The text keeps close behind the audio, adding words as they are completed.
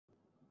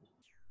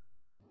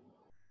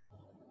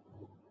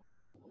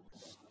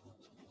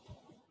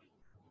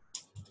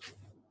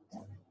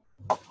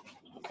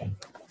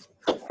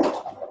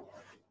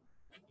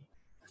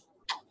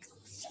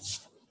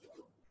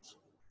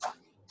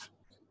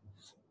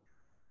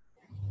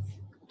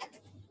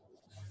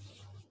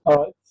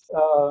All right.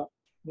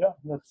 Yeah,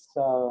 let's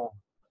start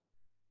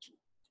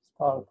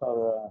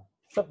our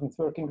seventh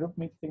working group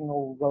meeting.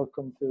 All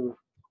welcome to.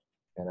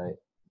 Can I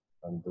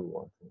undo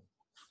one thing?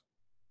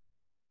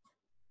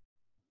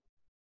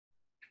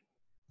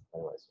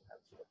 Otherwise, you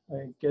have to.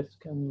 I guess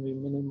can we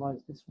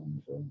minimize this one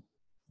as well?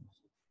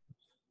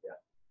 Yeah.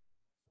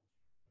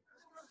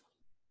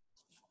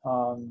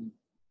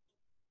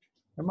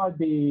 There might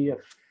be a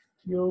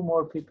few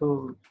more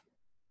people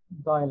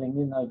dialing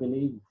in, I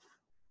believe.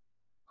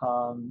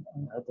 I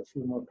had a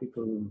few more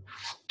people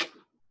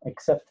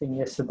accepting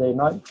yesterday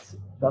night,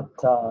 but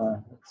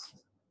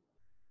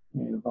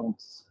we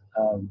won't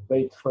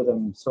wait for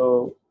them.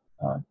 So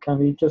can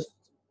we just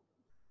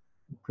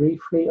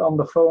briefly on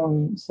the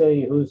phone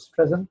say who's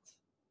present?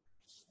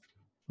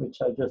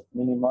 Which I just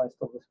minimized,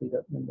 obviously,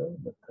 that window,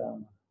 but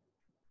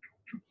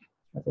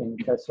I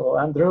think I saw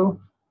Andrew.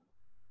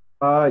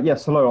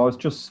 Yes, hello. I was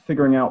just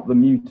figuring out the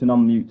mute and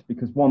unmute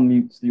because one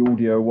mutes the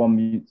audio, one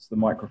mutes the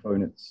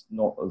microphone. It's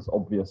not as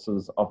obvious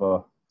as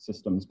other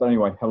systems. But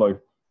anyway, hello.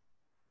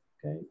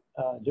 Okay,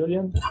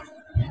 Julian?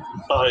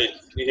 Hi,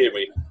 can you hear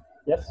me?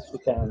 Yes, we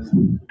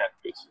can. Yeah,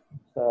 good.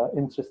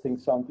 Interesting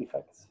sound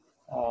effects.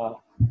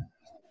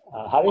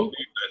 Harry?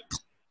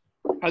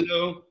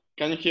 Hello,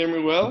 can you hear me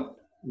well?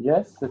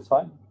 Yes, it's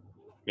fine.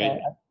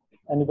 Okay.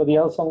 Anybody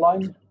else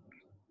online?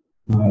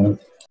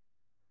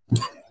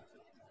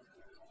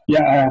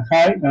 Yeah,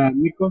 hi,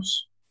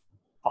 Nikos.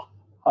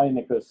 Hi,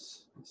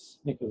 Nikos. It's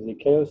Nikos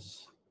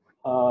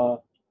Zikeos.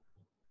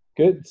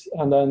 Good.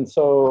 And then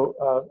so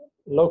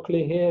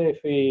locally here, if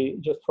we,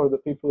 just for the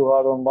people who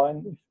are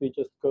online, if we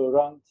just go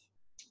around.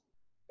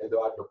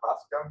 Eduardo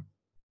Pasca,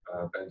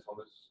 Ben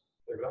Thomas,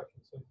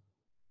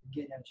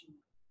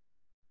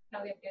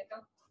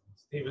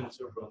 Steven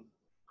Surban.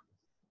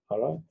 All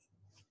right.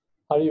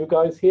 Are you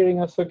guys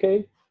hearing us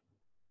okay?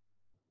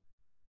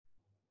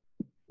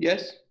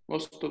 Yes,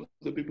 most of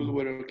the people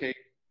were okay.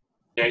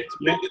 Yeah, it's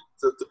a bit,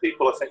 the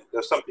people, I think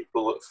there's some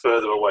people that are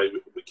further away.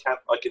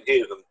 I can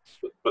hear them,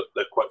 but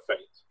they're quite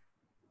faint.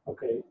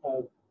 Okay,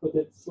 put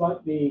it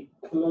slightly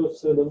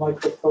closer to the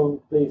microphone,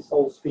 please.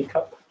 All speak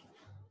up.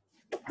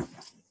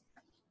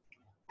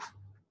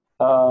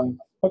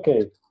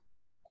 Okay,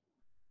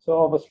 so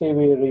obviously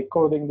we're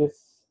recording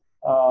this.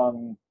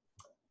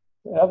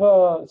 We have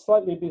a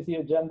slightly busy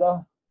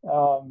agenda,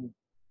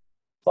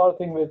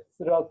 starting with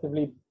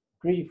relatively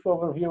brief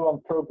overview on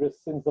progress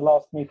since the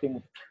last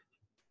meeting.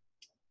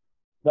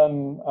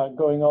 Then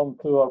going on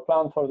to our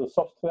plan for the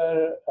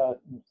software,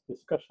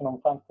 discussion on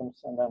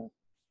phantoms, and then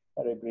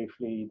very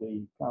briefly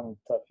the planned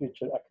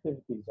future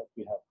activities that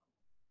we have.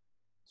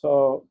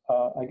 So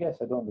I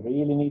guess I don't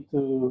really need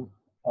to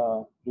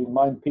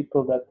remind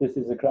people that this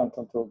is a grant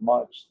until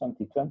March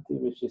 2020,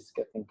 which is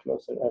getting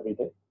closer every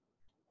day.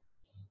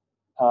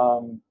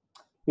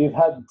 We've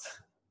had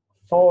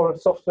 4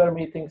 software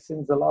meetings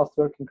since the last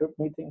working group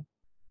meeting,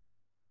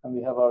 and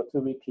we have our 2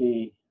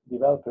 weekly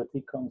developer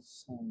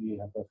TCONs, and we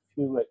have a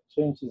few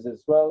exchanges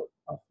as well,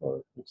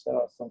 for which there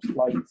are some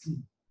slides.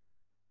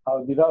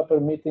 Our developer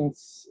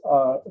meetings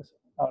are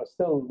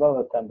still well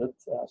attended,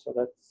 so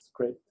that's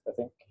great, I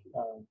think.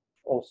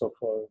 Also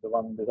for the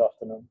one this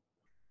afternoon,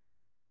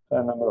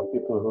 a number of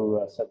people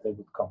who said they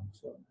would come,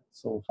 so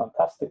it's all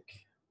fantastic.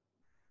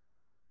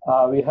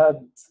 We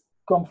had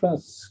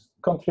conference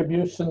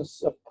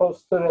contributions, a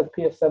poster at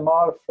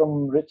PSMR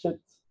from Richard.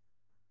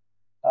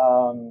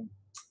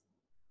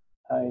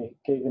 I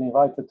gave an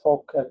invited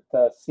talk at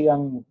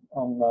CM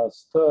on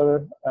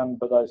Stir,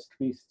 but I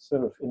squeezed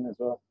Surf in as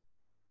well.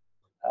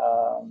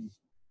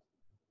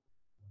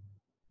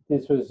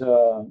 This was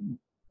a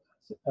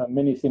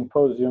mini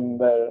symposium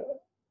there,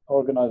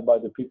 organized by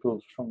the people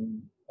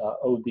from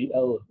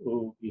ODL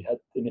who we had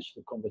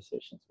initial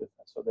conversations with,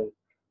 so they're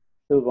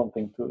still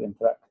wanting to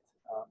interact.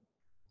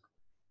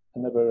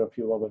 And there were a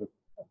few other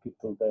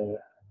people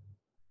there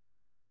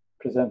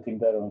presenting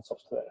their own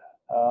software.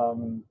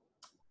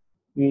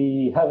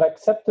 We have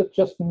accepted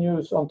just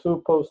news on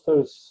 2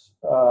 posters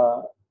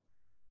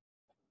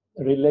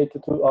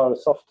related to our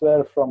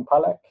software from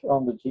Palak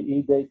on the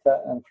GE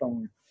data, and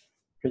from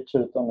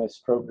Richard on his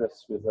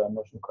progress with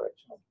motion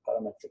correction of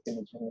parametric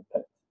imaging in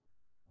PET.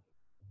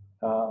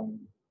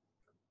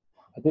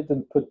 I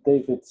didn't put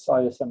David's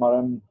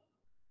ISMRM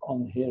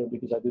on here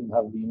because I didn't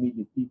have the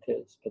immediate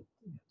details, but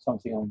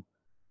something on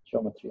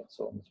geometry and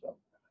so on as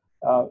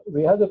well.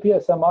 We had a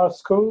PSMR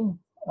school,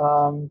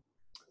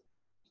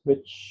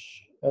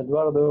 which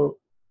Eduardo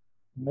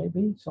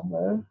maybe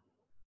somewhere.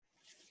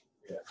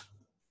 Yeah.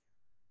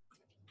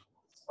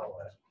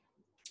 Somewhere.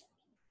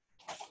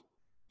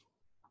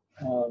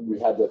 We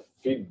had a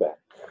feedback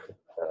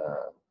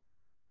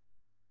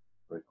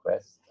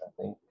request, I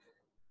think.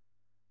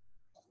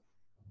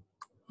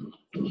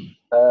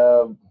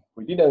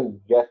 We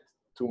didn't get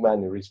too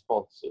many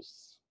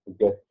responses. We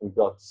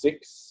got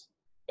 6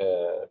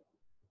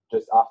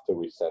 just after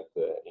we sent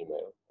the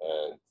email,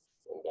 and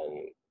then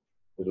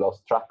we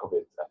lost track of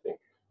it, I think,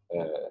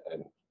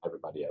 and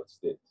everybody else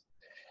did.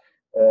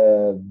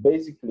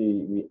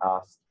 Basically, we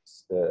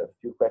asked a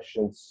few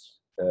questions.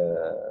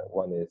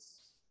 One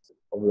is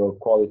overall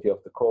quality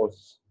of the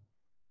course,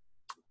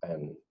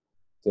 and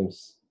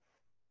seems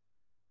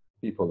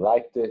people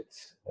liked it,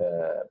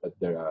 but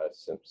there are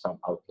some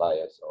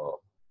outliers, or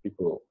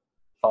people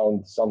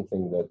found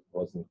something that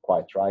wasn't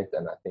quite right.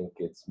 And I think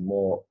it's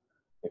more,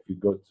 if you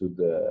go to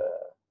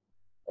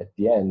at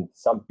the end,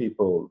 some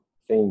people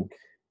think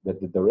that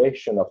the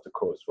duration of the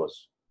course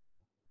was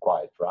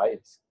quite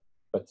right,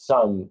 but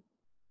some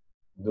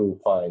do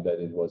find that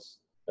it was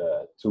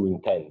too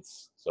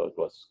intense, so it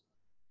was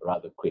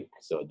rather quick,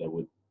 so they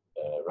would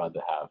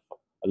rather have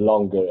a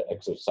longer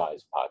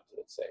exercise part,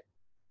 let's say.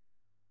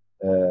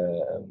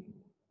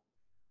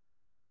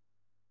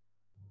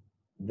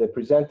 The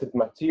presented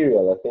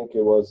material, I think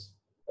it was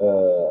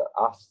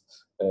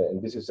asked,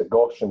 and this is a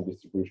Gaussian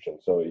distribution,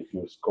 so if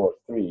you score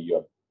 3,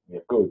 you're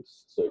good.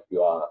 So if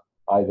you are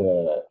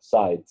either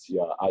sides,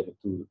 you are either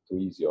too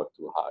easy or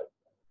too hard.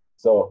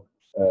 So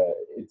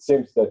it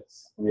seems that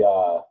we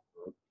are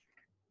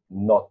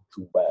not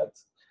too bad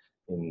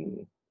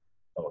in,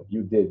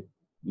 you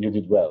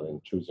did well in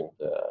choosing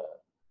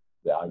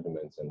the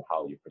arguments and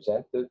how you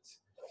presented.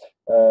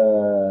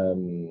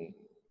 And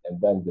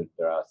then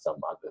there are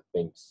some other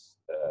things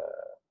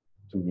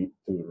to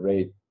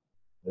rate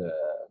the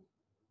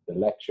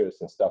lectures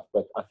and stuff.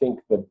 But I think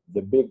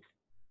the big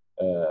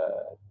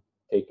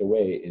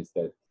takeaway is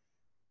that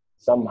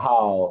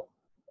somehow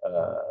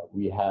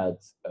we had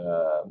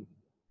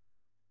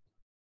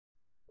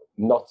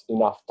not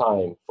enough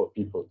time for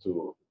people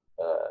to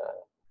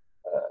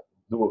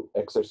do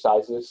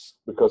exercises,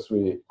 because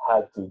we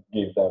had to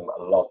give them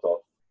a lot of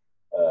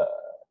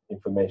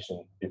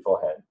information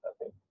beforehand, I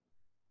think.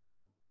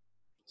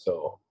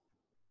 So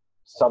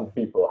some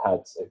people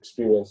had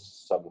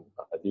experience, some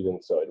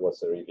didn't, so it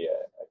was really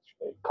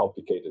actually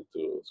complicated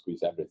to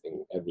squeeze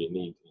every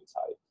need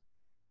inside.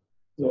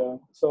 Yeah,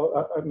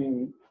 so I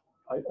mean,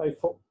 I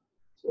thought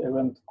it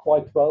went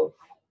quite well.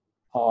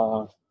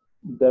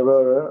 There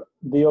were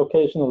the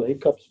occasional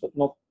hiccups, but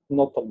not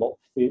a lot.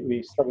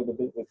 We struggled a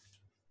bit with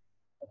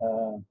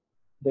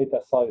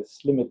data size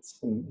limits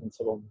and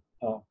so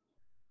on.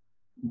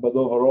 But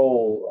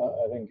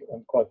overall, I think it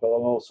went quite well.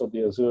 And also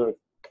the Azure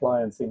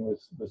client thing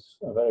was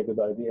a very good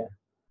idea,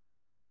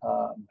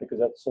 because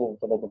that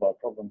solved a lot of our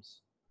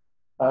problems.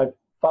 I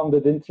found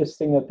it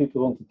interesting that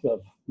people wanted to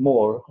have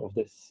more of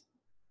this.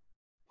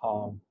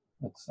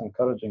 It's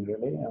encouraging,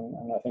 really,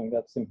 and I think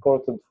that's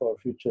important for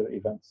future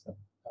events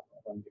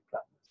when we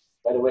plan.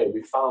 By the way,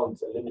 we found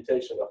a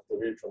limitation of the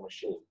virtual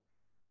machine,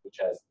 which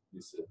has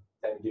this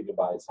 10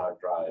 gigabytes hard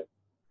drive,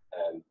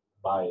 and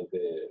by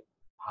the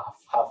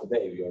half a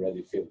day we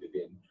already filled it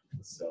in.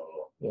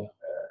 So yeah.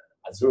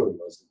 Azure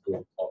was a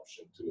good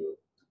option to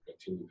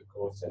continue the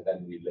course, and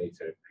then we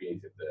later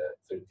created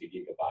the 30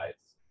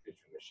 gigabytes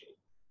virtual machine,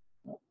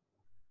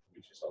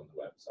 which is on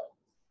the website.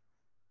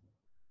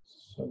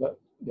 So that,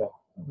 yeah,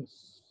 that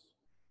was.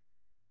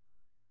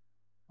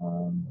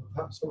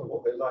 Perhaps some of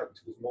what they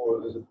liked was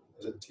more as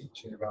a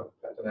teaching about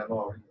an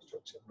MR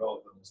infrastructure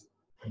rather than as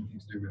anything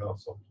to do with our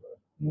software.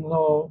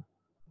 No,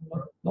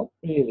 not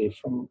really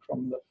from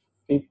the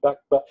feedback,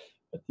 but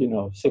you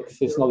know,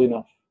 6 is not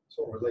enough.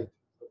 Sort of related.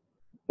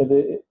 But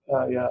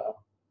yeah,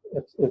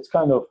 it's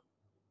kind of,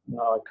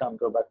 now I can't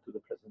go back to the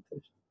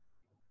presentation.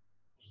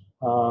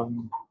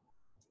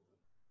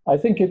 I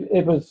think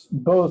it was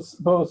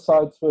both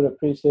sides were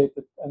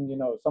appreciated, and you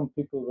know, some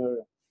people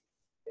were.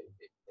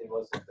 It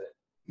wasn't that.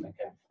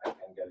 I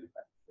can get it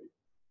back to you.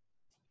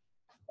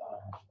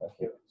 Thank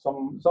you.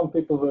 Some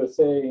people were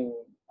saying,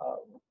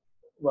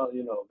 well,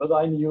 you know, but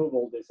I knew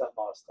all this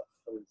MR stuff,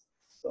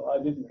 so I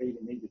didn't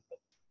really need it. But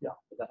yeah,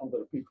 but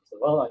other people said,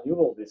 well, I knew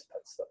all this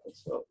pet stuff,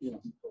 so you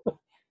know,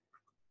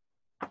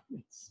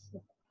 it's a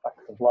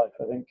fact of life,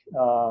 I think.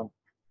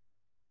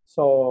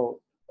 So.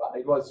 But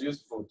it was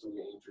useful to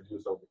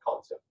introduce all the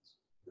concepts,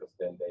 because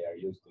then they are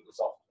used in the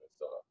software.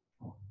 So.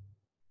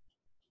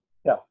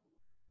 Yeah.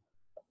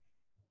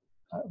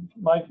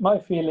 My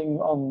feeling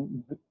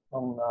on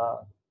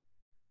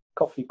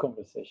coffee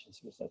conversations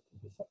was that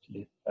it was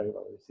actually very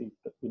well received,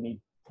 but we need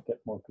to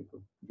get more people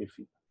to give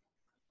feedback.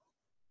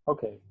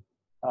 Okay.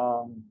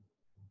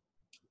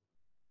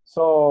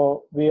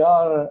 So we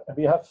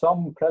have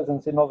some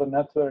presence in other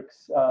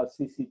networks.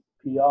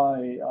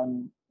 CCPI,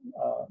 I'm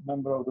a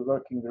member of the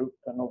working group,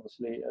 and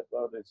obviously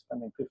Edward is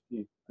spending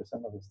 50%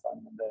 of his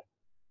time in there.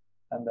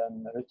 And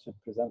then Richard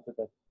presented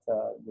at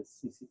the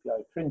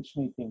CCPI Fringe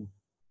meeting,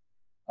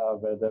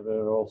 where there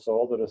were also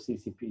other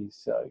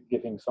CCPs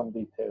giving some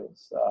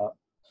details. I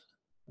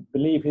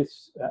believe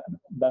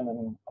Ben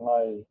and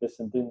I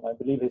listened in. I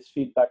believe his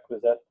feedback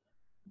was that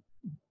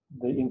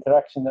the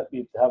interaction that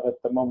we have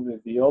at the moment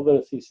with the other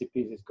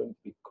CCPs is going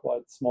to be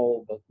quite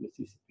small, but with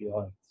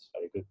CCPI it's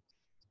very good,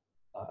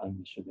 and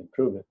we should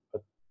improve it.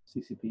 But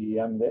CCP,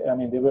 I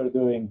mean, they were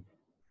doing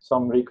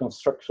some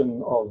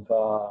reconstruction of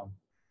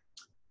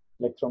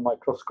electron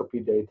microscopy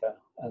data,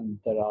 and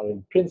there are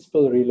in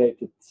principle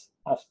related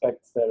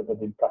aspects there, but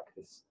in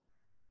practice,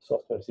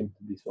 software seems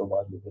to be so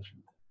widely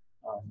different.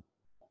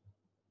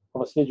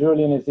 Obviously,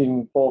 Julian is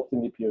involved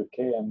in the POK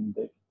and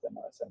the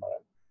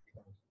MRSMRM.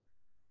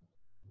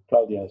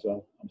 Claudia as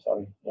well. I'm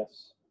sorry.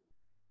 Yes.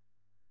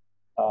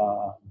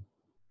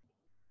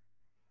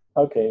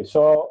 Okay,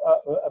 so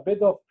a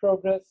bit of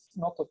progress,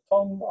 not a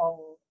ton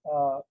on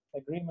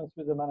agreements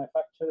with the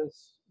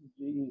manufacturers.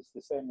 GE is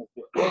the same as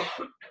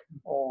before.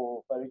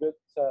 All very good.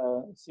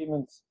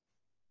 Siemens,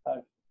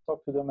 I've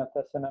talked to them at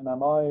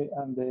SNMMI,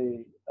 and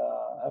they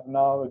have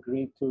now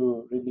agreed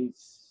to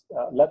release,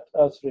 let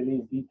us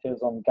release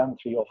details on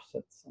gantry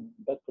offsets and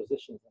bed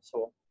positions and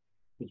so on,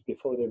 which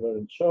before they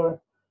weren't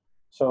sure.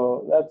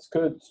 So that's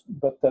good,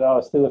 but there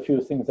are still a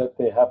few things that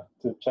they have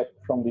to check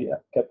from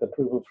get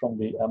approval from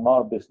the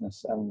MR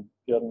business, and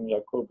Björn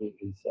Jacobi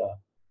is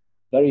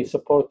very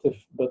supportive,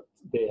 but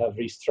they have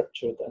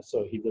restructured, and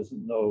so he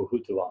doesn't know who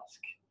to ask,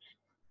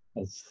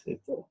 as it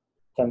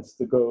tends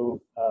to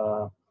go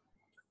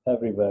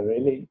everywhere,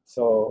 really.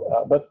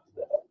 So, but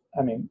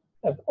I mean,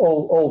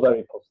 all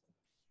very positive.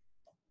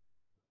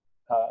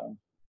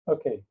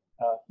 Okay,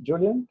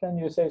 Julian, can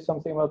you say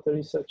something about the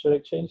researcher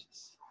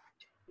exchanges?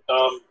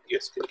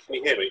 Yes, can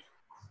you hear me?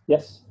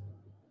 Yes.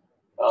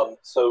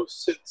 So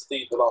since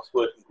the last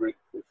working group,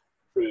 we've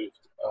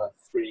approved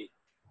 3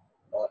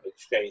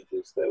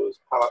 exchanges. There was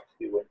Palak,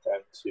 who went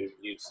down to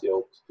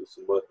UCL to do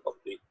some work on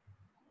the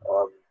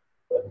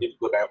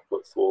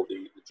input-output for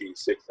the G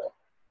signal.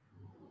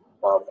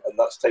 And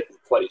that's taken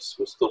place.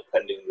 We're still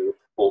pending the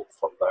report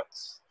from that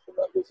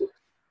visit.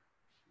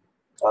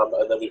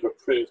 And then we've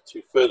approved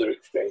 2 further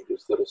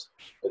exchanges that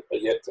are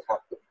yet to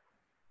happen.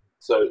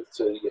 So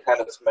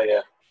Johannes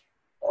Meyer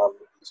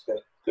is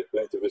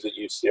going to visit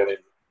UCL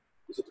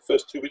is it the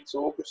first 2 weeks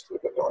of August?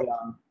 Right?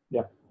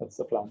 Yeah, that's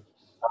the plan.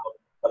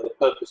 And the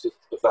purpose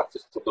of that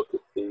is to look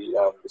at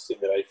the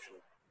simulation,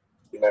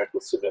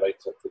 numerical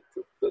simulator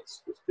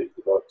that's being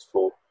developed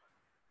for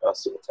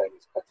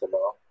simultaneous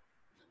PET-MR.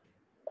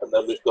 And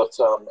then we've got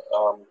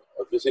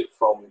a visit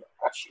from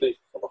Ashley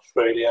from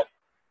Australia,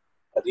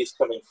 and he's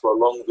coming for a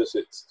long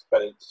visit,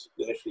 spending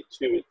initially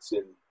 2 weeks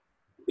in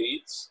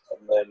Leeds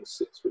and then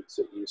 6 weeks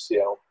at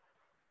UCL,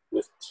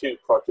 with 2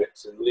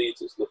 projects in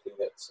Leeds is looking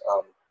at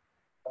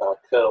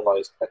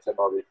kernelized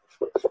PET-MR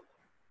reconstruction,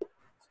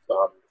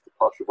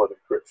 partial volume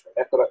correction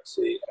in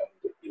epilepsy,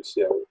 and at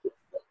UCL is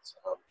looking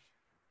at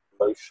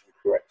motion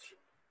correction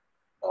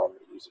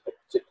using a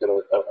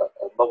particular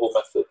a novel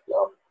method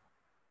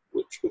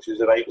which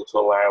is able to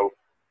allow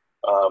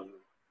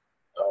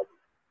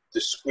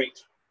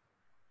discrete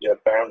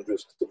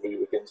boundaries to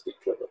move against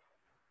each other.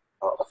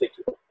 I think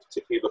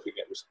particularly looking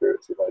at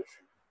respiratory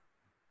motion,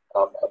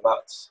 and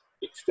that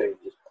exchange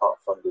is part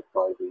funded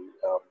by the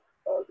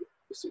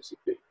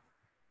CCP.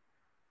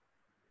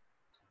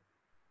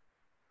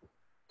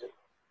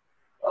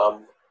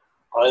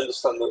 I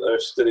understand that there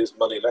still is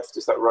money left.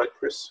 Is that right,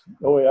 Chris?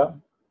 Oh yeah,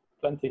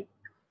 plenty,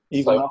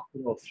 even So, after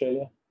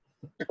Australia.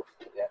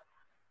 Yeah.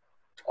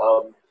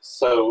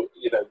 So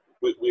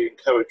we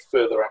encourage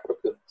further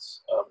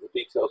applicants. The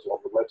details are on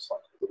the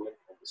website. The link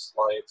on the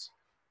slides.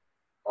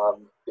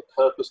 The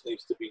purpose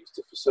needs to be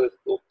to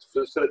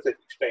facilitate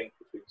exchange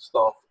between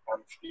staff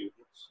and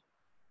students,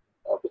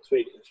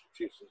 between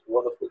institutions,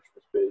 one of which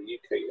must be a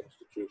UK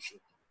institution,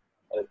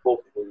 and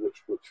importantly,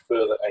 which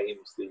furthers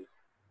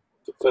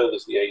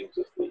the aims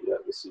of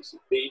the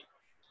CCP.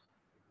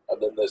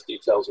 And then there's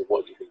details of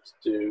what you need to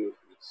do. You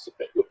need to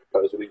submit your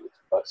proposal either to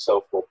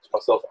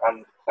myself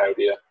and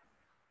Claudia,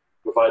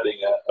 providing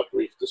a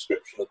brief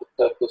description of the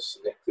purpose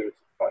and the activity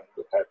plan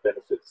and how it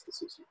benefits the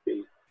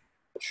CCP,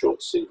 a short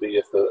CV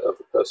of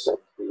the person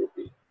who will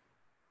be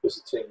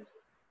visiting,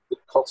 the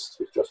cost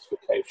with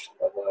justification,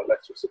 and then a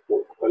letter of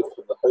support both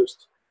from the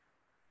host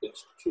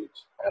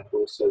institute and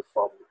also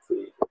from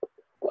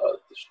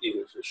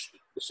either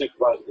the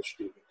supervisor, the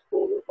student,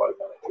 or the by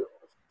manager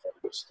of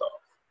the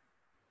staff.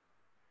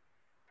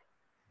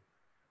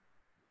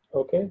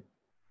 Okay.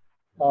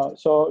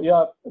 So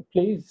yeah,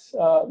 please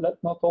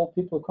let not all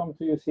people come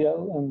to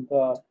UCL, and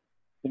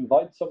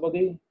invite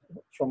somebody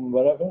from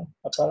wherever.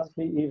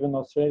 Apparently, even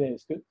Australia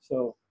is good.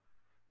 So,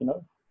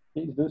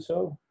 please do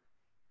so.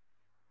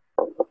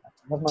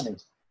 Have money.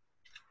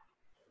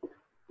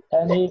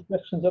 Any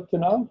questions up to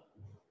now?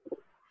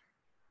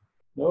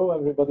 No,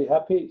 everybody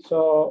happy.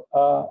 So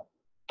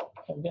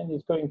again,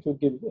 he's going to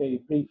give a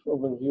brief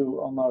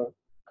overview on our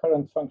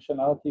current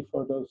functionality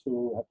for those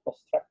who have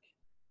lost track.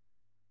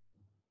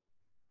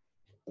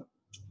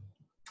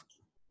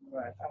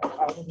 Right.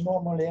 I would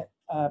normally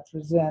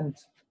present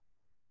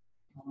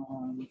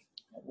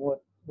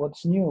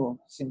what's new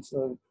since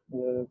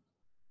the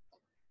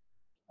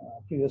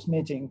previous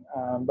meeting,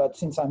 but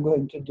since I'm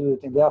going to do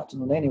it in the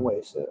afternoon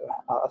anyway, so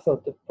I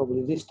thought that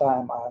probably this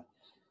time I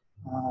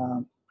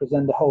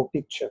present the whole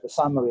picture, the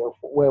summary of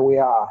where we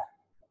are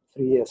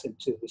 3 years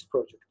into this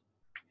project.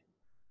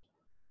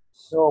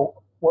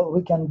 So what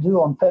we can do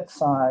on PET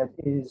side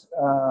is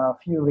a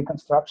few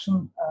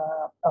reconstruction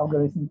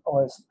algorithm,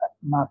 OS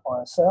map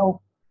OSL,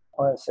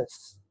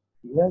 OSS,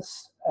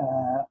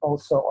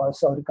 also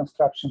OSL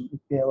reconstruction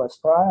with PLS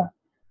prior,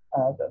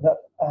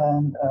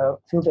 and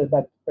filter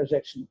back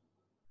projection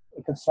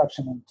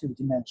reconstruction in 2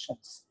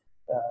 dimensions.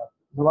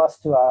 The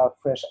last 2 are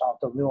fresh out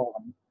of the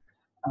oven.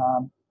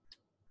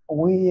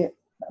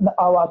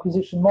 our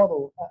acquisition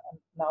model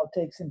now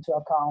takes into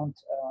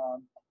account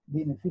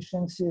the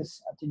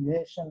inefficiencies,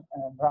 attenuation,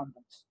 and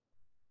randoms,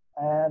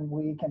 and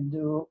we can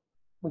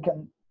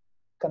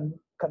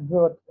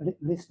convert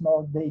list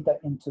node data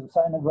into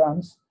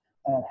sinograms,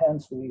 and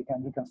hence we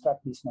can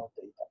reconstruct list node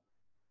data.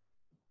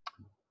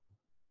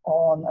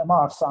 On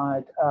MR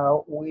side,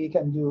 we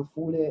can do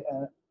fully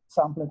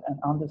sampled and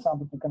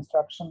undersampled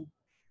reconstruction.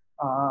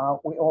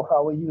 We offer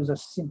our users a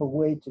simple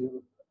way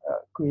to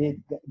create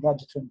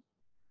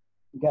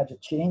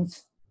gadget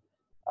chains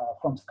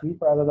from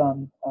script rather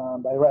than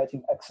by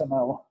writing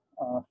XML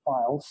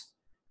files.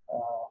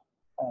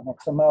 An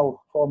XML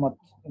format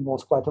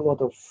involves quite a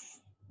lot of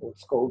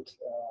what's called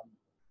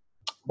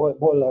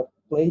boilerplate.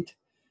 I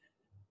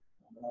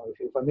don't know if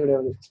you're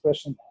familiar with this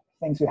expression,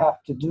 things you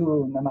have to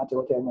do no matter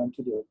what you're going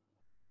to do.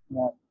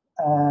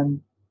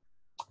 And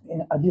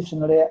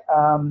additionally,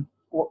 our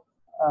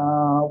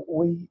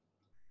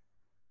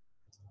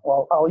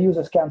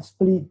users can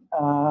split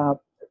the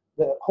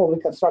whole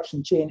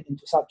reconstruction chain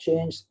into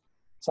subchains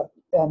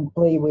and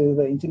play with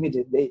the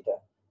intermediate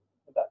data.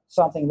 That's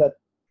something that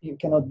you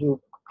cannot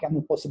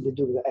possibly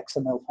do with the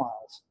XML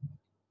files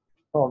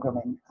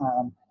programming.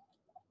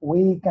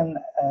 We can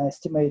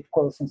estimate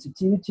call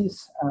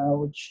sensitivities,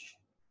 which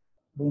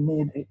we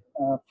need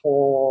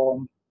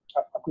for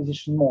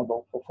acquisition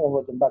model for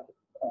forward and back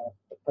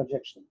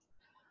projection.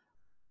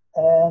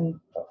 And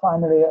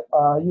finally,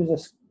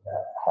 users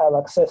have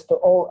access to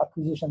all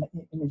acquisition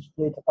image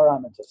data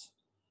parameters.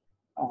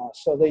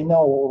 So they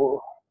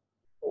know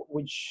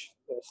which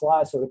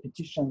slice or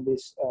repetition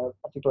this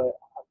particular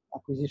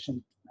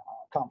acquisition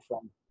come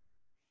from.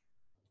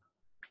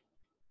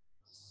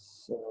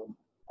 So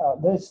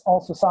there's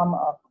also some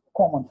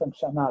common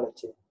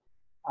functionality.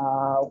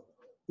 On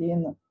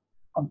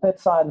PET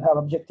side, we have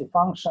objective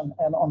function,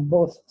 and on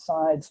both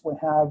sides, we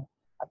have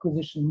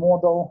acquisition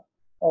model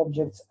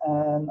objects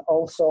and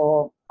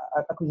also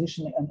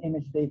acquisition and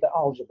image data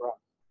algebra.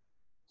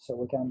 So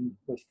we can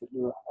basically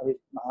do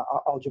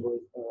algebra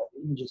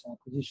images and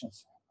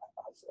acquisitions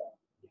as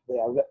if they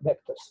are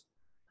vectors.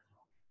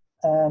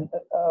 And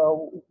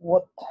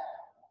what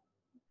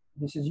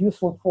this is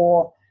useful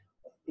for,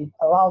 it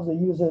allows the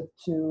user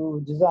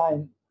to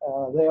design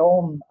their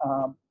own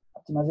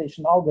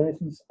optimization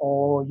algorithms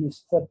or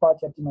use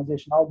third-party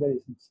optimization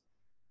algorithms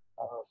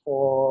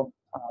for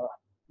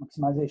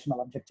maximization of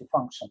objective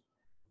function.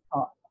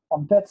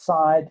 On that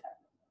side,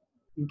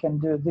 you can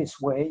do it this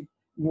way.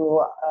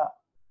 You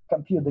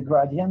compute the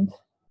gradient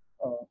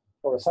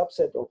for a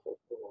subset or for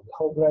the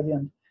whole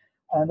gradient,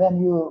 and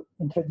then you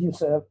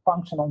introduce a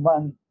function on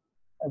one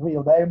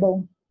real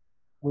variable,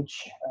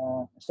 which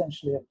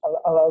essentially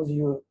allows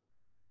you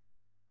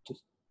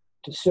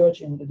to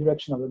search in the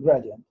direction of the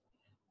gradient.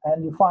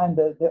 And you find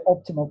the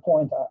optimal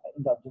point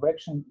in that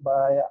direction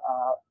by,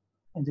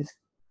 in this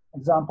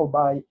example,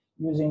 by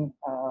using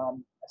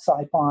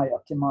SciPy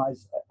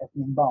optimized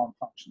mean bound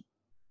function.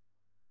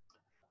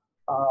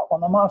 On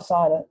the MR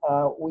side,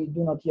 we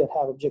do not yet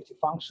have objective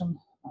function,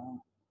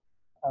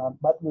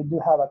 but we do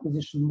have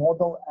acquisition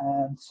model,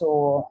 and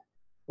so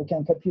we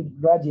can compute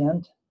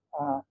gradient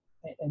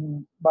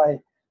by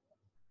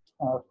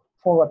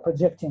forward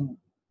projecting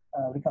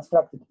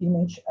reconstructed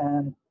image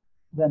and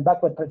then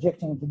backward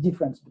projecting the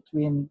difference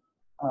between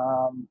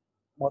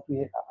what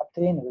we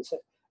obtain.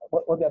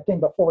 What we obtain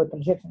by forward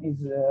projection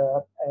is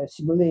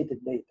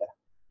simulated data.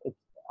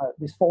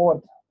 This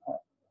forward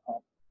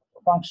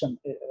function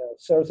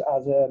serves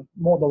as a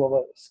model of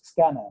a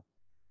scanner.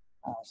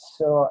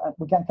 So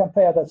we can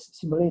compare that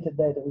simulated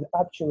data with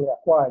actually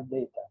acquired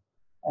data.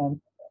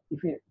 And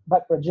if we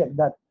back project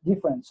that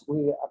difference,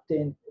 we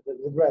obtain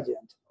the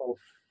gradient of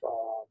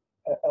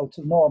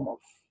L2 norm of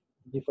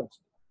difference.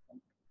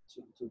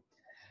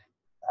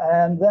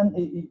 And then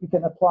you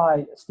can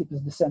apply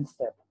steepest descent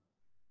step.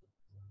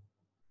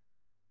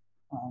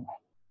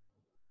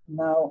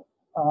 Now,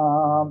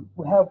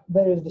 we have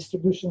various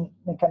distribution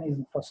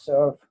mechanisms for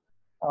serve.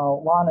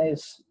 One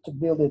is to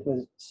build it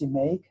with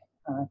CMake.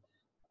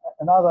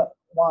 Another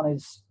one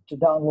is to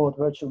download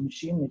virtual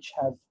machine, which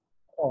has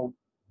all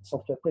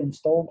software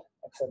pre-installed,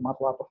 except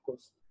MATLAB, of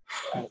course.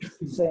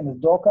 Same as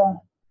Docker.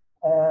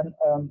 And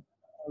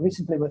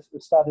recently we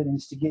started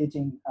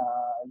investigating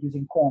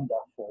using Conda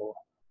for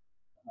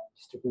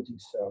distributing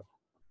serve.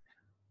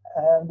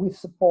 And we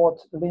support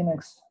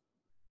Linux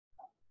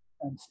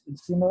and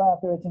similar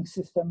operating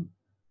system,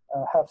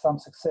 have some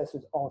success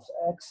with OS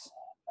X,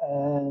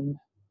 and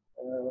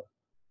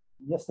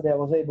yesterday I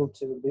was able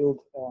to build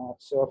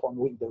serve on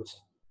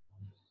Windows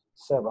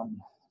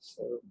 7,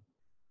 so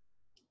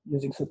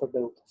using super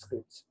build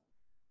scripts.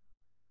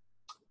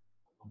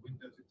 On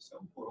Windows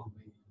itself or on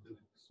the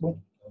Linux?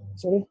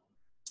 Sorry?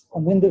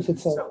 On Windows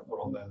itself.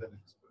 Or on their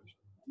Linux version?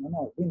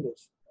 No,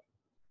 Windows.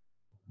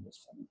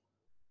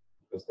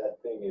 Because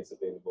that thing is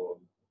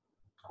available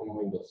on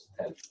Windows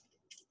 10.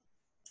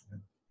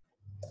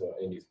 So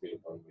it needs to be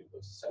on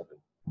Windows 7.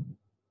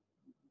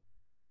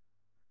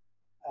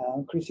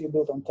 Chris, you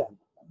built on 10.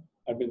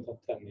 I built on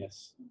 10,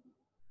 yes.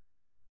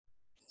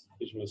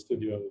 Visual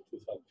Studio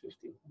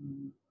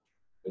 2015.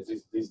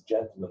 There's this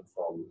gentleman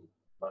from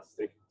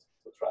Maastricht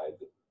who tried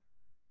it.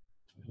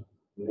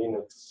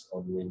 Linux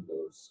on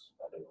Windows.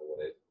 I don't know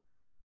what it.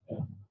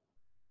 Yeah.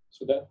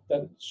 So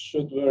that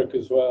should work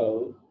as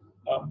well.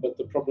 But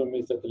the problem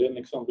is that the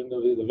Linux on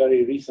Windows is a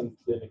very recent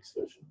Linux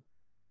version,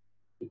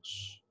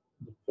 which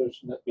the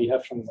version that we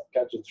have from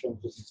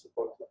Gadgetron doesn't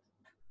support that.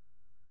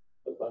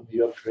 But when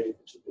you upgrade,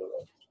 it should be all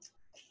right.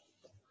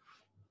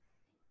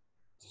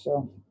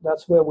 So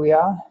that's where we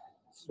are,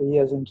 3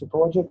 years into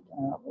project.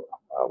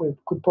 We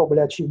could probably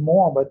achieve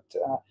more, but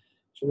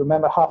to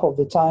remember, half of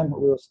the time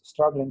we were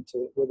struggling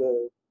with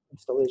the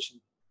installation,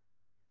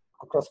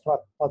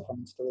 cross-platform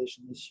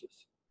installation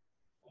issues.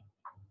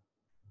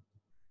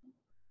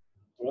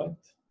 All right,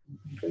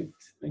 great,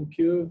 thank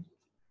you.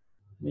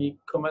 Any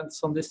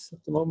comments on this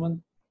at the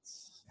moment?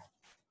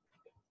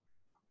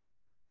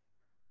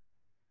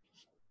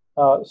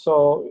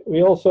 So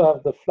we also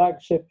have the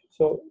flagship.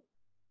 So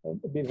I'll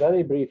be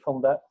very brief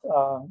on that.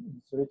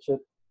 Richard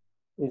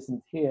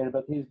isn't here,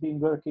 but he's been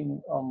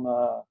working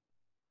on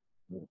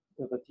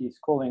that he's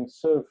calling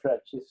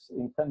ServFetch. It's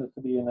intended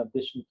to be in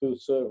addition to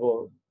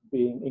Servo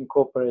being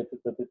incorporated,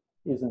 but it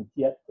isn't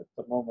yet at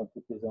the moment.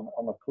 It is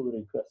on a pull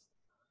request.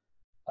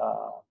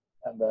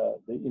 And the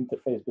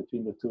interface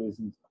between the two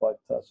isn't quite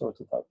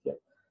sorted out yet.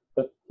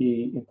 But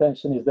the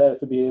intention is there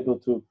to be able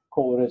to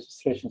call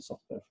registration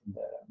software from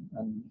there.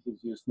 And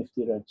he's used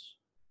NiftyReg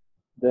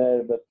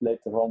there, but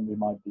later on we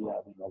might be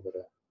adding other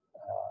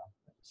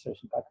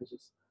registration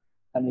packages.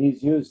 And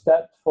he's used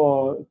that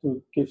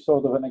to give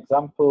sort of an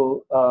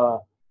example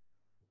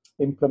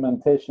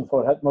implementation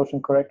for head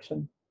motion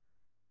correction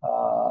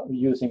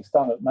using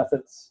standard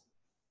methods.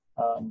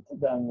 And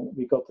then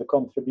we got a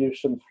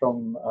contribution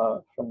from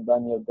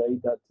Daniel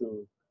Data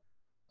to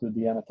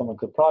the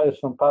anatomical priors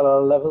from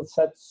parallel level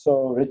sets.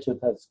 So Richard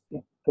has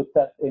put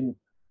that in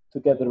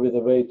together with a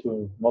way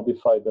to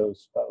modify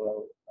those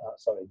parallel,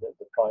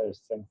 the prior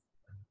strength,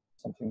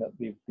 something that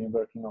we've been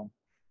working on.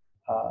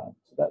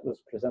 So that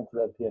was presented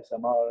at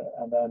PSMR,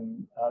 and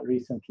then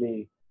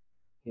recently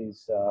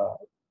he's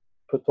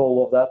put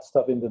all of that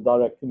stuff in the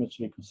direct image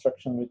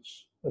reconstruction,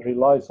 which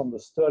relies on the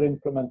STIR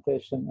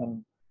implementation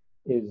and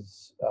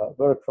is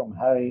work from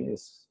Harry.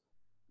 Is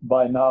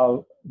by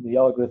now the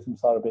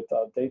algorithms are a bit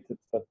outdated,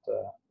 but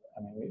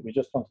I mean we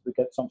just wanted to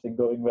get something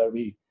going where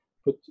we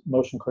put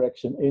motion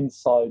correction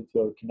inside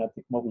your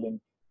kinetic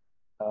modeling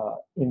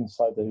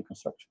inside the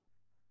reconstruction.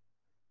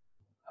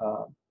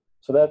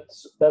 So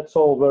that's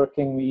all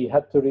working. We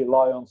had to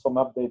rely on some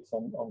updates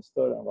on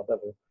STIR and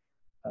whatever,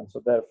 and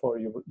so therefore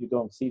you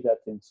don't see that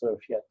in Surf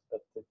yet,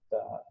 but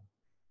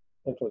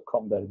it will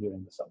come there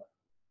during the summer.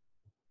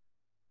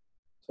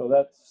 So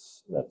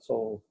that's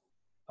all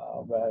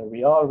where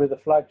we are with the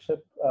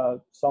flagship.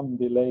 Some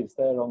delays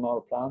there on our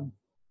plan,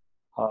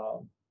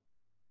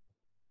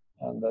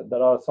 and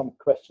there are some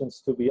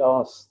questions to be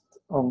asked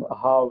on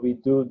how we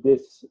do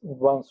this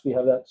once we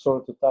have that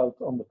sorted out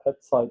on the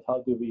PET side.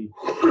 How do we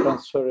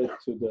transfer it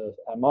to the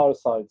MR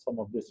side, some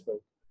of this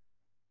work?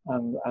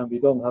 And we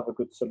don't have a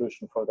good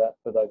solution for that,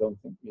 but I don't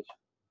think we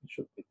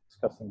should be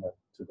discussing that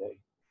today.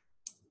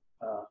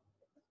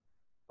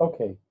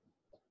 Okay.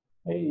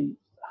 Hey,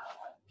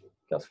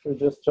 Casper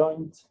just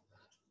joined.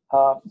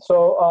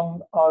 So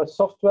on our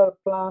software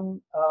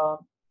plan,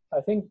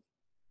 I think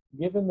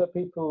given the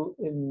people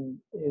in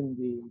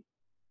the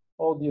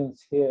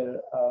audience here,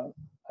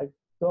 I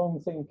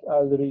don't think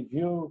I'll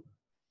review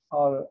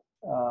our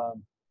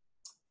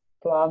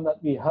plan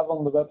that we have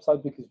on the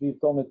website because we've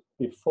done it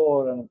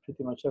before and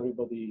pretty much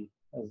everybody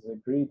has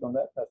agreed on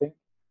that. I think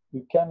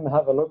you can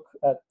have a look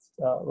at,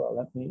 well,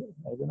 I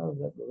don't know if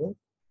that will work.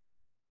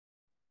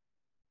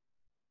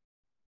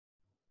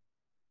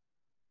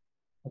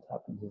 What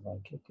happens if I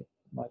click it?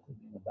 Might have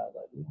been a bad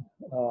idea.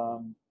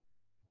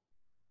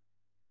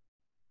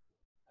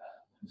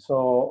 So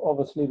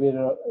obviously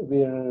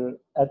we're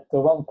at the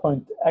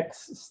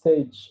 1.x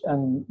stage,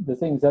 and the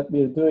things that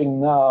we're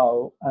doing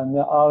now and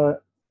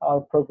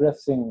are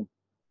progressing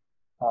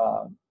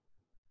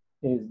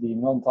is the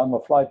non-time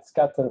of flight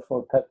scatter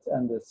for PET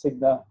and the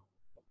SIGNA,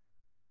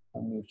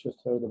 and we've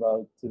just heard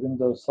about the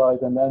Windows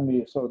side, and then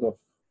we're sort of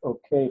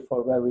okay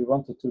for where we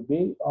wanted to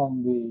be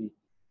on the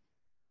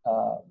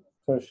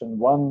version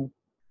 1,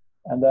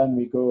 and then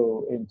we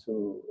go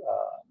into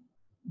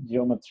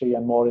geometry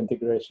and more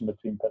integration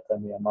between PET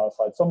and the MR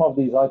side. Some of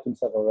these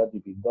items have already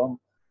been done.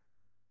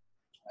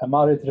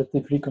 MR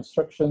iterative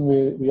reconstruction,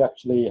 we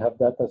actually have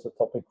that as a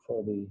topic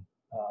for the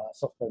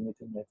software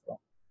meeting later on.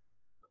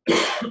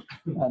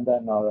 And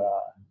then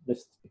our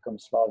list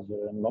becomes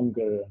larger and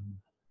longer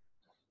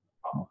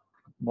and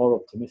more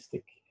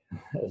optimistic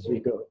as we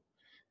go.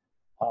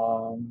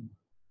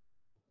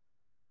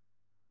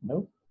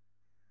 No?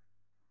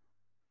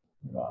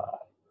 Right.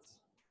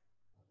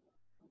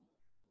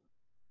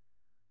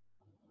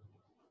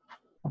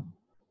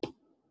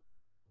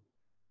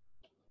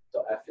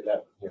 So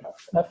F11, you have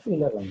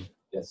F11.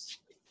 Yes,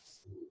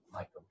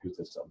 my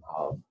computer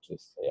somehow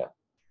just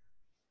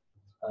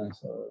And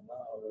so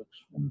now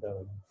which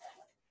window?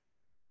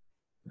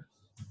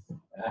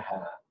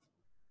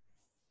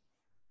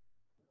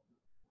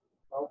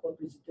 for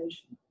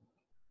presentation.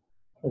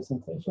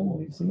 Presentation?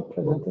 Do you see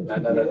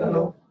presentation?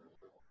 No.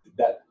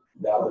 That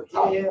the other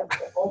tab. Yeah,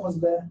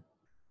 almost there.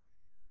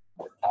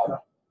 Tab.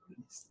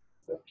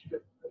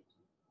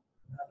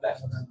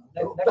 Left.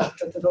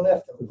 Next to the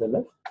left. To the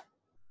left?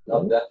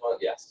 No, that one.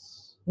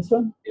 Yes. This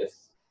one?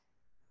 Yes.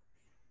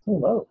 Oh,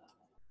 well.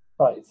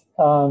 Right.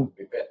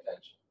 We pay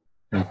attention.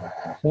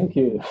 Thank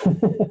you.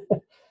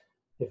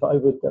 If I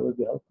would, that would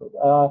be helpful.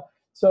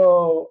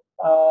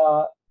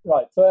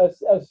 Right. So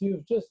as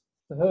you've just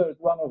heard,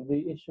 one of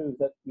the issues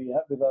that we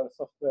have with our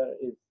software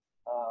is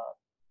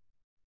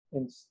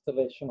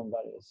installation on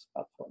various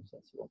platforms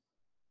and so on.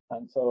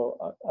 And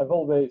so I've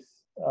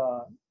always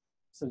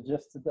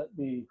suggested that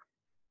we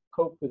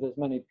cope with as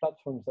many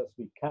platforms as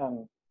we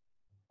can.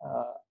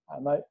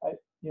 And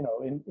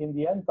in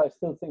the end, I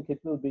still think it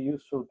will be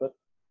useful, but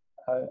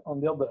on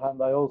the other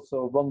hand, I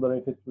also wonder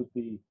if it would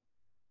be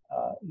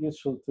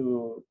useful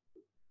to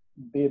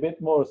be a bit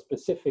more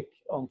specific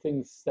on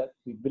things that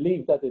we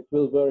believe that it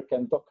will work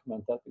and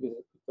document that, because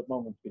at the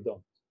moment we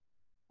don't.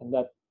 And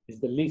that is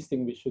the least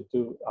thing we should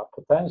do.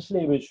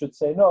 Potentially, we should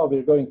say, no,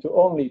 we're going to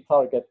only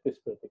target this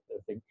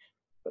particular thing,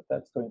 but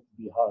that's going to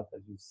be hard,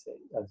 as you say,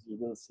 as you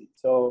will see.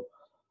 So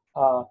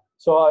I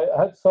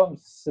had some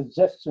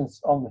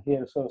suggestions on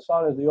here. So as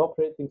far as the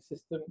operating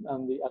system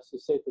and the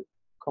associated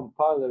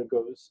compiler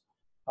goes,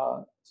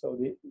 so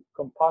the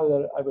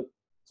compiler, I would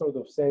sort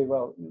of say,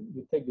 well,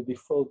 you take the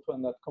default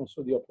one that comes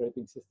with the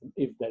operating system,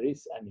 if there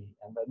is any,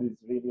 and that is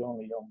really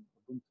only on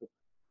Ubuntu.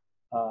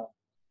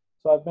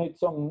 So I've made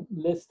some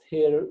list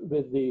here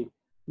with the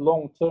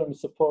long-term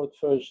support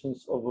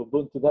versions of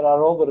Ubuntu. There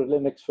are other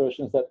Linux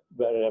versions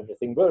where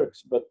everything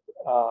works, but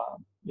I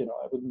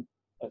wouldn't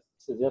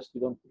suggest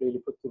you don't really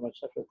put too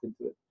much effort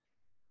into it.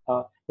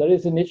 There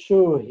is an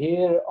issue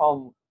here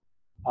on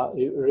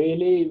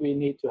really we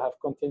need to have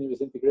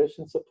continuous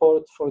integration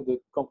support for the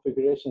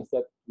configurations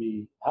that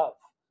we have.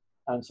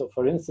 And so,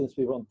 for instance,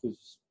 we want to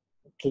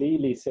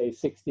clearly say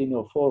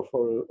 1604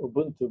 for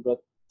Ubuntu,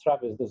 but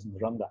Travis doesn't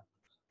run that.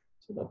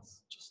 So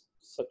that's just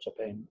such a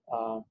pain.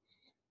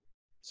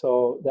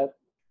 So that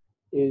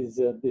is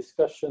a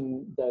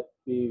discussion that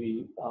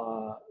we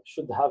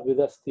should have with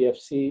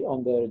STFC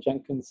on their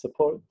Jenkins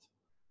support,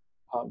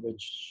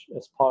 which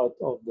as part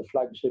of the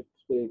flagship,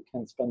 they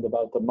can spend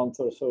about a month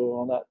or so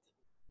on that,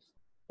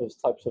 those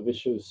types of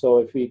issues. So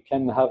if we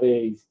can have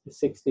a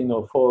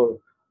 1604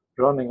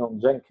 running on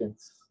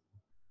Jenkins.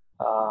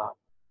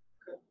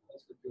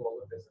 Let's do all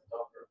of this and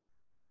offer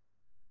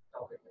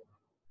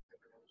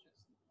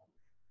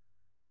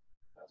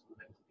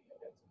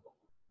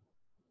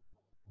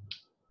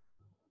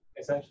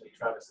essentially,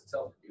 Travis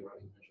itself would be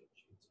running visual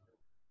sheets.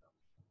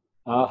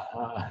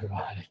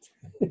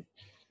 Right.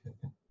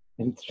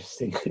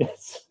 Interesting,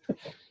 yes.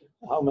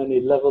 How many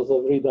levels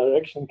of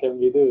redirection can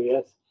we do?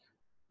 Yes.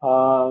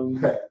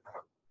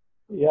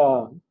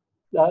 Yeah,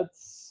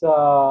 that's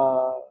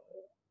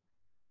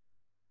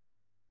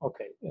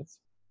okay. It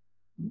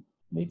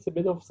needs a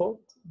bit of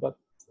thought, but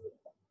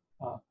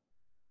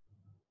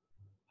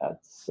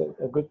that's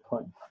a good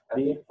point. I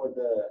think for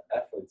the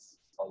efforts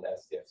on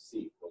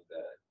STFC for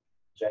the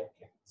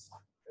Jenkins,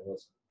 it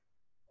was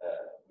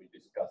we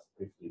discussed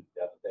briefly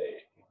the other day.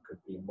 It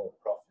could be more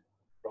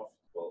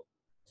profitable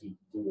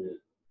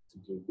to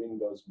do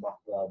Windows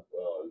MATLAB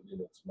or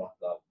Linux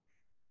MATLAB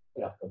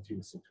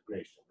continuous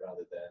integration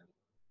rather than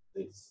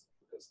this,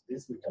 because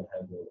this we can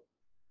handle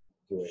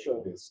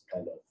doing this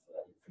kind of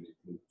infinite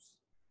loops.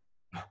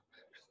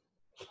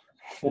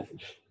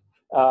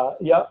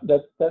 Yeah,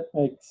 that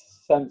makes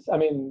sense. I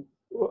mean,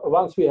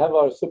 once we have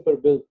our super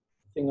built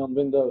thing on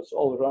Windows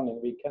all running,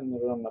 we can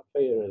run a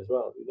player as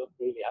well. We don't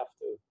really have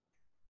to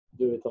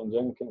do it on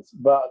Jenkins,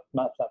 but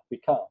MATLAB we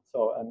can't.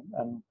 So,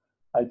 and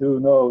I do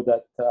know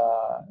that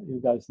you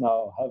guys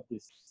now have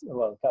this,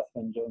 well,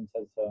 Catherine Jones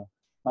has a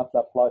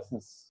MATLAB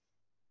license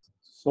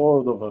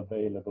sort of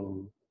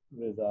available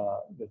with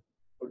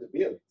for the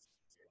build.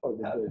 For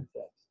the build,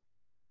 yes.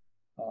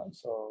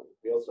 So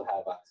we also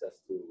have access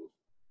to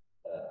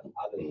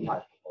other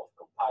type of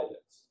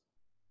compilers.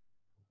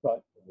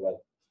 Right.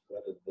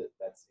 Whether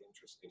that's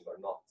interesting or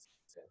not.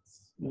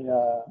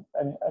 Yeah,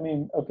 I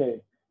mean,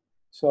 okay.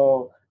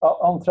 So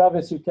on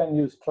Travis, you can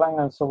use Clang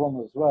and so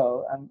on as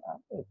well, and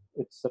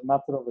it's a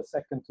matter of a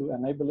second to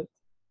enable it.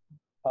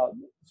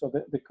 So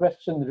the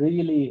question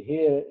really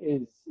here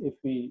is if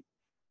we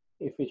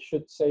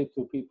should say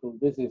to people,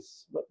 this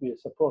is what we are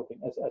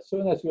supporting. As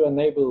soon as you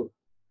enable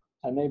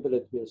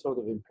it, we are sort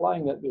of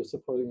implying that we are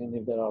supporting, and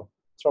if there are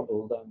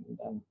trouble, then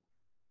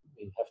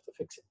we have to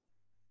fix it.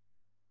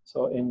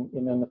 So in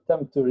an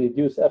attempt to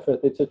reduce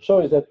effort, it's a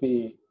choice that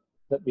we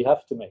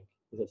have to make,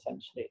 is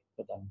essentially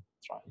what I'm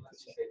trying to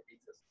say.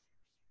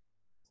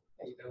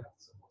 You don't have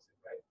to support it,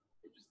 right?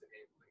 You're just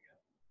enabling it.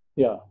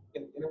 Yeah.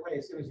 In a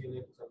way, as soon as you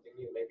enable something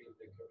new, maybe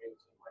the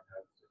community might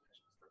have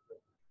suggestions for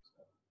it.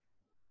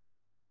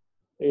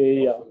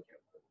 Yeah.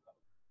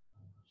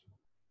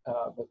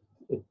 But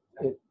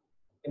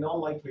in all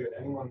likelihood,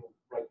 anyone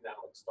right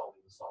now installing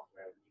the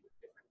software in a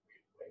different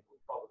way would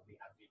probably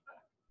have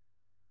feedback.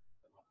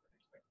 I'm not going to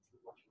expect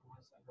too much from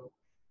us, I hope.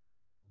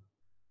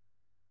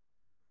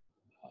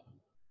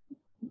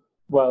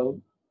 well,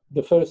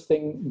 the first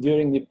thing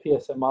during the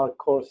PSMR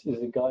course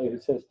is a guy who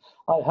says,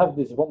 I have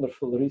this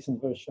wonderful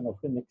recent version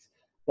of Linux.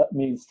 Let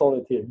me install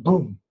it here.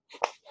 Boom.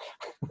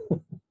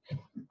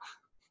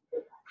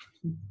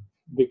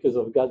 Because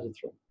of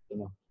Gadgetron, you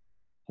know.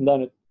 And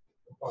then it.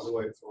 By the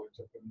way, it's always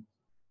happened.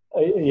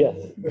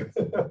 Yes.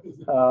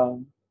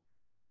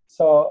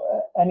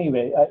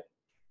 Anyway,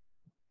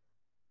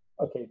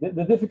 okay.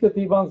 The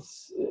difficulty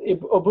once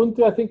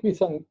Ubuntu, I think we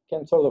can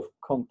sort of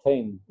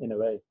contain in a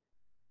way.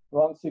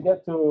 Once you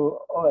get to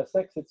OS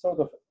X, it's sort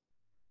of,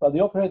 well,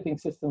 the operating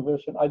system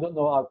version. I don't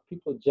know, are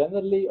people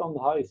generally on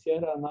High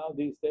Sierra now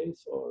these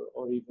days,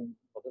 or even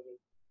whatever?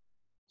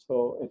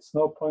 So it's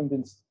no point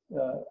in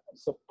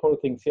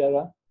supporting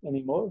Sierra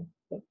anymore.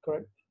 Is that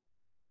correct?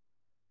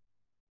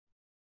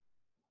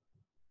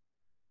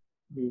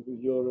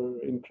 Your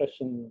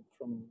impression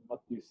from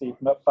what you see,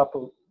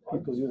 people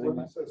using When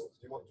that? it says, do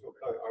you want to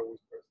apply? I always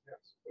press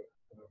yes, but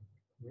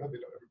maybe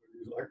not everybody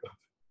is like that.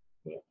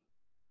 Yeah.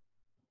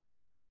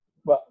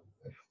 Well,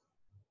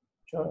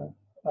 sure.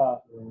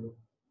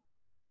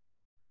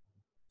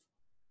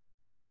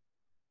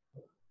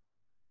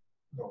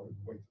 No,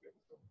 wait a bit.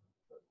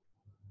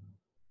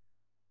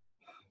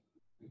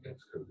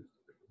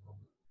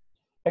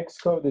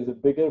 Xcode is a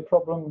bigger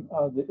problem.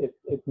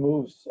 It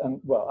moves, and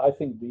well, I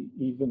think the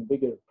even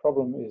bigger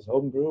problem is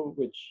Homebrew,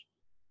 which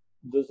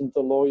doesn't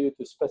allow you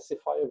to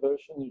specify a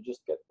version. You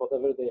just get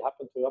whatever they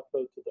happen to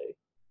upload today,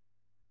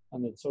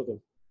 and it sort of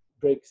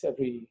breaks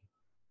every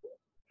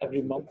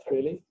month,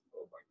 really.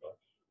 Oh my gosh.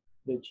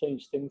 They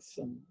change things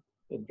and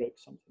it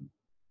breaks something,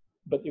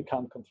 but you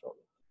can't control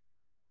it.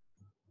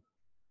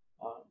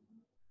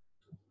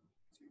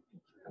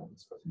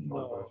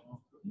 No,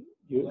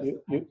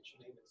 you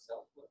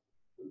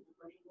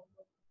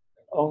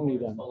only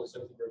then.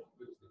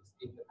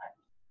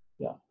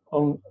 Yeah,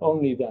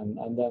 only then,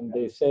 and then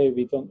they say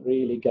we don't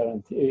really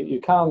guarantee. You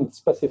can't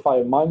specify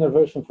a minor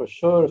version for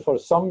sure. For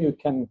some, you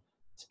can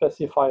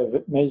specify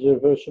a major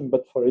version,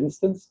 but for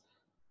instance,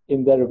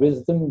 in their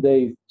wisdom,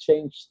 they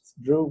changed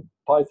Drew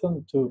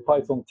Python to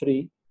Python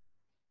 3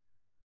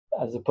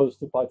 as opposed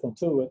to Python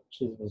 2,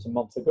 which was a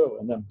month ago,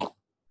 and then.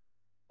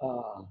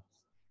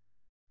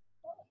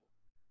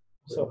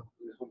 So.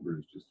 Homebrew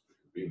is just for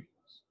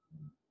convenience.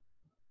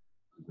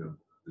 There's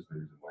no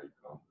reason why you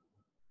can't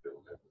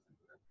build everything.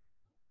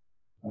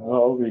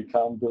 No, we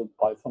can't build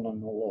Python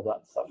and all of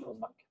that stuff on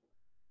Mac.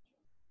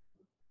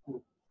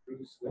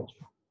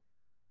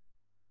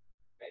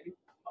 Maybe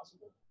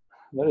possible.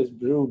 There is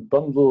Brew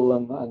bundle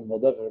and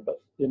whatever,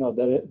 but you know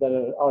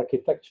their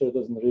architecture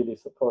doesn't really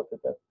support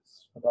it.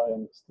 That's what I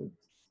understood.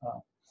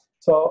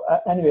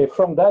 Anyway,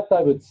 from that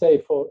I would say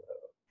for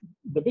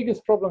the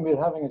biggest problem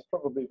we're having is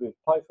probably with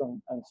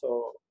Python, and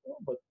so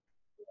what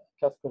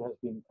Casper has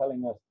been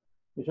telling us,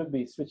 we should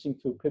be switching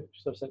to pip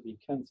such that we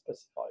can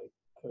specify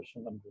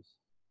version numbers,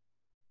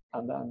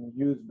 and then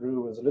use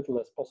Brew as little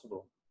as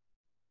possible.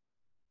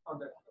 On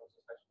that,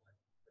 also specify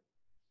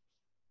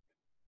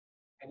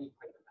any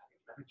kind of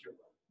package manager.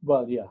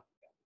 Well, yeah,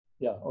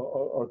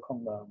 or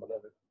Conda,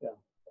 whatever. Yeah,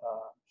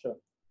 sure.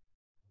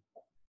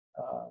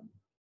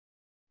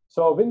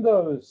 So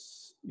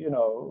Windows,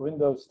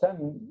 Windows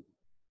 10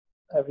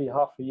 every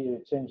half a year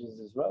changes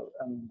as well,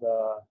 and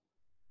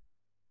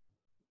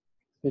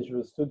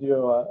Visual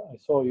Studio, I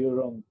saw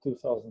you're on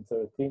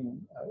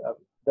 2013. I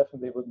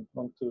definitely wouldn't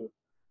want to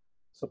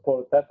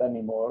support that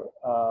anymore.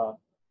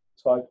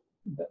 So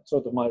that's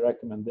sort of my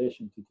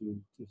recommendation to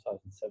do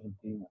 2017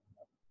 and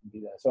be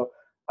there. So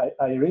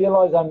I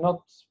realize I'm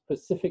not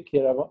specific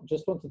here. I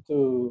just wanted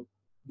to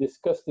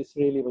discuss this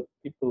really what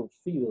people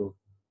feel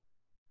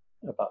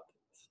about it.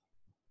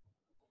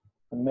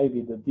 And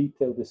maybe the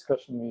detailed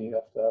discussion we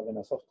have to have in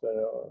a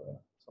software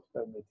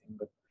meeting,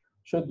 but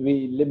should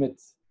we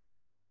limit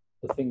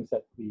the things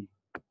that we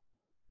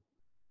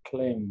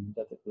claim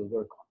that it will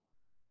work on?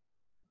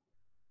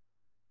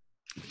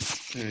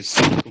 It's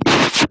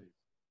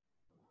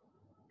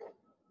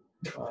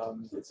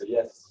a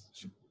yes.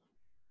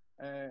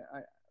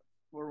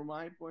 For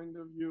my point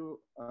of view,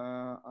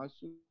 as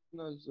soon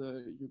as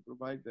you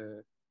provide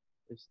a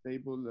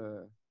stable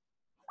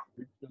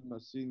virtual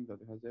machine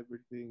that has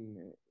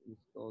everything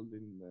installed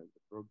in the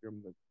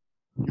program that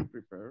you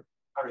prepare,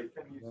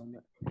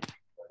 then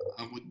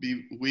I would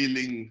be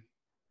willing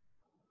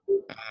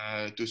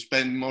to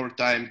spend more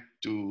time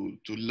to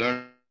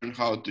learn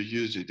how to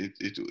use it.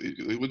 It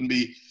wouldn't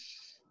be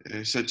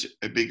such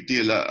a big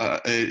deal.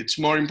 It's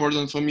more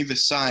important for me the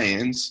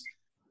science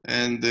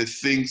and the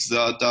things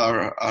that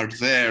are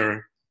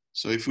there.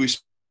 So if we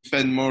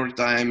spend more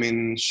time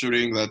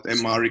ensuring that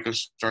MR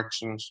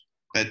reconstructions,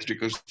 PET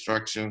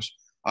reconstructions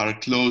are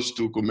close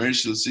to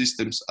commercial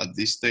systems at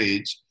this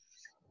stage,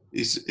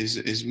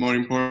 is more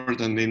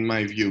important in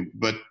my view.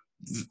 But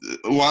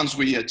once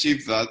we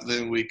achieve that,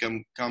 then we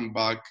can come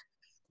back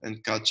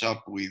and catch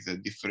up with the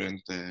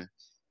different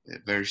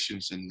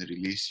versions and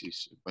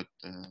releases. But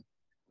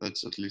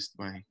that's at least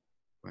my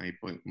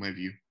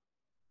view.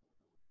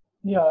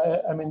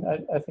 Yeah, I mean,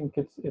 I think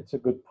it's a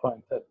good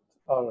point that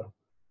our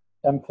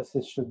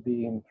emphasis should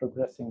be in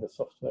progressing the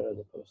software as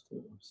opposed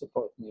to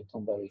supporting it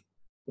on very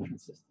different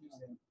systems. I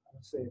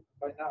would say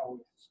by now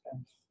we've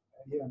spent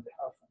a year and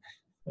a half.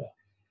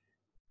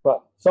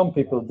 Well, some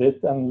people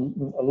did,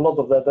 and a lot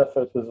of that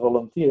effort was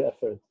volunteer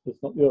effort.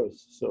 It's not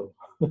yours. So,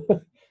 Nothing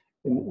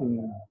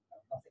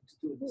to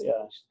do with this.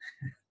 yeah.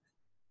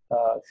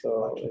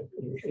 So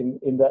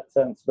in that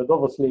sense, but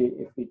obviously,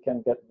 if we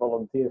can get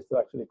volunteers to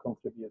actually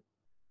contribute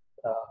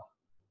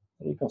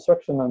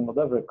reconstruction and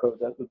whatever code,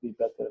 that would be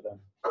better than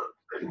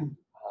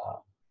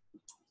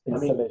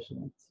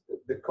installation.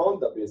 The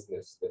Conda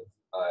business that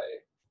I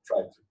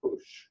try to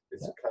push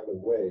is a kind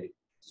of way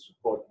to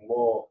support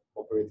more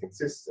operating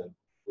system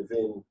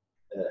within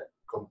a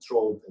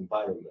controlled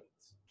environment,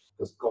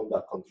 because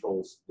Conda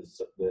controls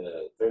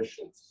the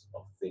versions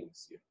of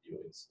things you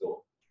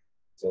install.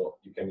 So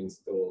you can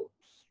install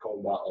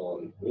Conda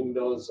on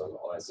Windows, on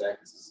OS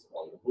X,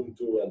 on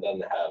Ubuntu, and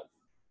then have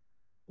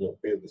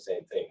build the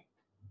same thing.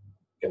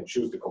 You can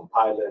choose the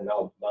compiler.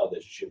 Now they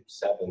ship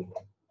 7,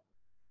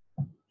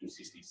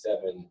 GCC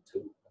 7, 2,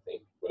 I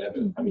think, whatever.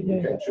 I mean,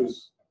 you can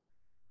choose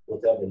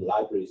whatever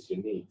libraries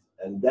you need,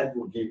 and that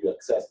will give you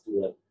access to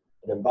an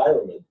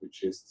environment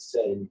which is the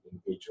same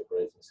in each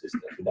operating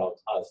system without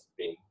us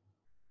being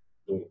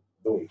doing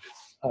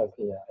this.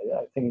 Okay, yeah,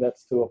 I think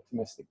that's too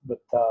optimistic,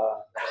 but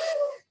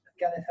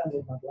Can it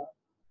handle MATLAB?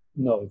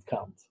 no, it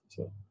can't.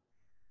 So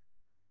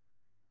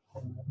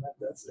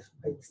That's a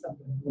big stuff.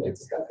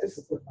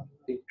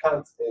 It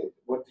can't.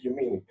 What do you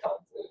mean it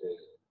can't?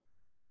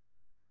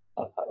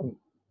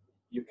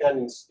 You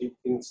can it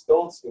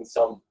installs in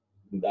some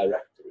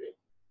directory.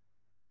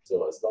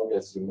 So as long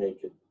as you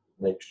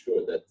make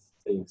sure that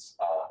things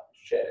are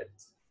shared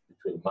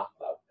between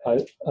MATLAB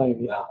and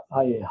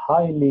I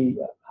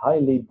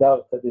highly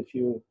doubt that if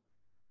you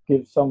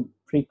give some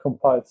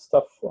precompiled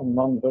stuff on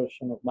one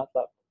version of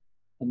MATLAB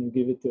and you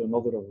give it to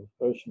another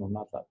version of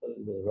MATLAB, that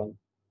it will run.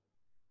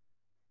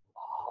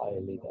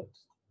 Highly doubt.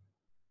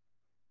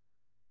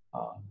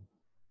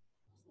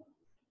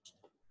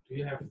 Do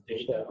you have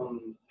data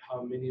on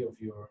how many of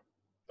your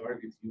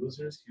target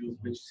users use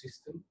which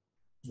system?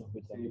 No,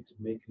 we So don't. you can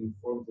make an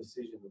informed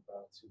decision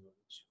about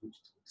which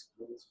to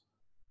exclude.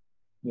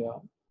 Yeah.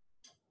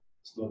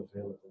 It's not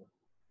available.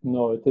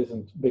 No, it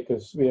isn't,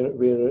 because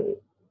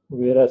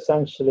we're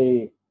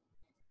essentially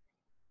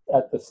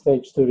at the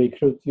stage to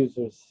recruit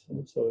users.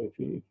 And so if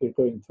you're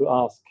going to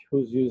ask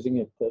who's using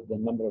it, the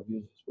number of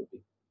users will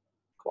be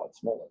quite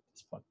small at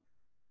this point.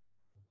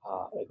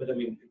 But I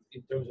mean,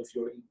 in terms of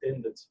your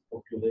intended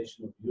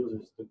population of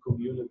users, the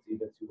community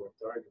that you are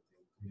targeting,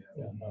 do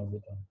you have No, we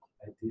don't.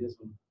 ideas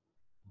on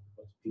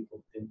what people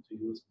tend to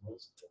use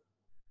most?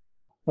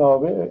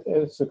 No,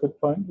 it's a good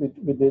point.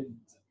 We did.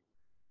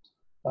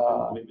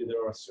 Maybe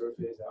there are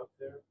surveys out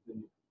there.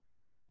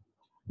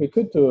 We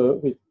could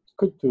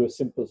do a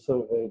simple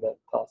survey that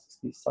asks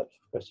these types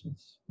of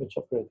questions: which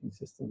operating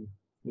system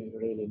do you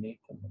really need,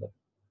 and whatever.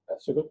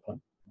 That's a good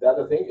point. the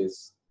other thing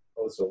is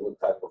also what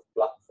type of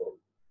platform.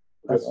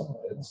 Because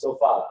so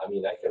far, I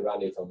mean, I can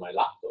run it on my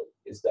laptop.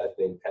 Is that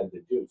the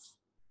intended use?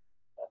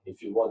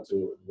 If you want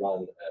to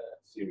run a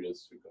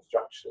serious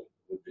reconstruction,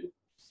 would it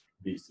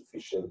be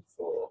sufficient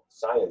for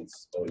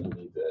science, or you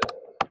need a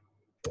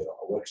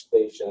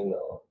workstation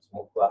or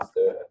small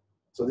cluster?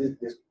 So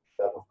this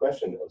type of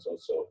question is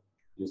also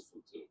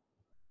useful to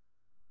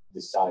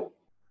decide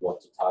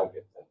what to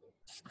target.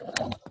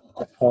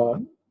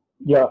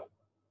 Yeah.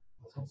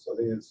 So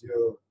the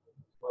Azure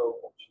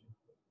option.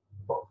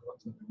 Apart from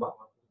that, something like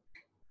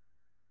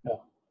that.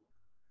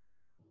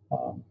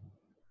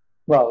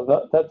 Well,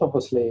 that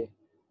obviously.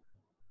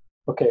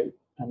 Okay,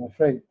 I'm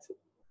afraid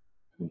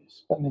we're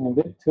spending a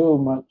bit too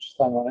much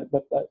time on it,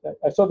 but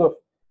I sort of,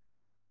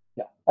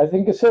 yeah, I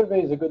think a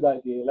survey is a good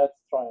idea. Let's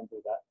try and do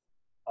that.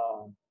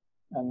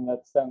 And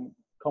let's then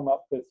come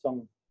up with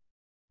some,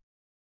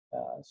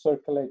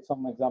 circulate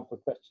some example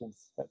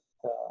questions that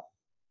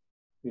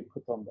we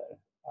put on there.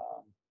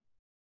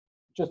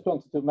 Just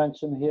wanted to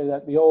mention here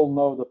that we all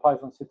know the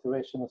Python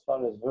situation as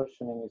far as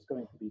versioning is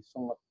going to be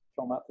somewhat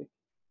traumatic.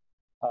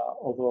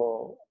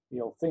 Although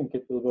we'll think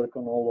it will work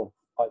on all of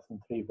Python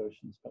 3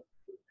 versions, but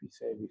if we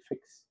say we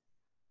fix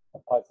a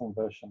Python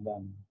version,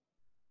 then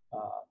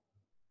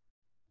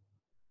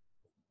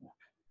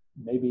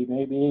maybe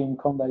in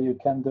Conda you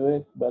can do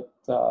it, but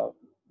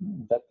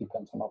that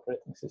depends on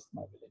operating system,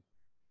 I believe.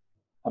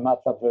 A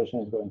MATLAB version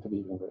is going to be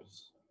even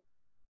worse.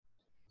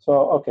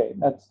 So, okay,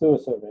 let's do a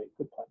survey.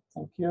 Good point.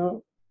 Thank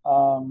you.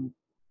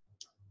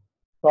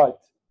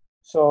 Right.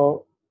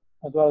 So,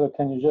 Eduardo,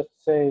 can you just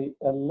say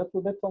a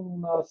little bit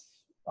on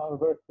our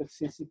work with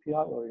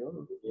CCPI or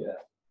your?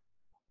 Yeah.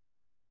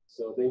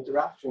 So the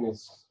interaction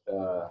is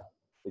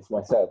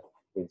myself,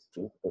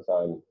 basically, because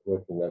I'm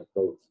working on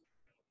both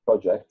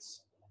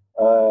projects.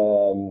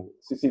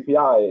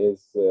 CCPI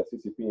is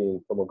CCP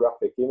in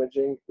tomographic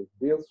imaging. It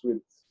deals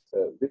with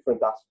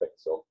different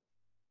aspects of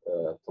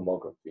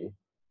tomography,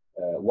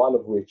 one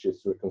of which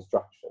is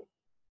reconstruction.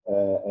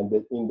 And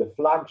in the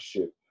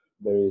flagship,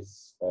 there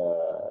is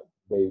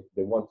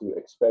they want to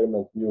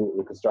experiment new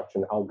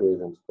reconstruction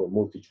algorithms for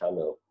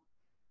multi-channel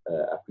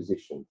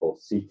acquisition for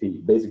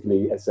CT,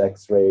 basically as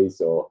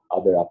X-rays or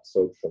other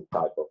absorption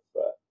type of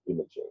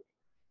imaging.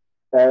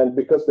 And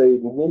because they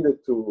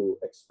needed to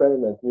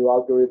experiment new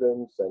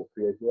algorithms and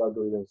create new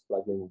algorithms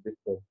plugging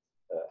different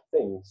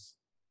things,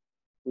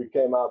 we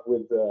came up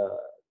with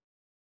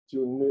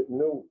two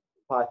new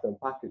Python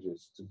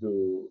packages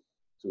to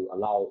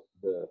allow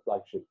the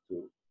flagship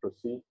to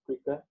proceed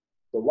quicker.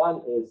 So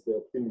one is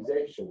the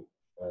optimization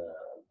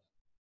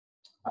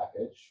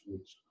package,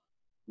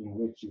 in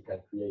which you can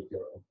create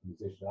your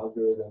optimization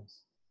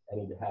algorithms,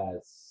 and it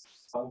has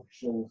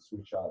functions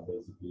which are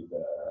basically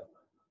the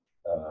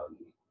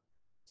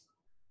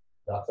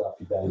data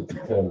fidelity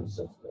terms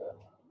of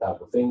the type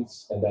of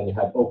things, and then you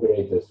have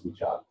operators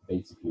which are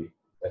basically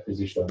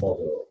acquisition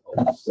model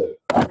of the serve.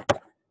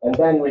 And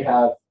then we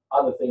have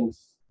other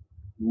things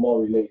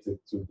more related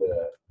to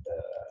the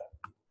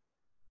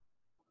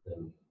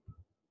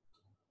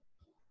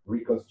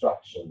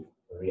reconstruction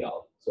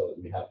realm. So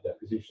we have the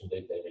acquisition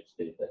data, image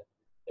data,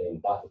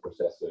 and data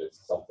processor is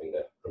something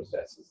that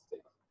processes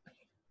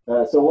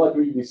data. So what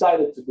we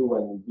decided to do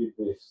when we did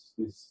this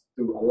is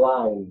to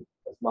align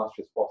as much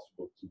as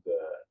possible to the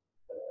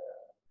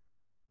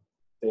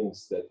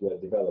things that were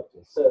developed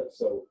in SERP.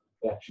 So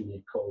we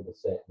actually call the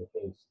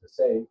things the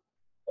same.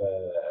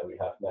 We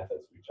have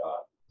methods which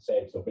are the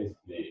same. So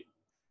basically,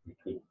 we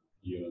could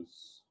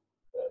use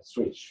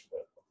switch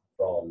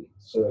from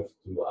SERP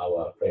to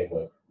our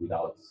framework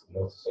without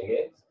noticing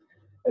it.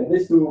 And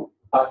these two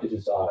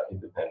packages are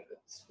independent,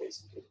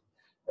 basically.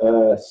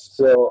 Let's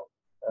see.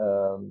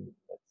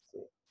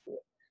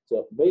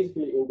 So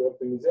basically, in the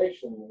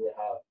optimization, we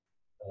have,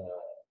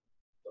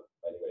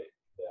 by the way,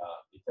 they are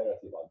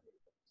iterative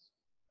algorithms.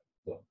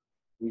 So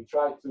we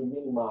try to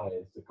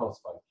minimize the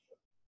cost function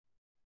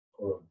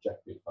or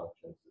objective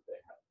functions that they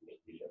have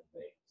million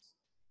names.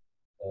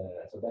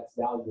 So that's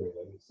the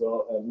algorithm.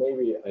 So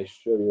maybe I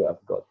show you.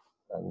 I've got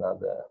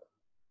another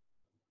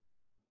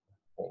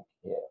thing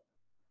here.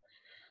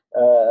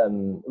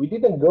 We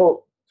didn't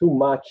go too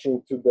much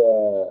into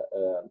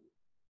the.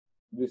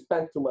 We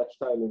spent too much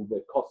time in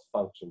the cost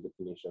function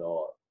definition,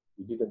 or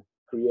we didn't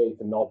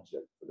create an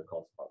object for the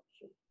cost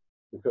function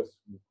because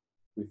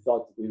we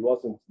thought it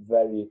wasn't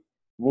very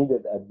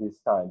needed at this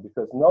time.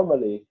 Because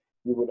normally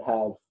you would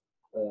have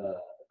a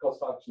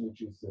cost function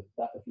which is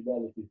data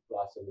fidelity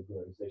plus a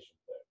regularization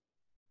term.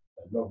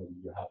 And normally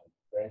you have a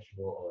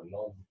differentiable or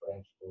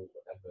non-differentiable,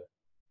 whatever.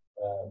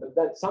 But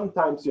then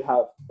sometimes you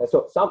have,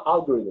 so some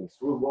algorithms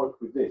will work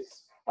with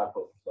this type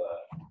of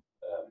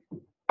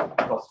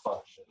cost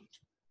function.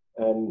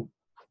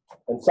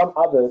 And some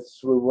others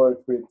will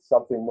work with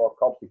something more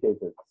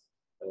complicated,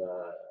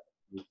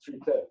 with three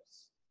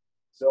terms.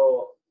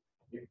 So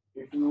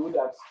if you would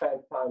have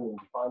spent time in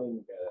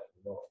defining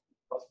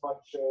cost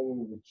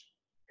function, which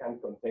can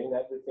contain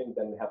everything,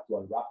 then we have to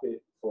unwrap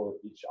it for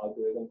each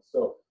algorithm.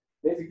 So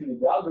basically,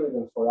 the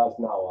algorithms for us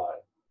now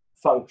are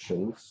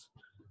functions,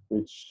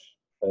 which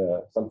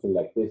something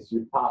like this.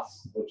 You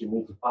pass what you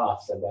need to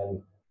pass, and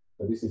then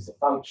so this is a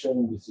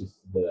function. This is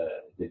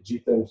the G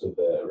terms of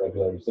the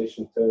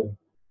regularization term,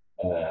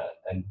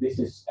 and this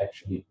is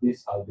actually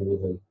this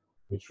algorithm,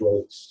 which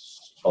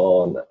works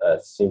on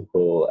as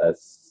simple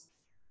as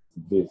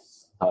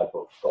this type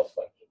of cost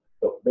function.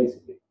 So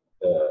basically,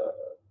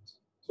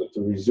 so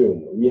to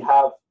resume, we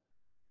have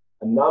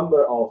a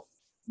number of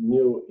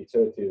new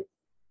iterative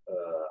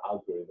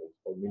algorithms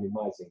for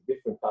minimizing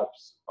different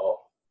types of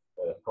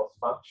cost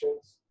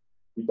functions.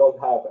 We don't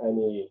have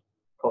any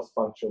cost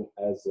function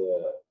as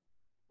a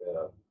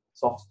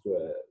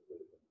software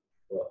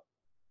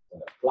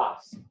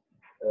class,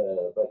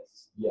 but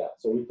yeah,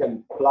 so we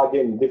can plug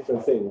in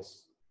different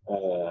things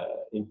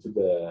into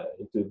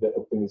the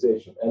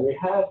optimization. And we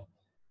have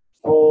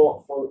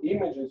for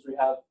images, we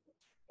have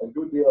a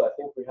good deal. I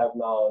think we have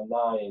now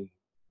 9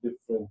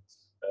 different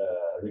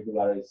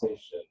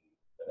regularization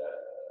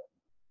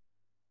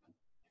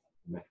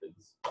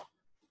methods,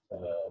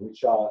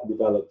 which are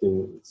developed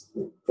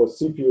for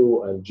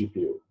CPU and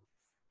GPU.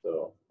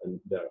 So, and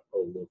they're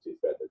all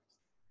multi-threaded.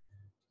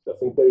 So I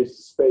think there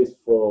is space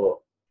for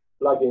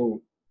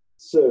plugging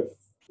surf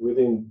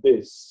within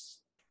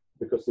this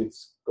because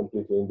it's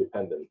completely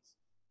independent.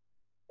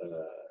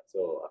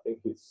 So I think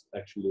it's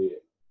actually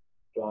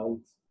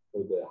planned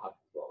for the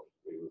hackathon.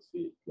 We will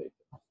see it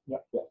later.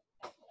 Yeah, yeah.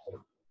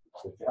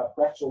 So if you have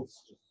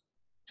questions, just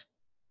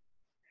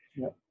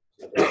yeah.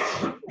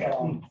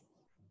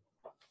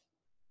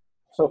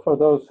 So for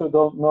those who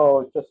don't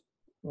know, just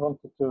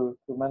wanted to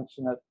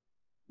mention that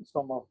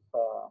some of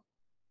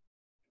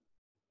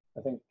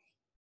I think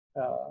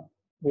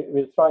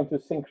we're trying to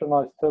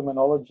synchronize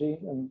terminology,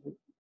 and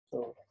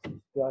so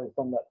yeah, I've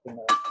done that in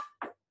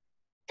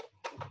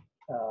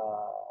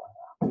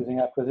using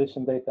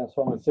acquisition data and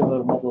so on with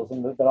similar models,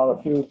 and there are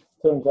a few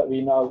terms that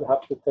we now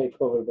have to take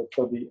over. But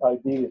so the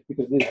idea is,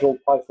 because this is all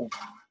Python,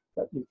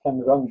 that you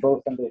can run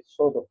both, and they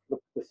sort of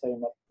look the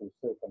same up to a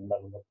certain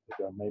level, up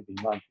to maybe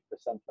 90%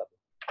 level,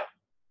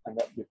 and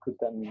that you could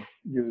then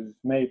use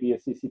maybe a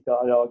CCP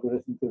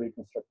algorithm to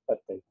reconstruct that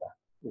data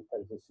if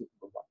there is a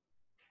suitable one.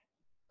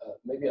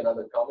 maybe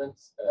another comment.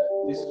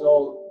 This is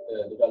all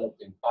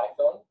developed in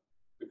Python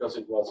because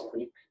it was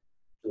quick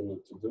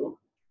to do.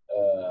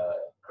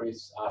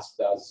 Chris asked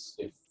us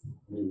if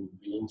we would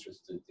be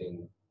interested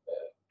in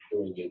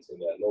doing it in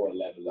a lower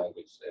level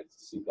language,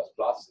 C++,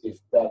 if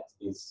that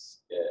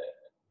is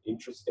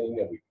interesting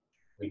and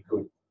we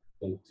could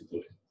think to do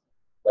it.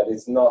 But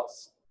it's not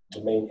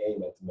the main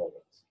aim at the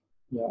moment.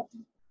 Yeah,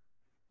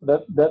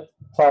 that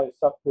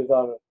ties up with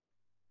our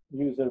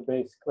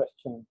user-based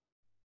question.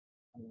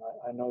 And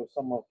I know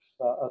some of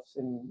us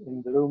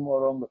in the room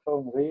or on the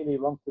phone really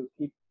want to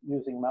keep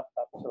using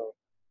MATLAB, so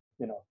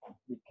you know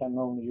we can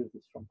only use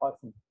this from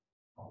Python.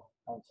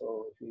 And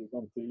so if you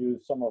want to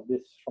use some of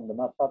this from the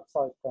MATLAB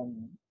side,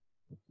 then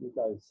if you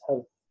guys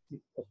have C++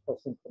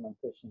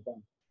 implementation,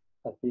 then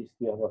at least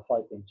we have a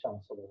fighting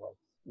chance otherwise.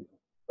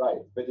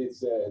 Right, but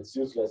it's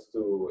useless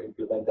to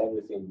implement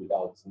everything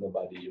without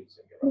nobody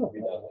using it.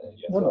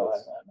 Right? No,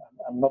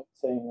 I'm not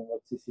saying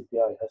what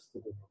CCPI has to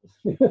do.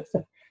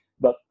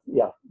 But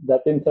yeah,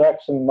 that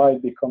interaction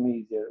might become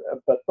easier.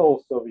 But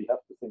also we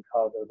have to think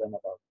harder then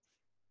about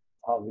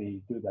how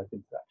we do that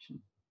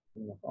interaction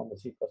on the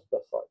C++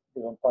 side.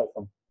 On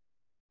Python,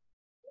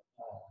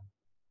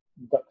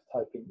 duck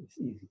typing is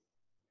easy.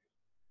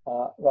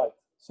 Right,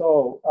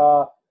 so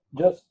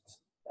just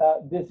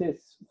this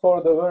is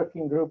for the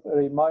working group a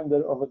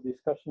reminder of a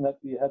discussion that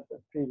we had at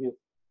a previous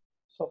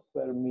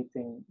software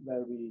meeting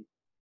where we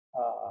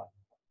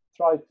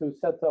tried to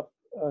set up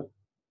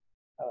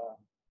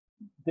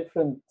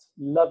different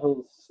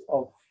levels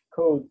of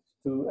code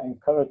to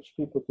encourage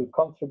people to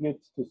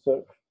contribute to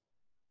Surf.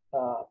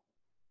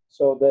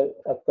 So that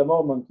at the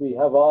moment we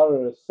have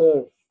our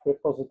Surf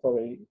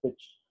repository,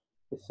 which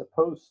is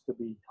supposed to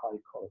be high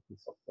quality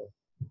software.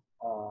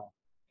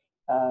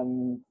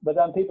 But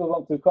then people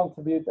want to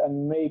contribute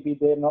and maybe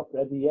they're not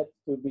ready yet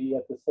to be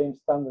at the same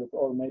standard,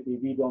 or maybe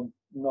we don't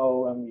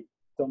know and we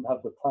don't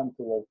have the time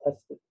to all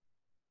test it.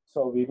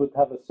 So we would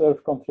have a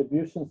Surf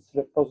contributions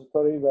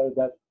repository where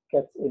that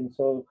gets in.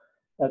 So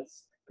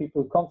that's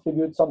people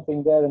contribute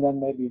something there and then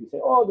maybe we say,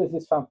 oh, this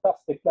is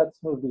fantastic,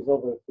 let's move this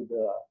over to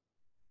the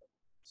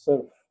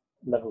Surf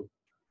level.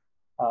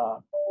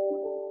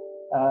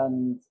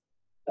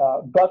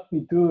 But we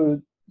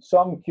do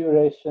some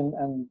curation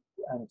and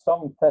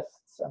some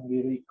tests, and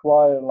we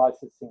require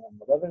licensing and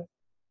whatever.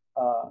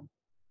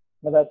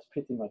 But that's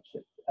pretty much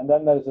it. And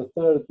then there's a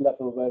third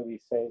level where we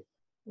say,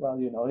 well,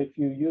 you know, if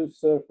you use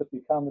Surf but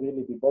you can't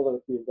really be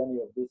bothered with any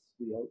of this,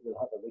 we'll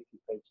have a wiki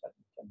page that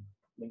you can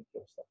link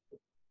your stuff to.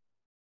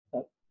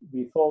 That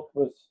we thought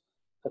was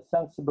a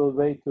sensible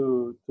way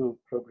to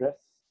progress.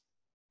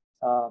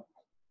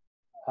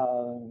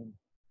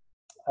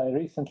 I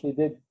recently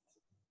did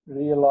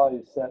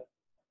realize that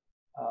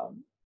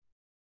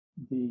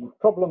the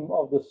problem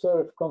of the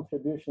Surf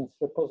contributions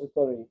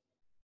repository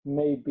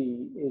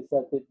maybe is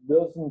that it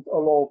doesn't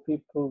allow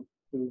people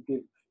to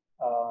give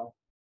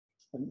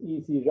an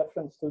easy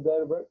reference to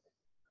their work,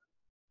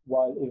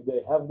 while if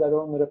they have their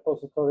own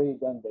repository,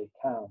 then they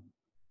can.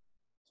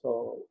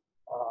 So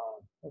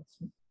I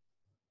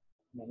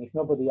mean, if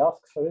nobody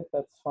asks for it,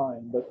 that's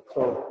fine. But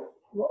so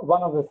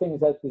one of the things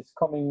that is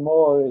coming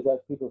more is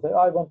that people say,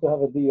 I want to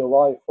have a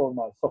DOI for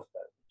my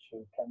software, which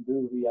you can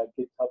do via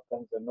GitHub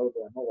and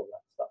Zenodo and all of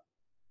that stuff.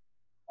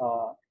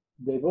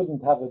 They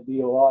wouldn't have a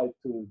DOI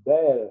to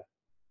their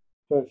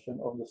version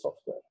of the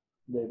software.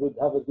 They would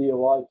have a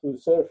DOI to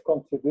Surf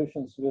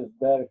contributions with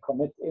their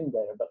commit in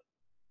there, but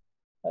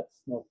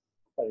that's not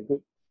very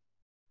good.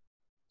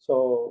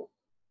 So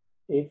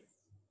if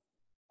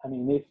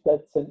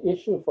that's an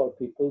issue for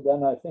people,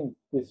 then I think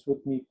this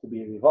would need to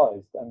be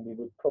revised, and we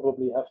would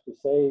probably have to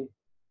say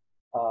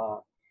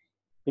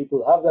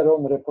people have their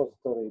own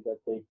repository that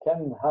they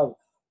can have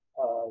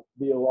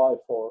DOI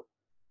for,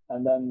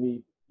 and then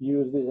we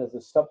use this as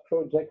a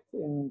sub-project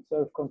in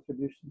Surf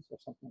contributions or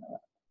something like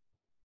that.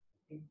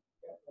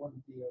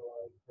 One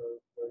DOI per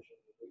version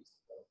release,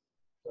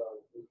 so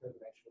we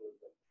couldn't actually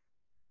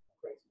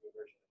create a new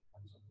version.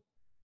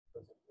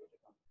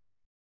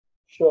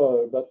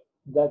 Sure, but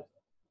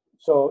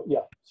so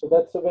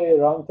that's a way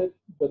around it,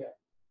 but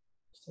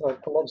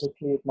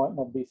psychologically it might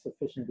not be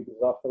sufficient,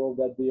 because after all,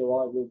 that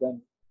DOI will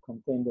then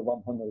contain the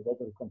 100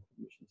 other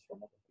contributions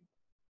from other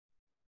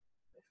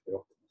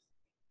people.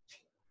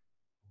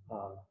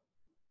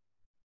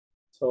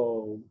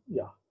 So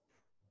yeah.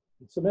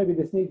 So maybe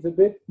this needs a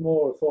bit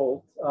more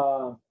thought.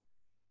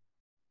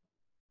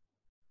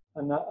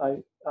 And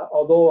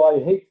although I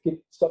hate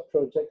Git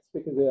sub-projects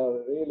because they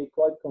are really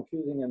quite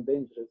confusing and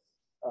dangerous,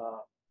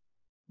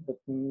 but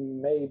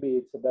maybe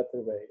it's a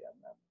better way.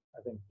 And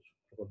I think we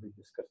should probably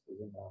discuss this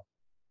in a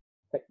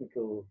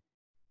technical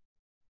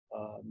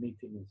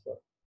meeting as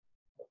well.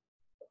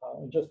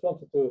 I just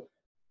wanted to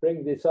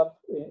bring this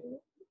up,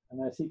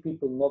 and I see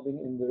people nodding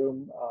in the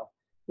room.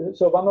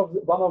 So one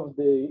of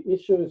the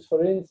issues,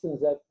 for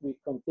instance, that we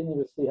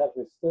continuously have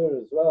with Stir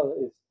as well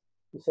is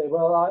to say,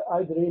 well, I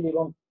really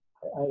want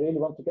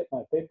to get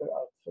my paper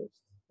out first,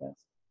 yes,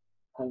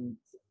 and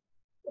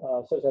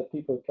so that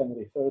people can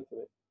refer to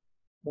it.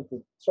 but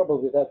the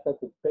trouble with that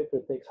the paper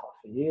takes half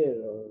a year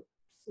or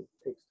it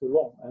takes too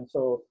long. And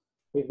so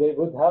if they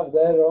would have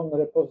their own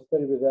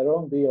repository with their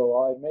own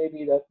DOI,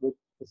 maybe that would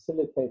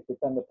facilitate it,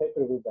 and the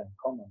paper would then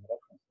come and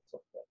reference the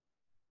software.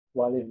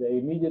 While if they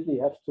immediately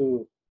have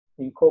to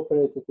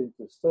incorporate it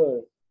into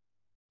STIR,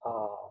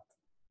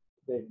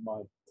 they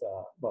might,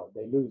 well,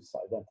 they lose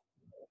identity.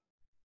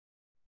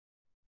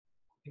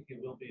 I think it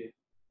will be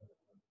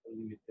a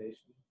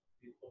limitation.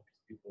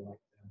 People like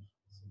to have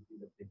something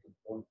that they can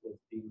point to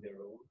as being their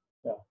own.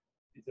 Yeah.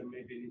 Is there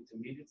maybe an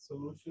intermediate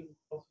solution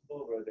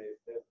possible where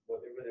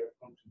whatever their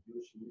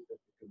contribution is, that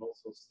they can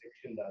also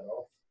section that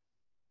off,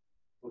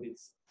 put it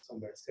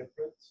somewhere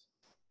separate,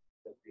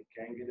 that they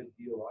can get a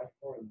DOI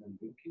for and then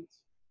link it?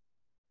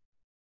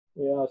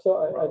 Yeah,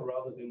 so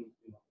rather than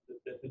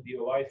the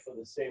DOI for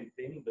the same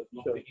thing, but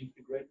not the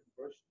integrated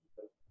version,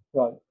 but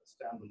right. a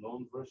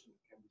standalone version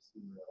that can be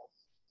somewhere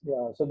else.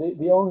 Yeah, so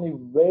the only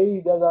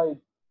way that I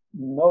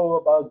know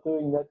about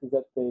doing that is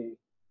that they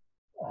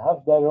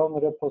have their own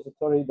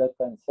repository that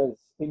then says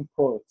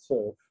import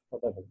serve,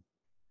 whatever.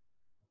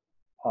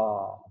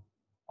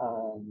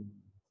 And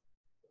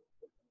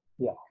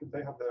yeah. Could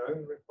they have their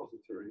own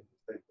repository,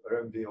 they put their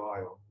own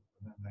DOI on,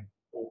 and then they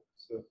fork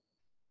serve?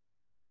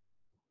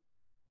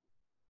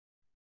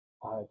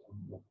 I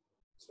don't know.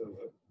 So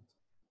that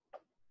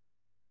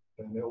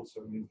then it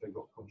also means they've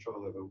got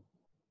control over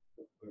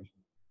what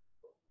version.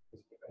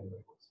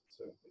 Anyway, what's the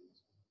serve they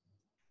use?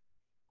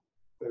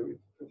 So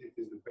it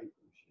is the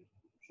paper machine.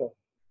 Sure.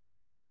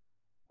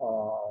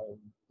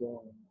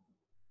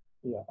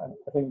 Yeah,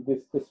 I think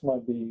this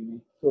might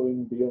be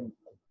going beyond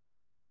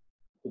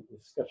the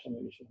discussion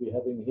we should be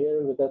having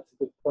here, but that's a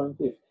good point.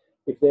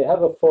 If they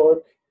have a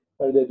fork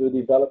where they do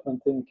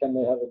development in, can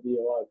they have a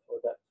DOI for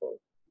that fork?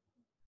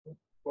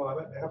 Well, I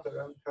mean, they have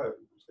their own code,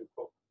 which they've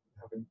got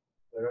having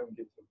their own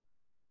GitHub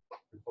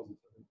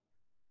repository,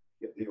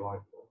 get DOI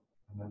for,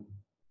 and then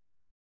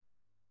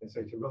they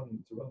say to run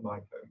my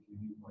code, you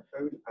need my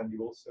code, and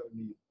you also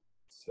need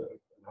serve,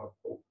 and I've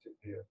forked it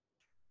here.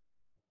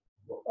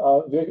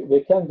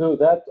 They can do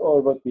that,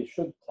 or what we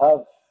should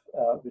have,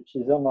 which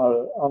is on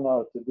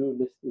our to-do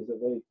list, is a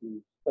way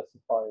to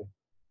specify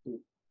to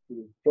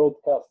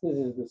broadcast. This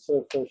is the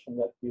serve version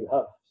that you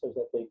have, so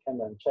that they can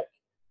then check.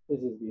 This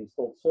is the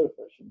installed serve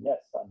version. Yes,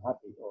 I'm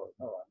happy, or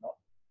no, I'm not.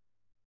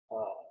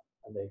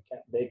 And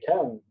they can.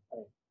 I mean,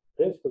 in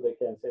principle, they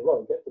can say,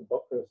 well, get the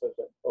Docker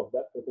of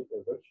that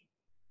particular version,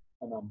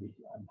 and I'm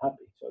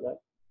happy. So that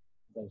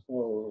there's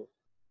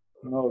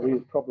no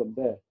real problem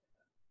there.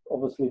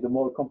 Obviously, the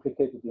more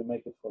complicated you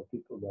make it for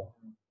people, the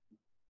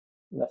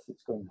less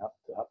it's going to have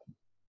to happen.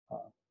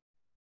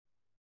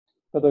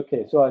 But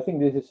okay, so I think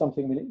this is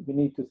something we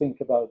need to think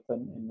about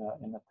in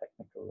a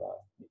technical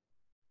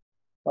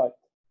right.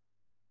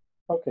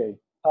 Okay,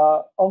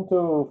 on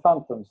to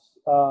phantoms.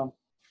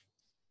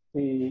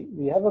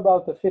 We have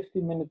about a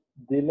 50-minute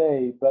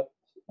delay, but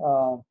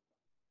so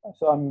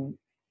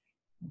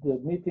the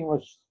meeting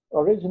was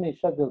originally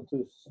scheduled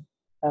to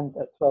end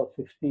at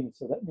 12:15,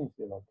 so that means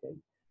we're okay.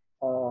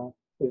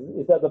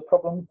 Is that a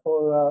problem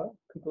for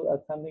people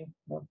attending?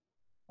 No?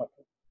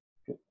 Okay,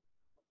 good.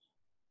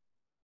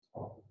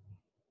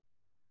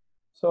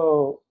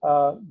 So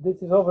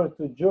this is over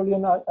to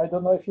Julian. I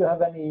don't know if you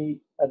have any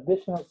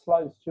additional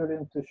slides,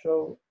 Julian, to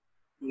show.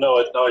 No,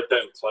 I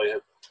don't. I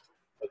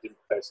didn't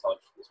prepare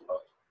slides for this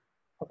part.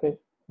 Okay,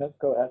 let's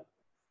go ahead.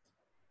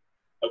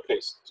 Okay,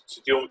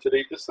 so do you want me to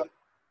lead this then?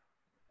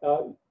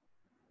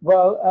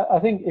 Well, I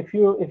think if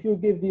you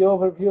give the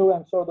overview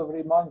and sort of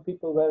remind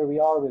people where we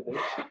are with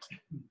it,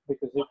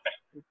 because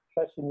it's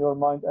fresh in your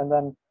mind, and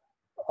then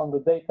on the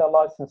data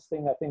license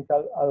thing, I think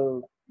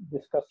I'll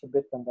discuss a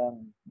bit, and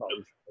then well,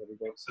 there we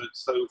go.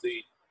 So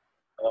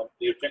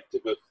the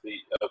objective of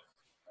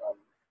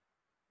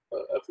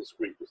this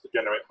group was to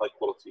generate high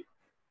quality,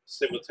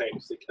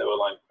 simultaneously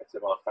co-aligned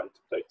SMR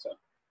phantom data,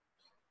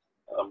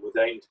 with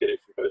aim to get it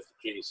from both the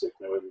G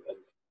signal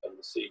and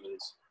the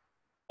Siemens,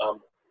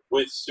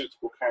 with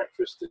suitable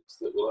characteristics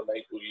that will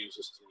enable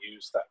users to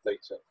use that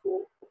data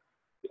for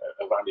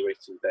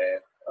evaluating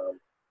their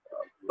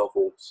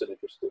novel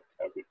synergistic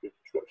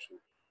reconstruction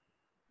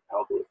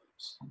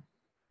algorithms.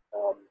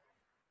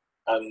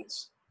 And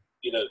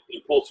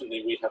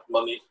importantly, we have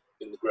money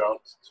in the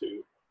grant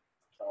to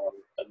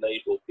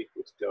enable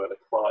people to go and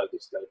acquire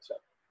this data.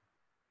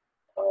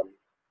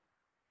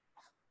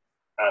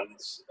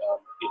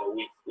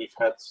 We've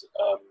had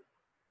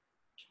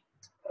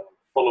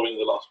following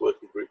the last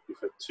working group, we've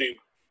had 2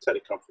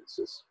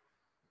 teleconferences.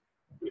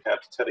 We had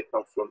a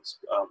teleconference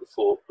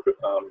before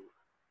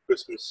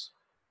Christmas,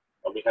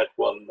 and we had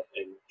one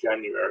in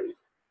January.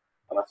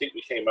 And I think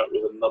we came up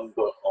with a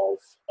number of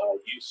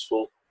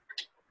useful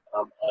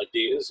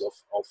ideas of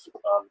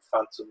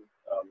phantom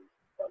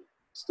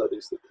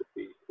studies that could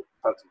be,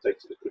 phantom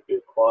data that could be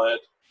acquired.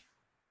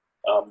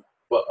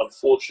 But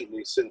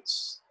unfortunately,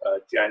 since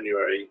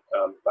January,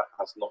 that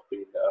has not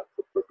been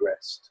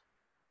progressed.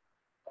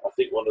 I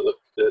think one of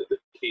the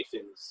key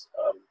things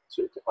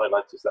to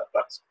highlight is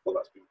that's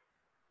been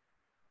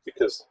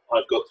because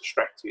I've got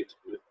distracted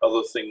with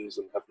other things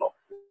and have not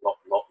been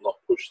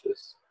push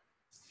this.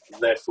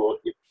 And therefore,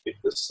 if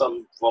there's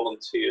some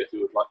volunteer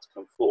who would like to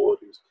come forward,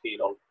 who's keen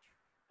on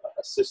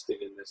assisting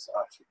in this,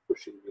 actually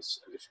pushing this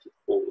initiative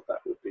forward, that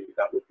would be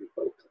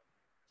welcome.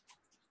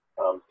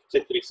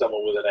 Particularly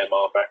someone with an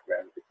MR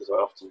background, because I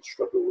often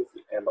struggle with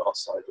the MR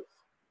side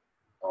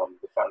of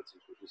the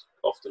phantoms, which is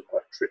often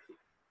quite tricky.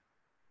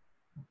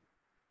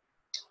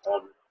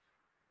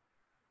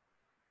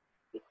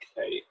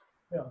 Okay.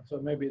 Yeah, so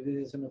maybe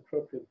this is an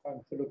appropriate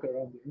time to look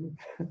around the room.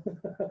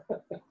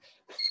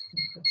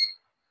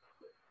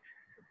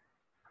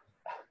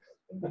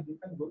 It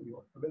depends what you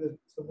want. I mean, there's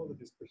some other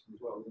discussion as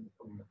well, isn't it,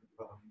 coming up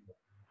about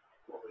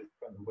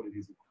what it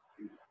is you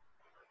do.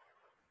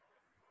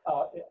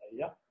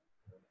 Yeah,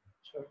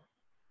 sure.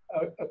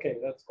 Okay,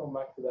 let's come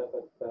back to that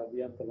at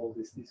the end of all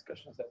these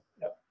discussions.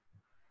 Yeah.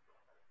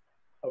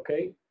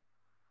 Okay.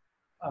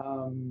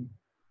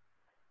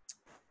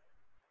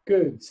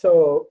 Good.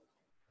 So,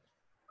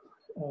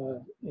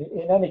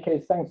 in any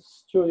case,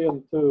 thanks,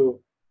 Julian, to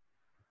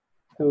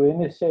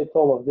initiate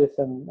all of this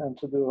and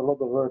to do a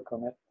lot of work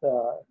on it.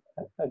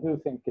 I do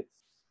think it's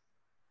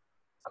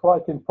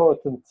quite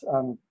important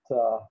and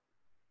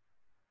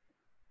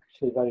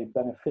actually very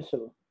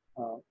beneficial.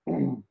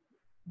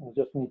 I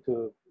just need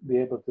to be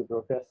able to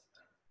progress.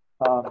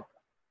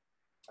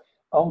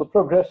 On the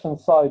progression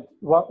side,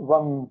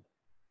 one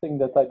thing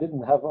that I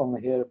didn't have on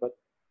here, but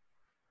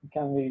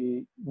can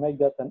we make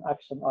that an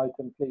action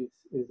item, please,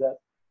 is that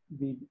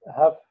we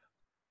have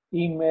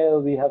email,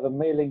 we have a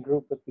mailing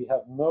group, but we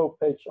have no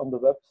page on the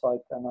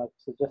website, and I've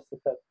suggested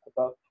that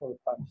about 4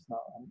 times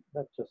now, and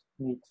that just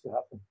needs to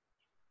happen.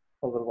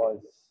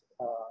 Otherwise,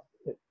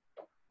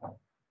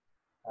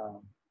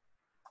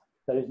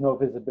 there is no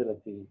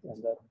visibility,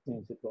 and that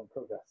means it won't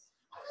progress.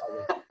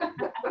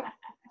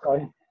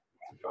 Sorry?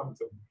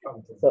 Phantom.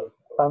 So,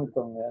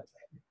 phantom, yes.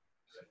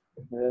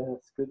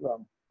 Yes, good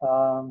one.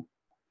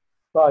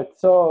 Right,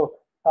 so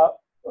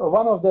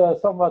one of the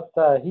somewhat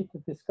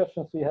heated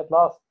discussions we had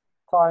last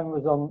time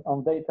was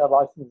on data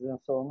licenses and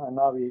so on, and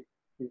now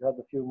we've had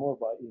a few more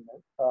by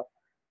email.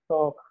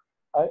 So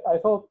I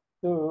thought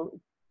to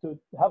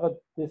have a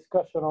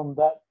discussion on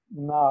that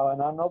now,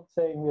 and I'm not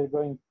saying we're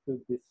going to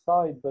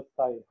decide, but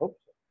I hope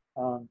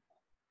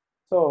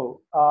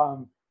so.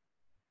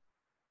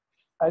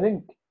 I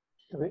think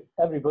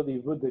everybody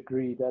would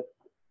agree that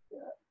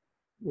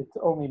it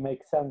only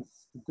makes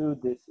sense to do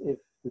this if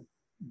the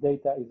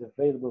data is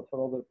available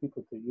for other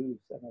people to use,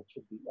 and it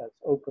should be as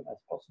open as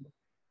possible.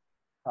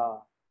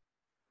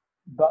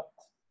 But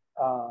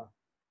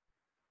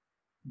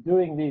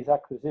doing these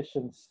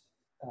acquisitions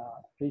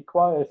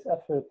requires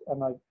effort,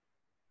 and I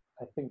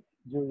think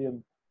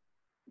Julian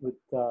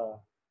would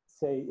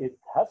say it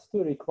has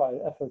to require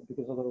effort,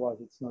 because otherwise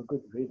it's no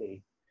good,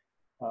 really.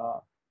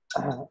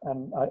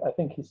 And I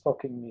think he's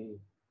talking me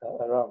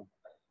around.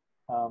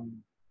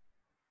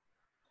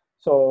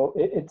 So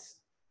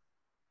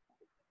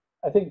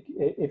I think,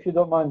 if you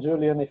don't mind,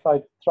 Julian, if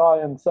I try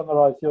and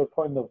summarize your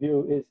point of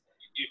view, is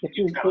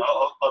you can.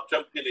 I'll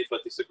jump in if I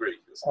disagree.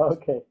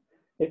 Okay,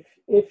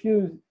 if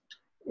you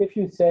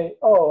say,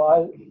 oh,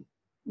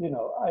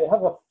 I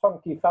have a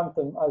funky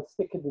phantom, I'll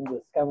stick it in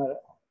the scanner,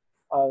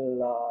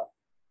 I'll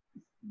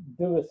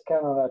do a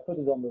scanner, I put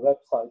it on the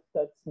website,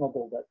 that's not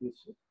all that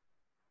useful.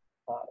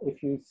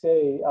 If you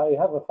say, I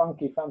have a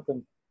funky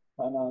phantom,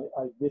 and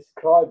I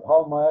describe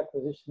how my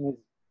acquisition is,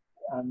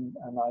 and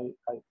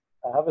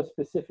I have a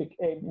specific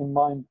aim in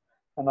mind,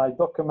 and I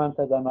document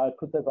it and I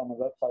put it on the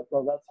website,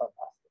 well, that's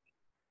fantastic.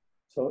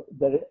 So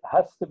there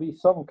has to be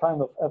some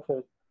kind of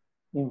effort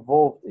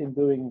involved in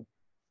doing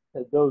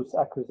those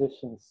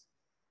acquisitions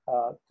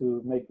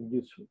to make them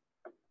useful.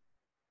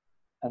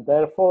 And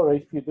therefore,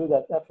 if you do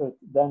that effort,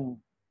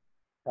 then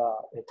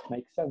it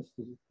makes sense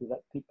to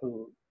let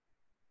people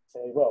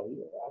say, well,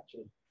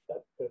 actually,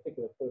 that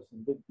particular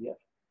person did the effort.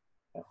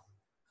 Yeah.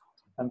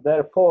 And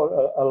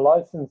therefore, a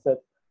license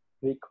that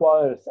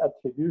requires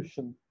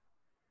attribution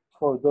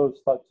for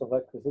those types of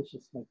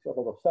acquisitions makes a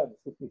lot of sense.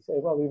 If we say,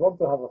 well, we want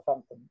to have a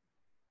phantom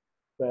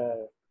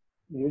where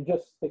you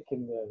just stick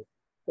in the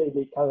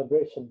daily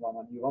calibration one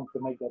and you want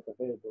to make that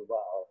available,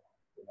 well,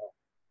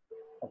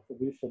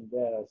 attribution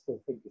there, I still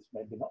think is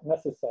maybe not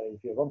necessary.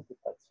 If you want it,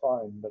 that's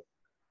fine. But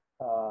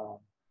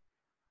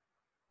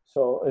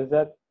so is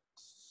that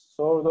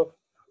sort of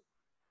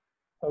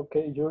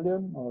okay,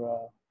 Julian?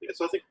 Or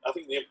yes, I think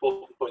the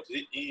important point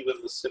is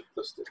even the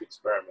simplest of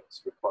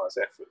experiments requires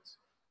effort.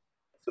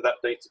 For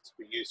that data to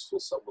be useful,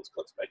 someone's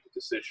got to make a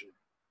decision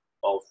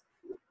of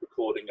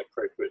recording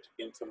appropriate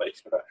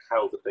information about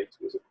how the data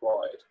was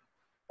acquired,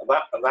 and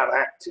that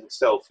act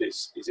itself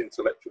is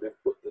intellectual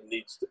input that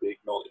needs to be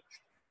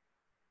acknowledged.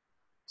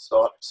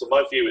 So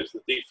my view is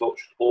the default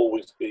should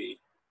always be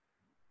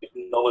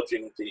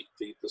acknowledging the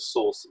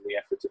source and the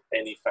effort of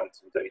any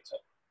phantom data.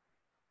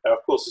 Now,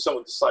 of course, if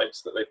someone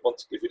decides that they want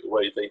to give it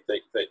away, they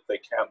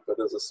can, but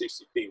as a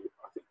CCP,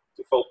 I think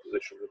the default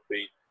position would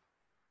be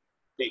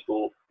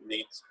people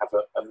need to have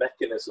a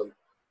mechanism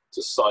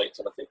to cite,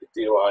 and I think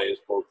the DOI is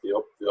probably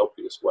the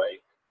obvious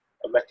way,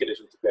 a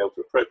mechanism to be able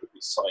to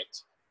appropriately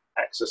cite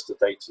access to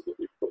data that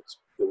we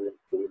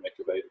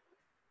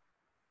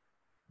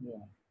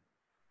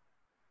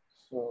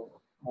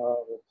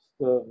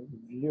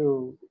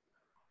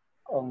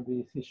and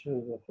these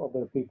issues of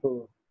other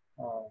people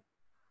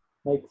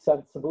make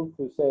sensible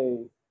to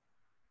say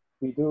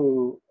we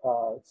do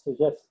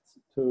suggest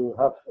to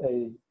have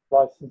a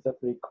license that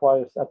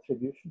requires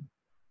attribution,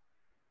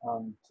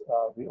 and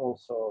we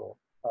also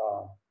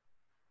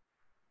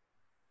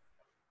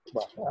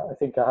well, I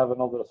think I have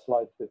another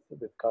slide with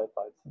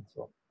guidelines and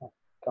so on.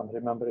 I can't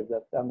remember if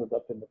that ended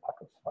up in the pack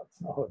of slides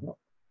now or not.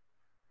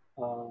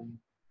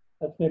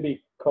 Let's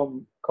maybe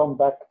come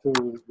back to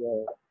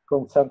the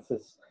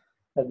consensus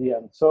at the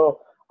end. So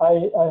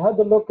I had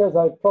a look, as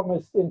I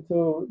promised,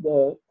 into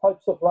the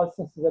types of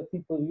licenses that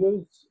people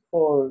use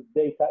for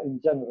data in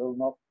general,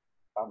 not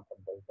phantom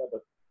data,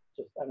 but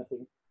just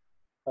anything,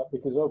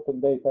 because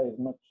open data is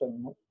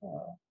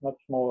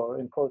much more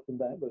important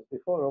than it was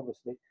before,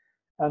 obviously.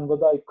 And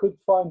what I could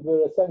find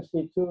were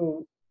essentially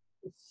two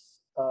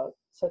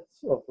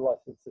sets of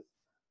licenses,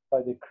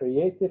 by the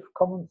Creative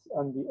Commons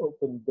and the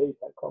Open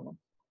Data Commons.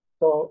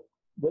 So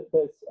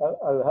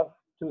I'll have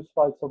 2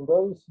 slides on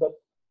those, but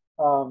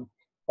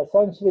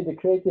essentially the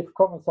Creative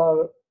Commons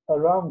are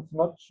around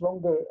much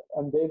longer,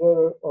 and they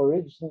were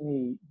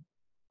originally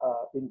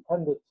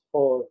intended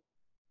for,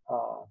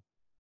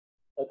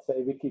 let's say,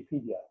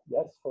 Wikipedia,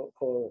 yes,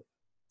 for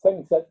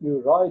things that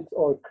you write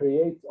or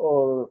create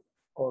or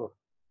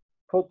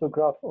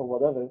photograph or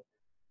whatever,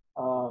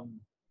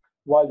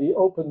 while the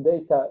open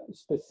data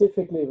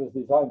specifically was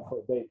designed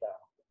for data.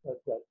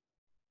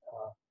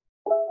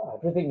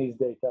 Everything is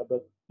data,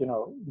 but you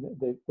know,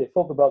 they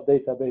thought about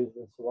databases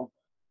and so on.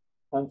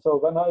 And so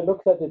when I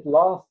looked at it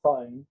last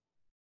time,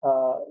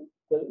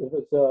 it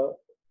was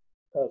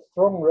a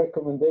strong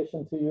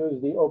recommendation to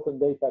use the Open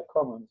Data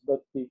Commons,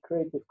 but the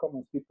Creative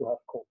Commons people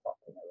have caught up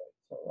in a way,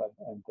 so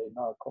and they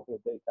now cover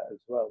data as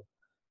well.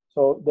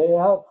 So they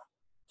have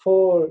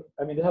 4,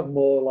 I mean, they have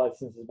more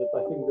licenses, but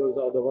I think those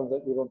are the ones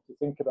that we want to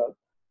think about.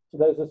 So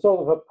there's a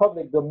sort of a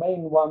public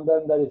domain one,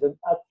 then there is an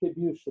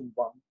attribution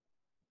one.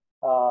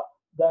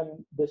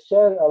 Then the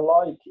share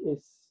alike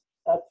is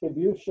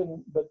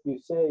attribution, but you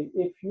say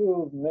if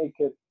you make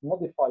a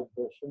modified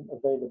version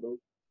available,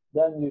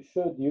 then you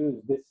should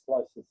use this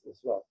license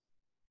as well,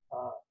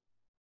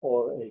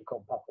 or a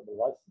compatible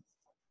license.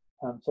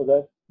 And so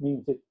that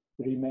means it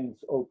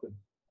remains open.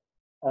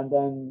 And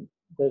then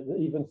there's an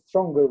even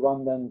stronger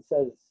one then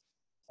says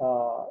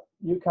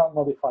you can't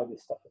modify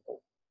this stuff at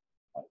all.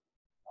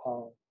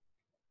 Right?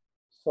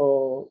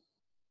 So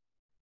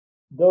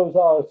those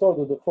are sort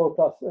of the 4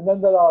 classes. And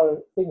then there are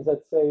things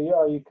that say,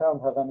 yeah, you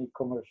can't have any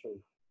commercial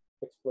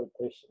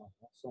exploitation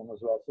and so on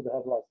as well. So they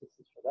have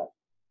licenses for that.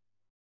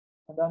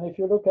 And then if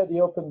you look at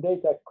the Open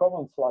Data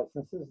Commons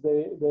licenses,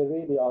 they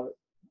really are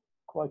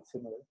quite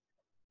similar.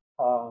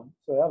 So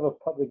you have a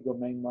public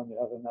domain one, you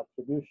have an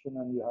attribution,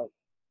 and you have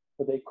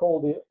what they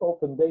call the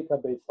Open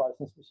Database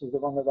license, which is the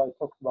one that I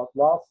talked about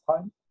last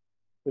time,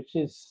 which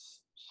is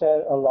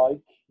share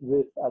alike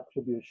with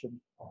attribution,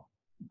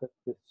 but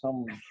with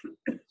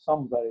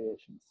some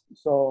variations.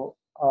 So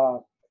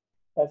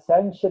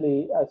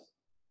essentially, as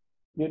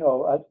you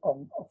know,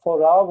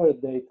 for our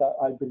data,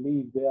 I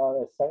believe they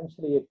are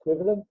essentially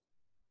equivalent.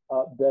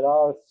 There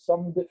are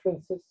some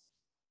differences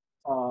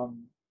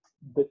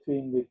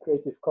between the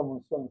Creative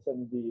Commons ones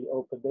and the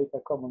Open Data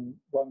Commons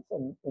ones,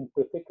 and in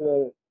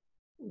particular,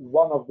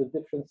 one of the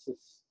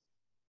differences,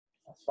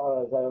 as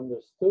far as I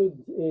understood,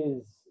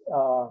 is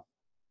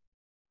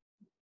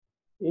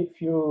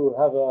if you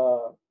have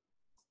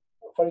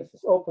for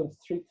instance,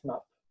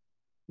 OpenStreetMap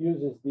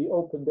uses the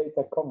Open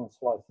Data Commons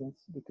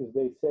license because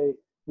they say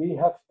we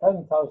have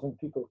 10,000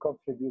 people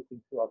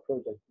contributing to our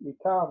project. We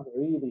can't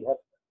really have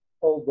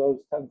all those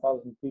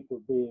 10,000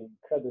 people being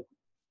credited.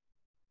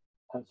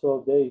 And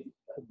so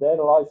their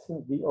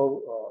license, the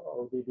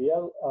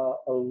ODBL,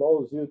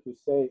 allows you to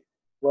say,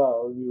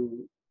 well,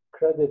 you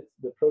credit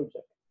the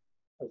project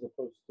as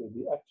opposed to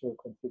the actual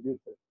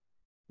contributor,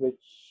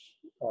 which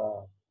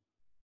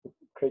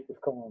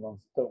Creative Commons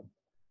ones don't.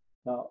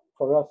 Now,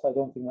 for us, I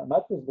don't think that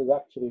matters, but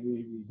actually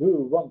we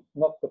do want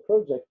not the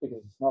project because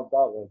it's not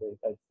our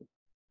data, it's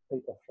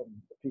data from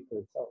the people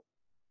itself.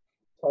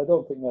 So I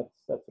don't think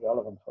that's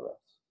relevant for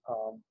us.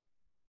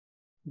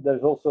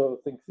 There's also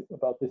things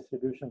about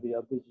distribution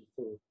via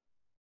digital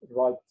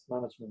rights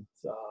management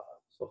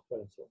software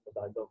and so on,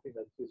 but I don't think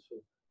that's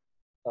useful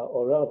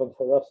or relevant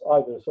for us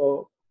either.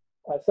 So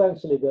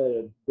essentially,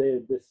 they're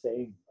the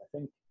same, I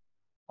think.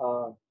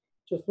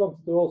 Just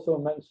wanted to also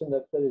mention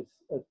that there is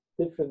a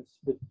difference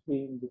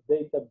between the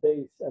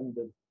database and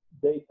the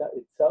data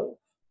itself,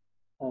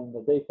 and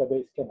the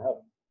database can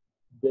have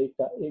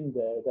data in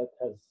there that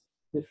has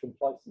different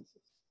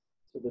licenses.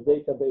 So the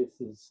database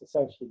is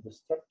essentially the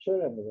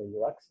structure and the way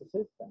you access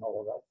it and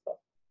all of that stuff.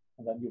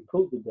 And then you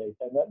pull the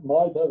data, and that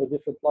might have a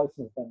different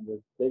license than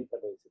the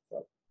database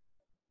itself.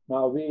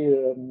 Now,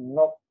 we're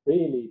not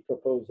really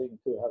proposing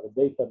to have a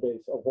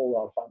database of all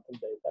our phantom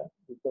data.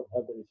 We don't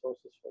have the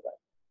resources for that.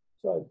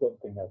 So I don't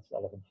think that's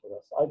relevant for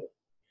us either.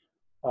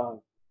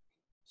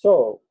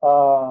 So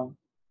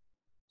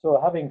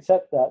having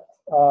said that,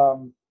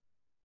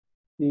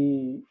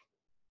 the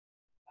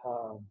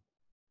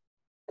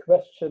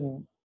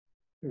question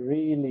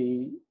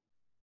really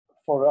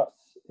for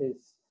us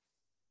is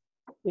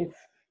if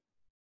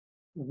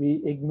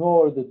we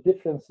ignore the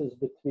differences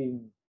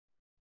between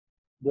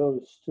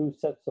those two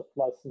sets of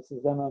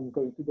licenses, then I'm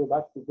going to go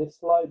back to this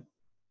slide,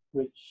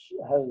 which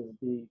has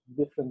the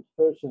different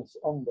versions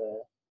on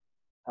there.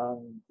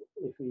 And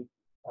if we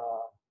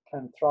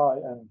can try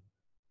and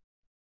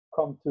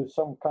come to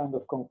some kind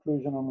of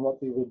conclusion on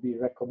what we would be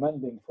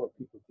recommending for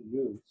people to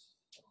use,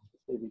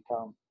 obviously we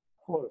can't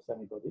force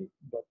anybody,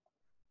 but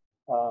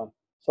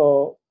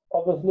so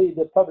obviously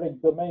the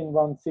public domain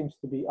one seems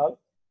to be out.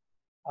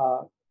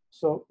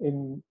 So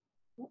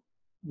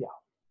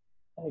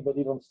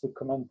anybody wants to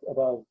comment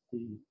about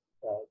the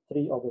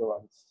three other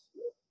ones,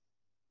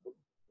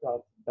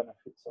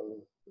 benefits, or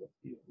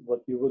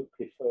what you would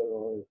prefer?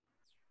 Or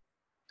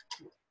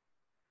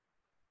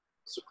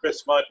so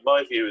Chris,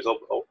 my view is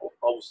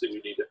obviously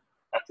we need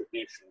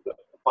attribution, but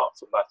apart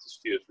from that, as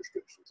few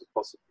restrictions as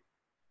possible.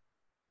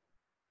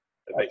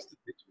 It makes it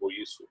more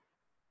useful.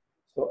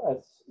 So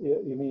as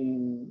you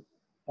mean,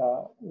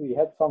 we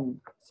had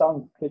some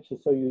sound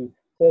glitches, so you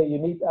say you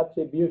need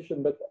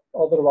attribution, but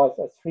otherwise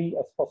as free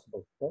as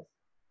possible, yes?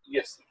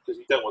 Yes, because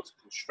you don't want to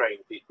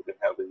constrain people in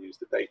how they use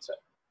the data.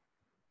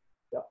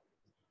 Yeah.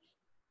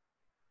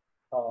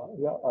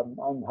 Yeah,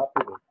 I'm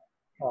happy with it.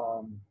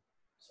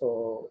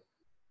 So,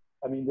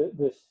 I mean,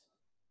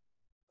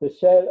 the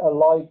share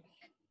alike,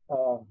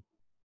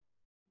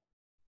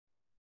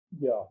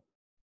 yeah.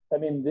 I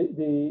mean,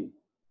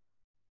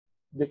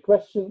 the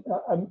question,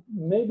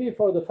 maybe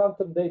for the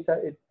phantom data,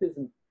 it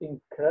isn't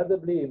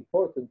incredibly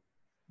important,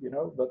 you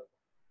know, but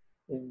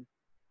I'm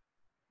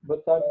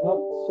not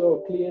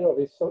so clear of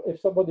it. So if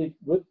somebody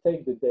would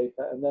take the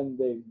data and then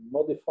they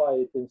modify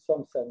it in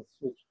some sense,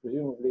 which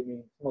presumably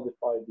means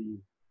modify the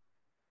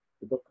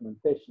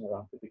documentation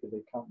around it, because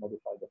they can't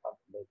modify the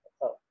phantom data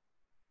itself.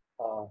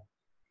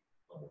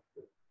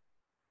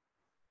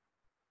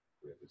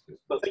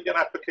 I think an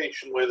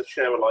application where the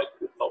share alike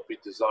would not be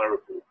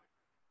desirable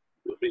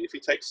would be if you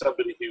take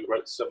somebody who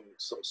wrote some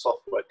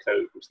software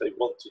code which they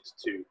wanted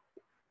to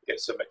get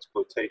some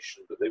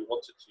exploitation, but they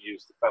wanted to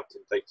use the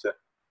phantom data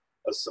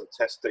as some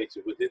test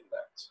data within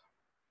that.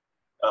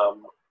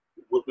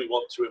 Would we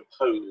want to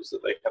impose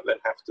that they then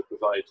have to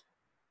provide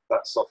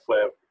that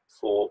software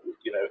for,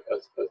 you know,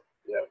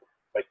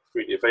 make it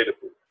freely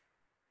available?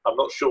 I'm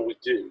not sure we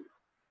do.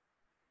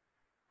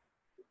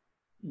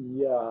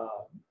 Yeah,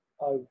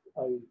 I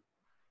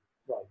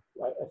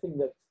think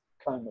that's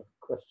kind of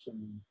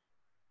question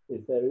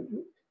is there.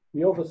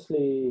 We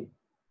obviously,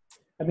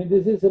 I mean,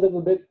 this is a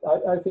little bit,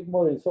 I think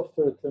more in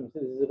software terms,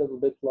 this is a little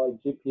bit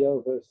like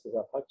GPL versus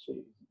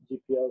Apache.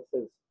 GPL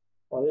says,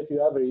 well, if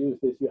you ever use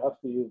this, you have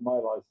to use my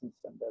license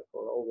and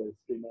therefore always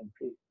remain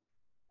free,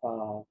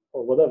 or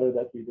whatever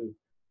that we do.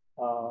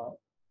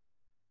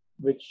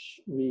 Which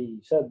we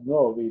said,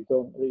 no, we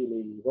don't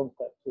really want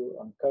that, to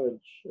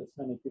encourage as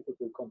many people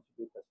to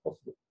contribute as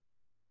possible.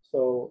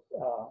 So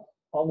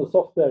on the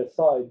software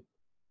side,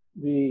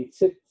 we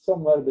sit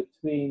somewhere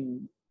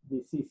between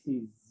the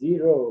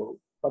CC0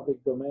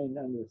 public domain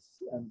and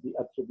the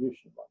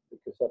attribution one,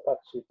 because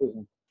Apache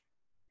doesn't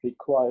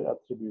require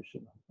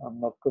attribution. I'm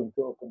not going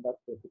to open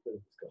that particular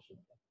discussion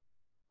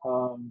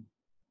again.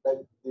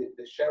 But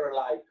the share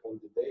alike on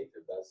the data,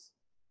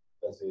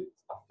 does it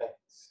affect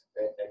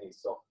any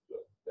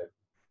software that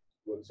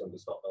works on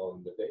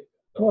the data?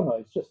 No,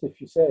 it's just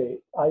if you say,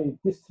 I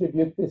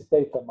distribute this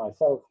data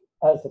myself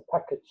as a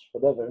package,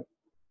 whatever.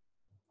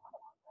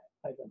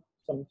 I don't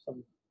know,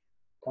 some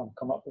can't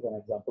come up with an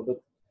example,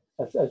 but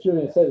as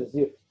Julian says,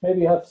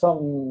 maybe you have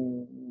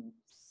some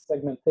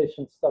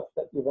segmentation stuff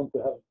that you want to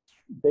have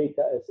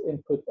data as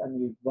input and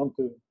you want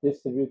to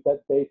distribute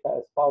that data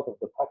as part of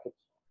the package.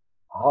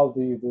 How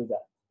do you do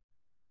that?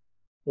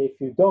 If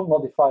you don't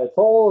modify at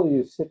all,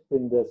 you sit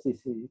in the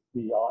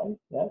CCBI,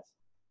 yes.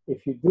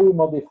 If you do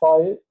modify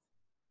it,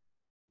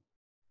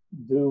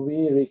 do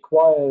we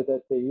require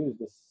that they use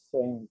the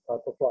same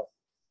type of license?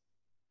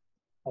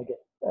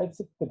 Again, it's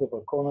a bit of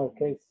a corner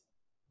case.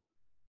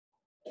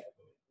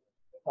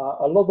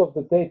 A lot of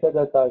the data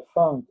that I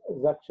found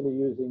is actually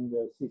using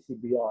the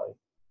CCBI.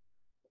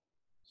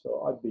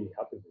 So I'd be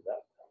happy with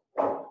that.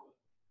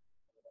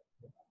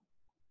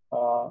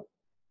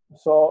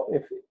 So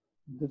if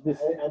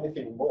this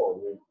anything more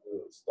will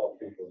stop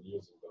people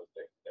using those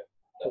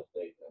that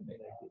data.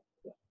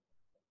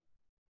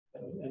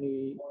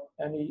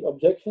 Any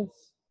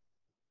objections?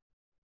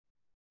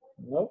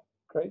 No?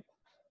 Great.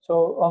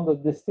 So on the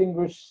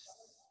distinguished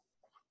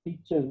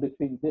features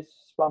between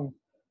this one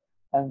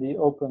and the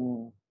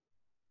open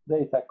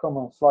data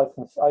commons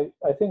license, I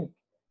think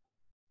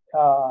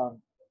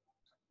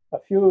a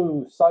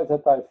few sites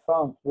that I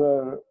found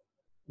were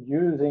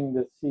using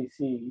the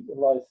CC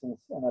license,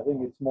 and I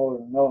think it's more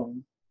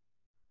known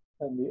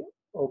than the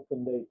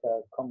open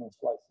data commons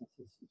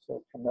licenses.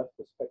 So from that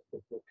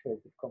perspective, the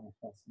Creative Commons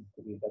seems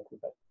to be better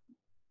bet.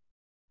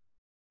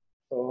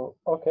 So,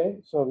 okay,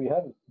 so we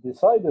have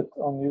decided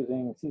on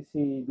using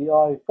CC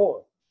BI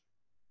 4.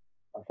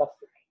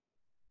 Fantastic.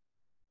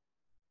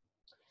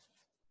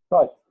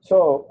 Right,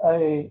 so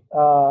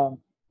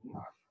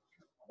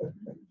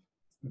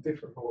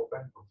Different from what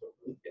Ben comes up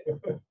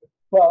with.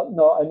 Well,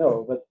 no, I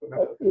know, but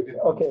No, we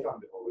didn't okay.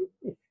 understand it all.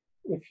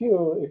 If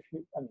you,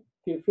 I mean,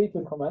 feel free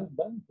to comment,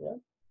 Ben. Yeah.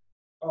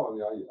 Oh, I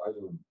mean, I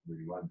don't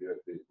really mind.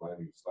 My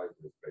only slight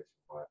reservation,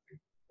 I think,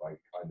 I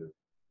kind of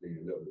lean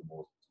a little bit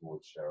more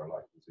towards share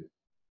alike. Is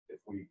if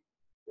we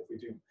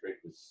do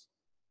create this,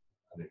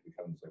 and it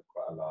becomes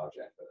quite a large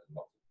effort, and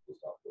lots of people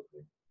start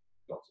putting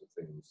lots of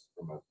things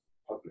from a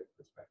public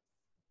perspective,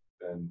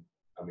 then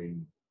I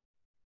mean,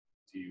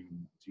 do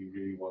you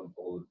really want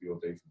all of your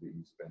data that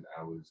you spend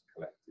hours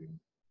collecting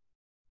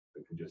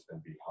that can just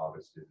then be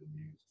harvested and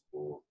used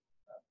for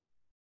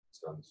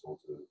some sort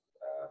of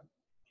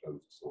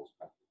closed source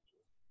package?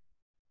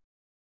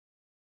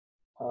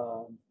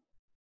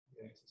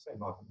 Yeah, it's the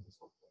same argument as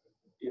software.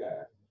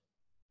 Yeah,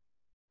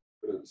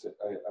 but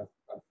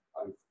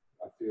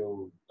I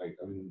feel like,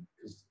 I mean,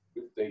 because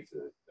with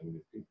data, I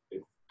mean,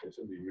 if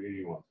somebody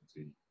really wanted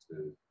to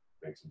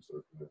make some sort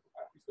of commercial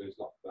package, then it's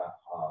not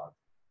that hard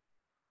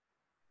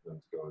for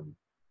them to go and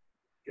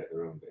get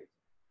their own data.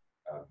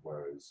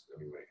 Whereas, I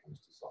mean, when it comes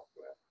to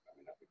software, I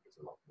mean, I think there's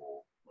a lot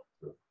more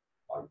sort of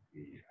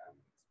IP and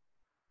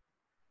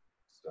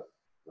stuff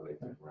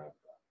related around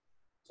that.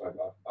 So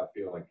I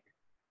feel like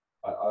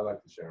I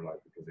like to share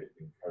alike because it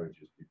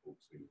encourages people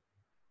to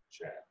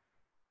share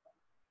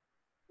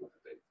with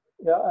the data.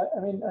 Yeah, I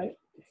mean,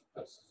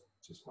 That's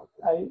just my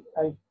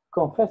I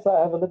confess I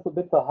have a little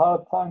bit of a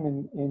hard time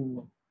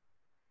in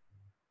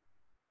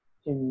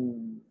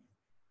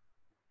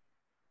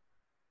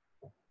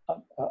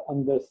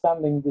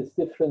understanding this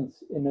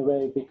difference in a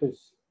way,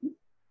 because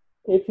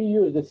if you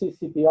use the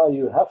CCPI,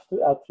 you have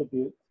to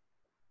attribute,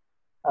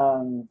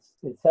 and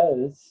it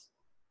says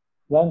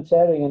when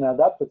sharing an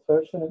adapted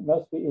version, it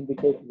must be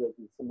indicated that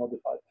it's a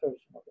modified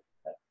version of it.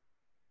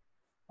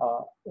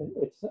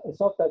 It's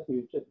not that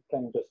you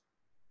can just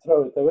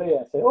throw it away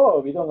and say, oh,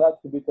 we don't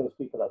attribute those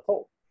people at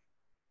all.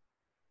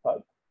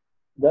 Right?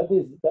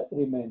 That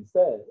remains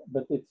there,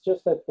 but it's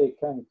just that they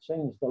can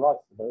change the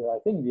license. But I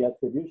think the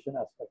attribution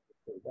aspect is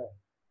still there.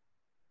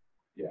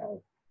 Yeah,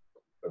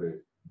 but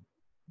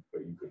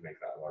you could make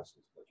that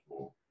license much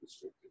more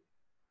restricted.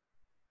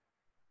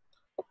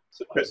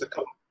 So, Chris, a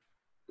couple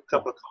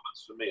of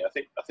comments from me. I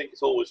think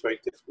it's always very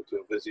difficult to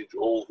envisage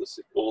all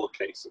the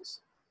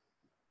cases,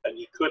 and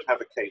you could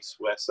have a case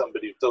where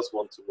somebody does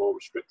want a more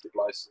restricted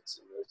license,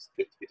 and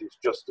it is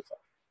justified.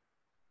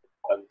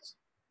 And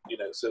you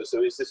know, so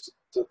is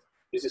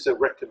this a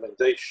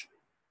recommendation,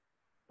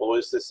 or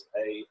is this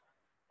a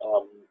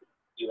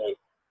you know,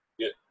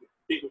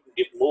 people can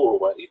give more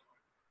away,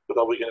 but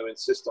are we going to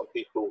insist on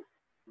people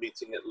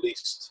meeting at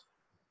least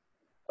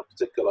a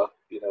particular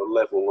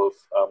level of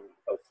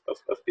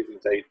giving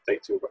data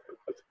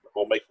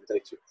or making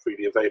data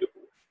freely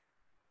available?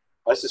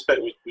 I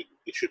suspect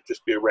it should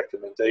just be a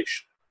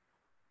recommendation,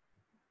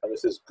 and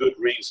if there's good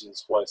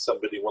reasons why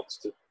somebody wants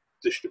to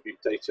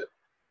distribute data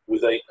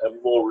with a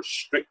more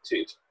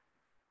restricted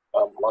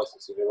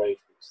licensing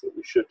arrangements, that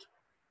we should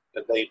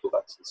enable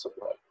that in some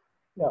way.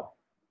 Yeah,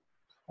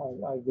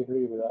 I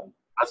agree with that.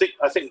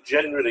 I think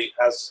generally,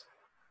 as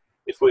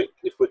if we're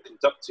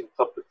conducting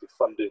publicly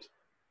funded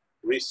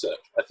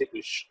research, I think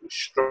we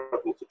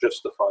struggle to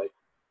justify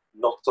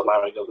not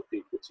allowing other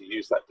people to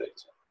use that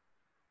data.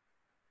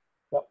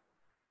 Yep.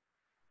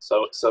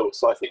 So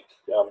I think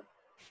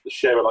the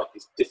share alike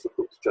is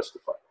difficult to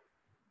justify.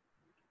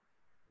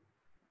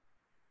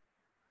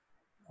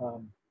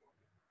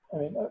 I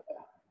mean,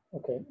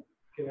 okay.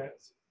 Can I,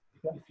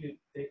 if you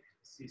take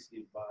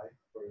CC BY,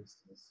 for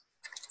instance,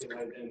 can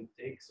I then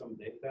take some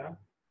data,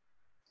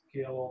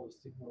 scale all the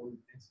signal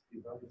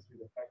intensity values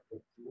with a factor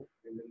of 2,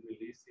 and then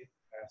release it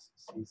as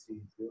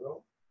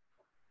CC0?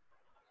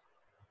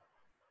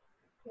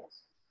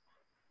 Yes.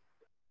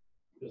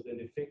 Because then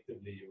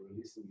effectively you're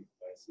releasing it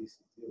by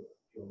CC0 if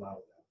you allow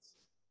that.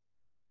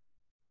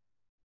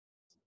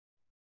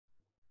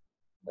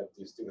 But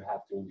you still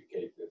have to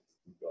indicate that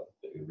you got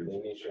the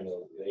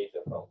initial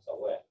data from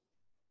somewhere.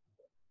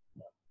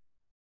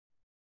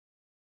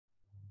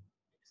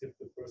 Except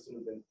the person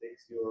who then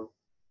takes your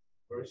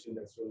version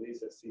that's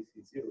released as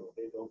CC0,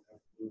 they don't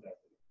have to do that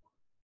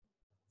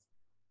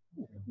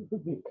anymore. It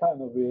would be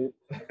kind of weird.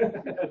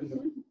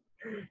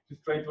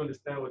 Just trying to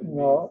understand what it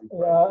No, means.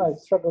 yeah, I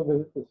struggle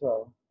with it as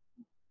well.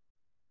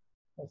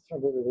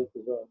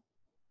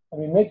 I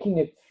mean, making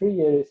it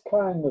freer is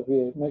kind of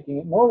weird. Making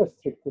it more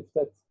restrictive,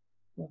 that's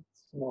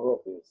more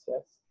obvious,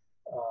 yes.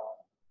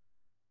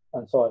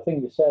 And so I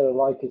think the share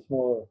alike is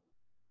more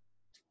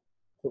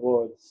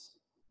towards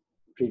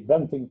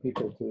preventing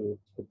people to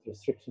put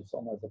restrictions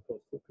on, as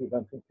opposed to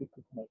preventing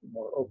people to make it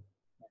more open.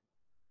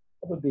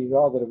 That would be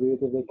rather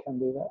weird if they can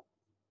do that.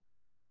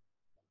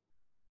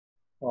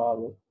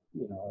 Well,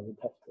 I would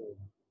have to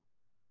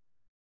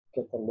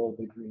get a law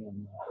degree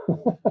and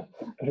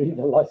read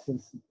the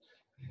license.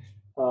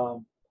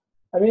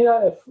 I mean,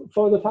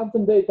 for the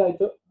phantom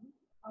data,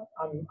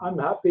 I'm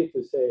happy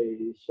to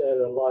say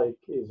share alike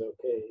is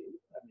okay.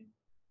 I mean,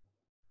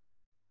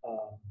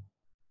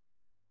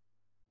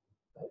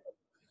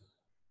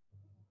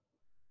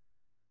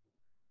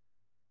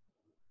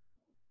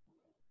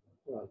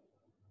 Right.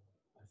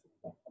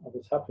 I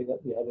was happy that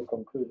we had a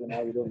conclusion.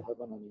 Now we don't have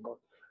one anymore.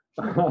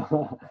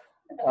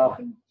 I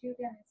think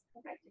Julian is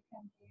correct. You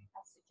can give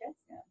a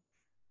suggestion.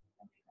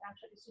 And you can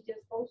actually suggest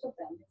both of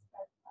them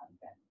instead, and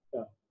then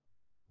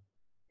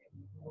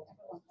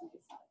everyone can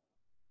decide.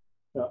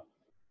 Yeah.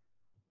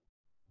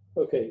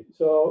 Okay.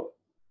 So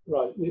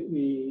right,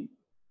 we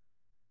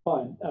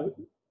fine.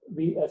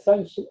 We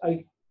essentially,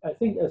 I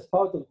think, as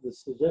part of the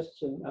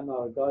suggestion and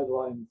our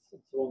guidelines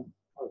and so on,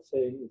 are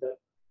saying that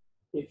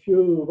if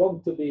you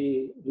want to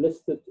be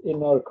listed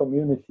in our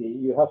community,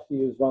 you have to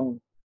use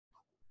one.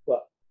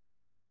 Well,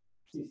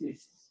 this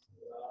is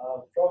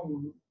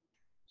from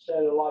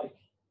share alike.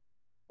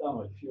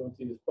 Now, if you want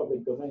to use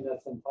public domain,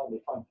 that's entirely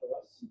fine for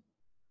us.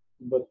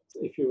 But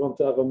if you want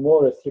to have a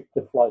more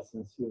restrictive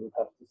license, you would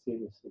have to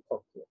seriously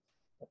talk to us,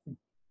 I think.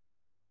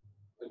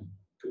 And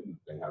couldn't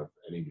they have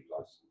any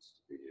license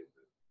to be in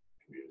the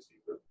community?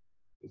 But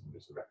isn't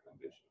this a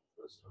recommendation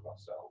for us of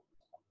ourselves?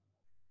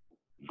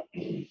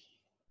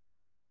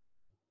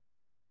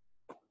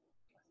 I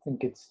think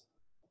it's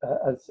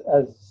as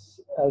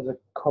a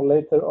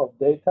collator of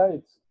data,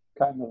 it's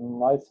kind of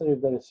nicer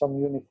if there is some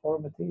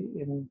uniformity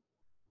in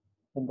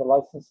the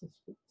licenses.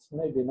 It's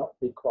maybe not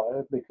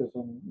required because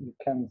you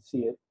can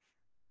see it.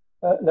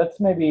 Let's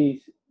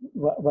maybe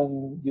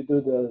when you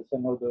do the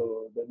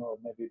Zenodo demo,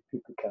 maybe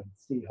people can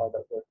see how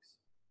that works.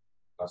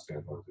 Last thing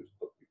I want to do is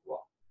put people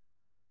off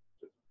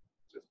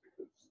just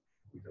because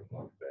we don't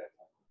like their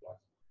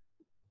license.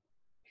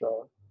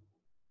 Sure.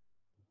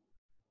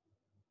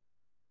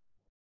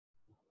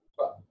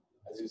 But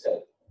as you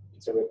said,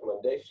 it's a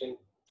recommendation.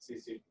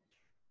 CC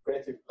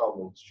Creative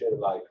Commons, share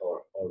alike,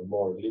 or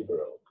more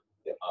liberal,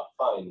 they are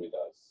fine with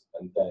us.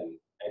 And then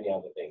any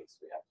other things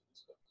we have to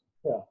discuss.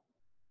 Yeah.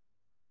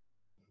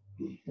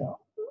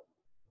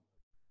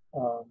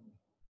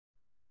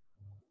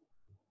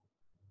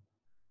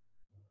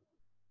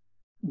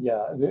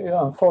 Yeah.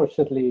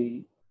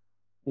 Unfortunately,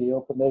 the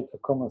Open Data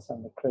Commons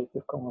and the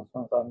Creative Commons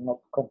ones are not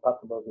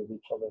compatible with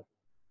each other,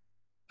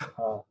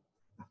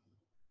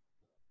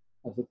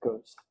 as it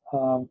goes.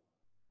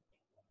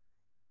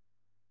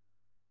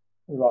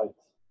 Right.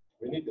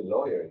 We need a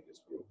lawyer in this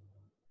group.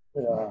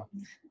 Yeah.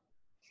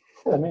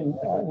 I mean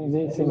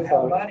these We things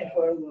have are money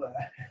for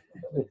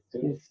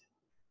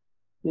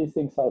these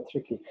things are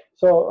tricky.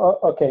 So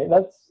okay,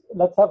 let's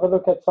have a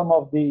look at some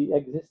of the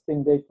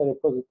existing data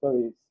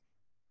repositories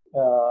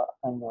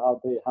and how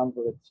they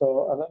handle it.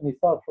 So let me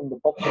start from the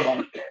bottom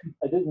one.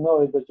 I didn't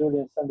know it, but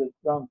Julian sent it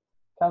around.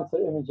 Cancer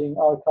Imaging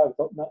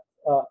Archive.net.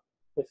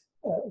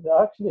 There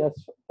actually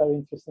has very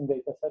interesting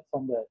data sets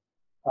on there.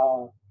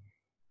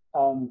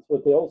 And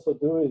what they also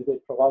do is they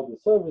provide the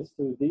service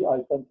to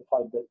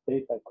de-identify that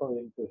data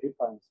according to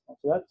HIPAA and so on.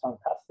 So that's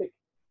fantastic.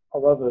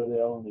 However,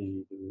 they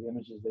only do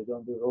images, they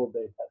don't do raw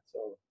data,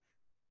 so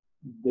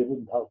they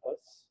wouldn't help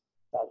us,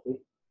 sadly.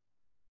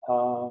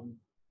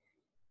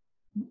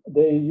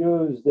 They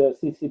use the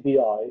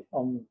CCBI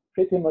on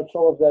pretty much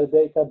all of their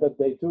data, but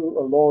they do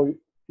allow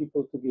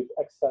people to give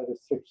extra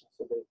restrictions.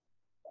 So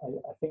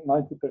I think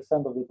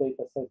 90% of the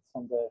data sets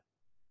on there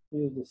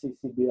use the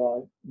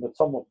CCBI, but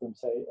some of them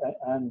say,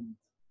 and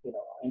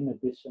in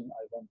addition,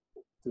 I want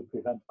to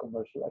prevent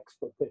commercial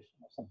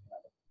exploitation or something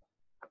like that.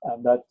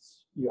 And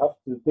that's, you have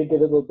to dig a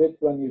little bit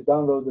when you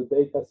download the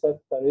data set.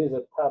 There is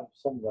a tab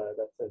somewhere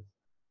that says,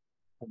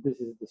 and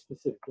this is the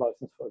specific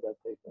license for that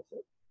data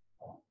set.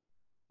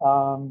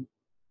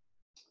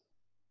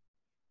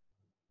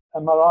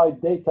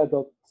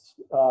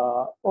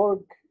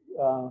 MRIdata.org.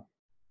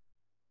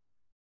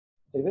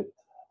 David?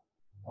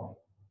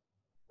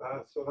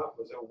 So that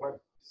was a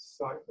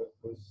website that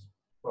was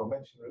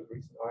mentioned at the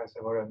recent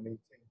ISMRM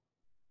meeting.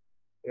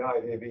 The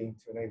idea being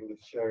to enable the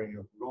sharing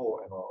of raw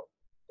MR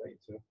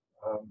data.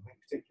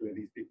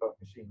 Particularly these people have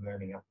machine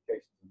learning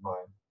applications in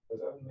mind.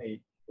 There's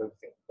only, I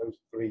think, those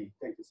 3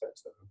 data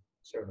sets that are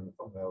shown in the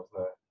thumbnails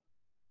there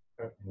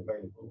currently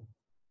available.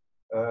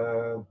 I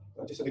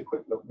just had a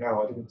quick look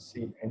now. I didn't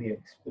see any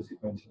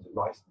explicit mentions of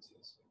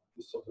licenses. It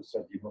just sort of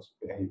said you must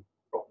behave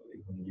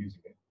properly when you're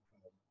using it.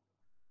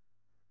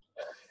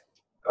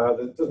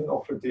 That doesn't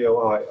offer a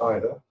DOI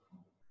either.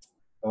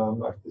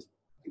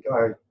 The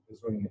guy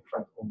who's running it,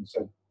 Frank,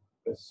 said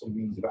there's some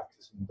means of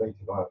accessing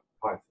data via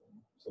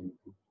Python, so you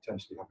could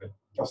potentially have it.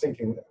 I was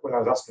thinking, when I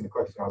was asking the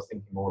question, I was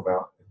thinking more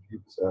about if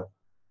it was a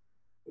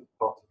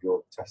part of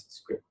your test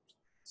script,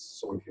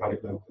 so if you had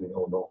it locally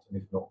or not, and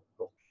if not,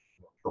 drop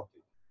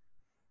it.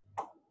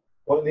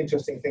 One of the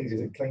interesting things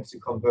is it claims to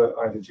convert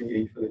either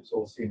GE, Philips,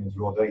 or Siemens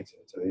raw data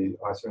to the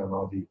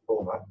ISO-MRD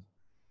format.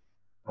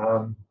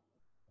 And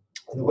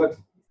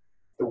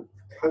the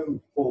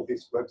code for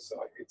this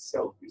website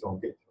itself is on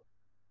GitHub.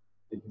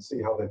 You can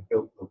see how they've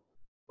built the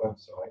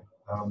website.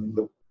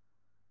 The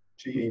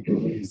GE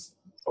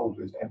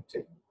folder is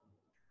empty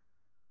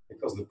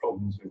because of the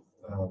problems with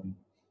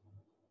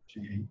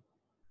GE.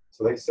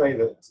 So they say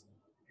that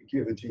if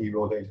you give the GE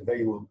raw data, they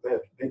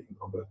can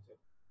convert it,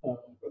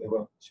 but they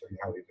won't show you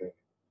how they do it.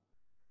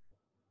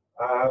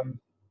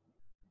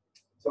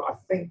 So I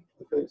think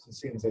the Philips and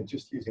Siemens are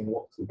just using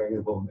what's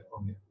available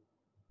on the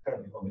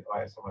apparently on the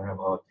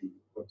ISMRMRD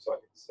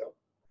website itself.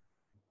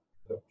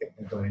 I don't think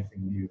they've done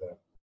anything new there.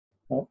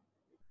 Oh.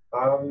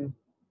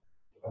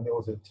 And there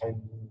was a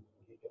 10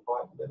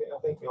 gigabyte limit, I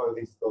think. At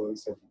least they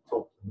said you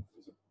talked to them if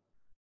there's a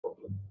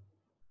problem.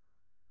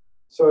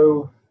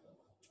 So,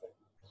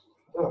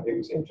 it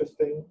was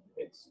interesting.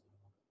 It's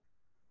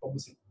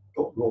obviously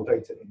got raw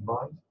data in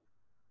mind,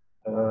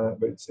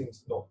 but it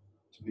seems not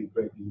to be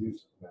greatly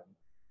used at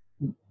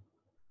the moment.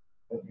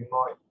 And you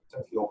might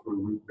potentially offer a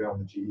route around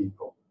the GE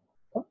problem.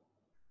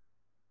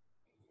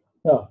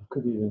 Yeah,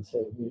 could even say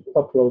you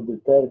upload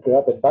it there,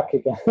 grab it back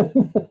again.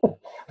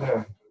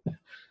 Yeah.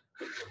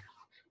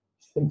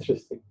 It's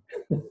interesting.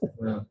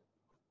 Yeah.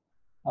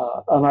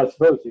 And I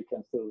suppose you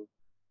can still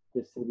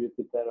distribute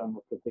it there on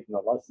a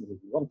particular license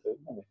if you want to.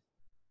 I mean,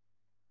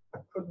 I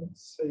couldn't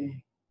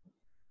see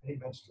any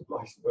mention of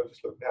license. I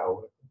just looked now,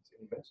 I couldn't see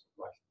any mention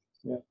of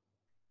license. Yeah.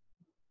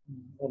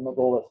 They're not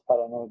always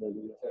paranoid, as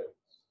you say.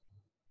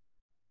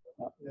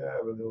 Yeah,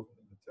 but in the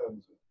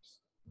terms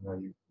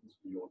of you use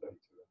for your data.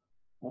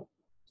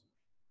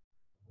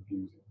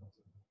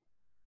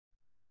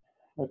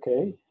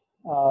 Okay.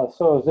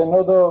 So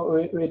Zenodo,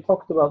 we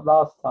talked about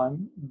last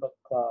time, but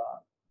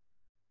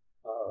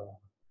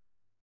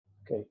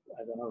okay,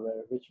 I don't know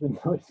which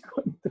window is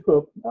going to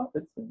open up.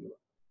 It's a new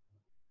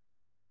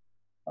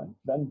one. Fine,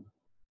 Ben.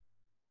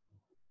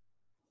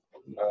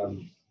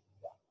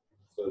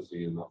 Firstly,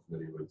 you're not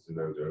familiar with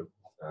Zenodo.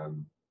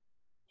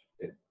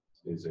 It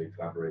is a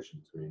collaboration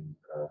between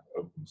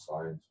Open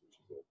Science, which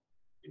is a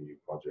EU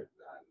project,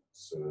 and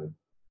CERN,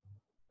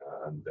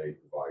 and they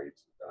provide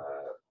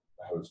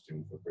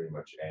hosting for pretty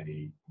much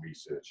any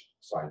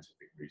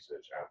scientific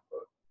research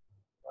output.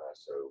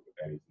 So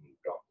anything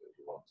you've got that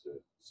you want to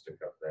stick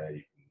up there,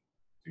 you can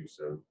do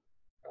so,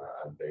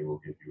 and they will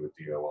give you a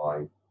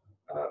DOI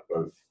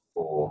both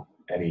for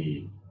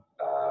any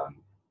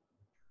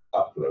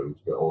upload,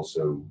 but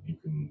also you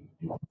can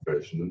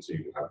version them, so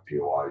you can have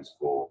DOIs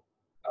for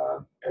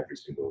every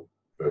single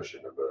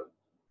version of a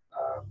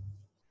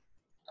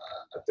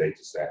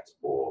data set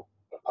or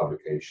a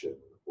publication,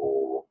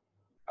 or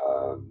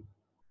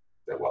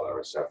there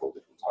are several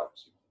different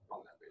types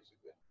on there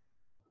basically.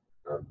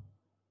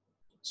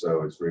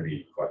 So it's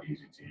really quite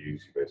easy to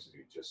use. You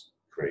basically just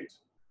create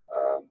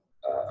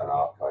an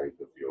archive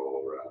of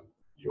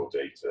your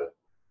data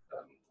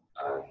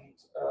and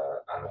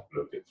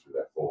upload it through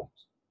their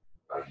forms.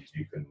 And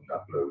you can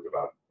upload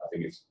about, I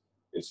think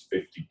it's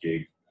 50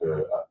 gig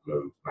per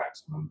upload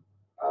maximum,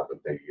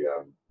 but they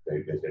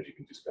said you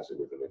can discuss it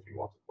with them if you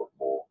want to put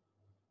more.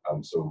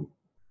 So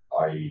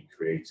I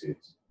created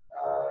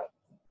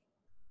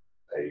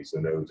a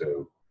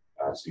Zenodo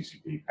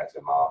CCP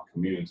PetMR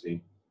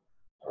community,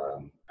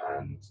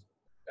 and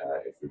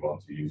if we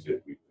want to use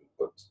it, we can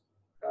put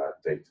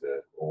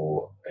data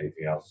or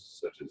anything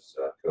else such as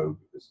code,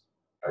 because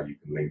you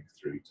can link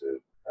through to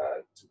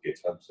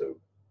GitHub. So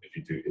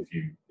if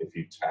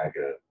you tag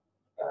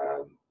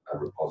a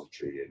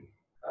repository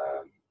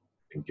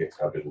in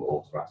GitHub, it will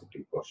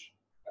automatically push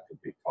a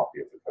complete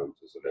copy of the code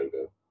to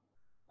Zenodo.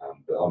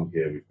 But on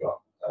here we've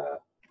got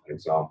an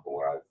example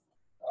where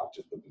I've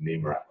just put the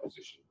NEMA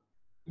acquisition.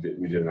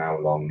 We did an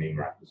hour-long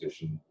NEMA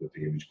acquisition with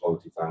the image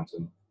quality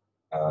fountain,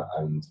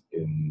 and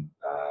in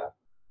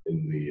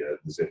the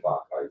zip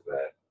archive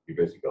there, we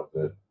basically got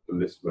the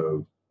list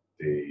mode,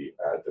 the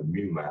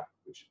mu map,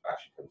 which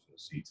actually comes from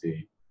the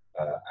CT,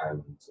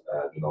 and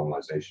the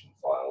normalization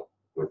file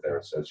with their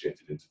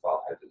associated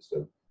interfile headers.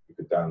 So you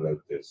could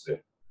download this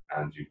zip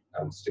and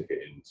stick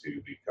it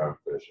into the current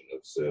version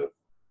of Serve,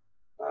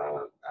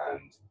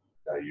 and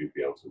you'd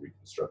be able to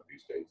reconstruct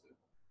these data.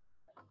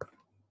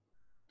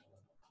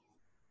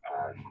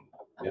 And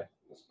yeah,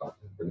 that's about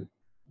it, really.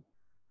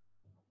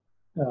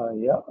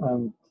 Yeah,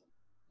 and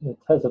it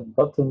has a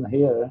button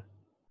here,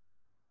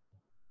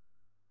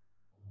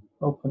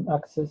 open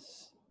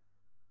access.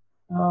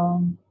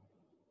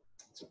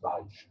 It's a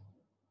badge.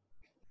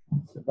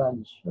 It's a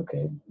badge.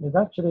 Okay, it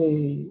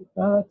actually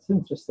that's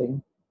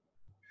interesting.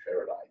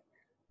 Share alike.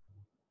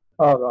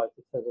 Oh right,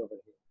 it says over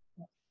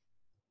here.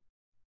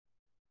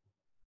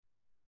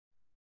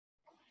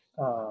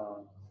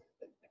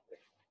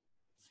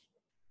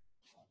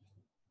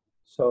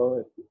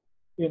 So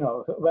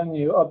when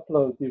you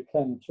upload, you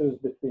can choose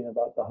between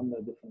about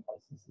 100 different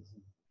licenses.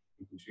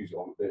 You can choose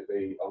on.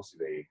 They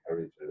obviously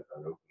encourage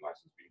an open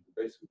license, but you can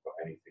basically put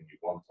anything you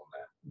want on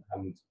there.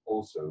 And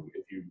also,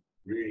 if you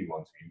really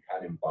want to, you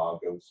can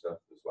embargo stuff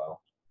as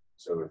well.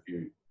 So if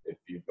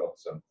you've got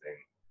something,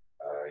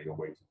 you're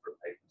waiting for a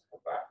paper to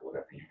come back or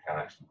whatever, you can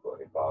actually put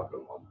an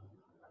embargo on.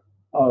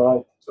 All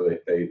right. So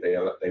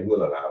they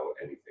will allow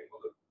anything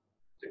on the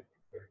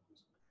different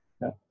versions.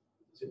 Yeah.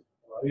 Does it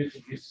allow you to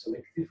give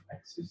selective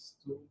access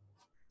to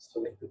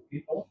selected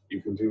people?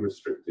 You can do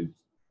restricted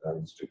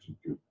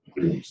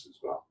groups as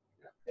well.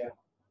 Yeah.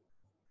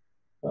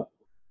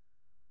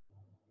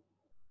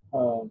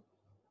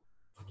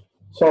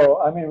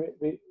 So I mean,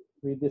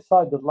 we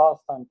decided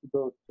last time to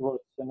go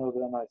towards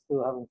Zenodo, and I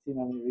still haven't seen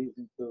any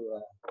reason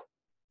to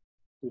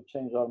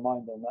change our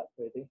mind on that.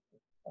 Really,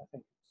 I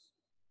think it's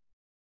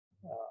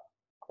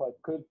quite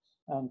good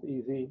and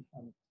easy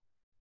and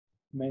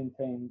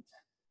maintained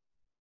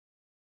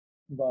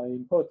by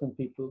important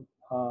people.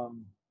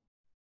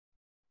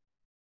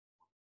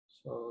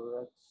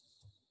 So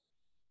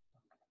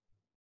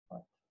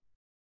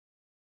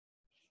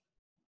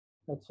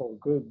that's all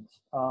good.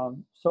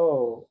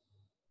 So,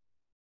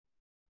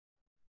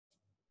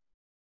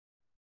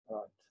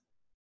 right.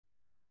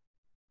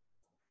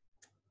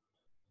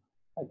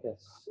 I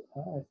guess I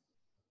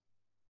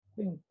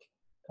think,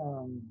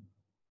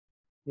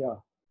 yeah,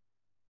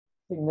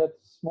 I think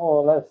that's more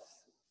or less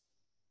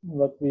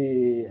what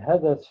we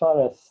had as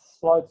far as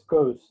slides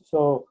goes.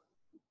 So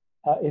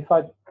if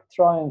I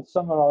try and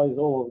summarize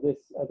all of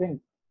this, I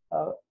think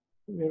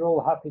we're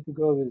all happy to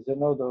go with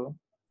Zenodo.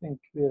 I think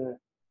we're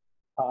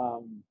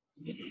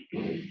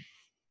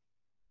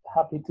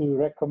happy to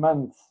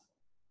recommend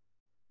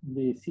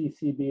the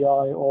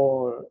CCBI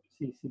or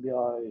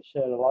CCBI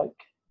share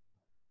alike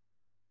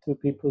to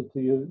people to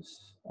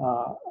use.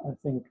 I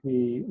think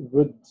we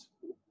would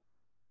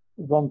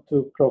want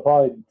to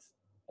provide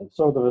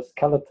sort of a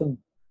skeleton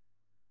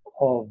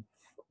of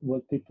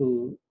what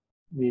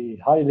we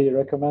highly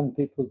recommend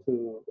people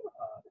to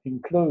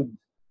include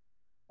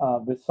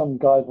with some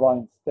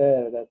guidelines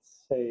there that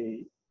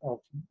say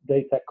of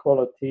data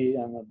quality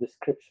and a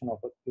description of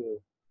what you're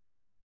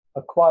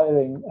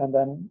acquiring. And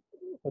then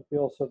what we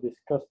also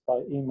discussed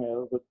by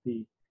email would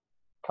be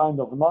kind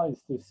of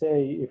nice to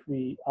say if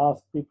we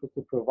ask people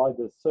to provide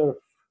a surf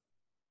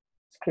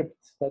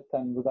script that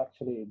then would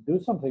actually do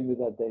something with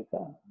that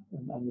data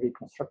and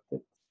reconstruct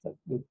it. That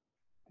would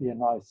be a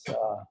nice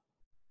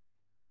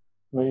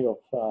way of,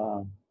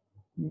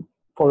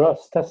 for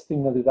us,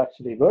 testing that it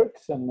actually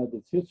works and that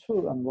it's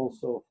useful, and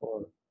also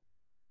for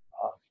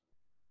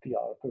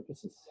PR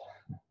purposes.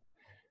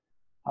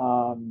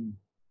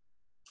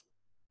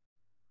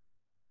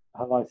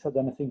 Have I said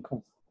anything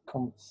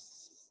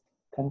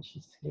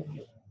contentious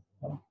here?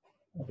 No?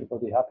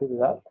 Everybody happy with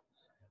that?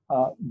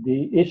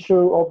 The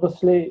issue,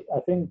 obviously, I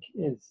think,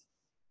 is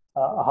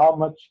how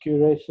much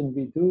curation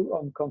we do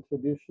on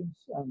contributions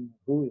and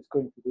who is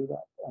going to do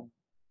that. And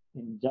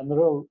in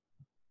general,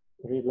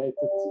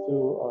 related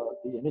to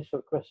the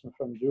initial question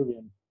from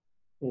Julian,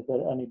 is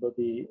there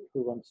anybody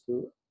who wants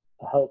to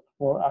help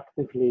more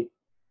actively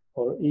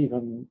or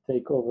even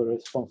take over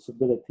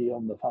responsibility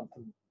on the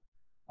Phantom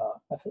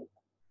effort?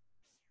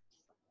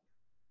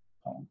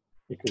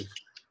 Because,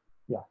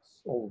 yeah,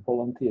 it's all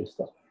volunteer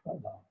stuff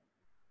right now.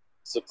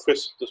 So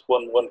Chris, just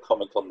one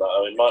comment on that.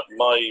 I mean,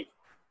 my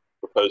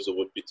proposal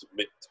would be to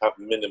have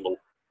minimal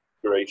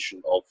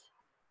curation of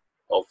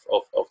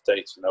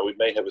data. Now, we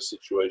may have a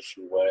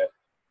situation where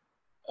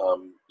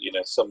you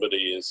know,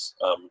 somebody is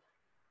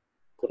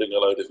putting a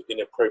load of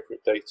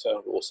inappropriate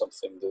data or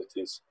something that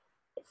is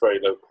of very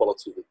low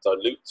quality that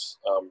dilutes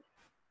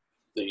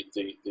you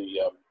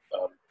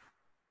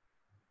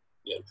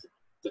know,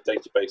 the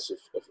database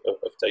of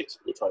data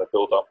we're trying to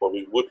build up, where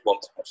we would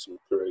want to have some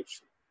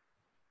curation.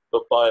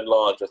 But by and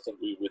large, I think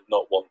we would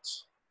not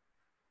want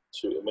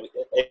to. I mean,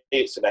 A,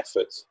 it's an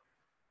effort,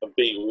 and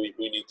B,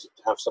 we need to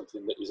have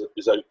something that is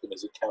as open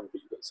as it can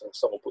be. That so if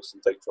someone puts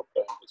some data up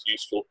there and it's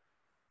useful,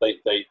 they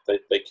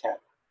can.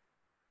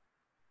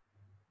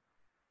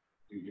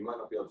 You might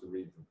not be able to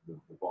read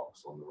the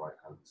box on the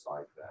right-hand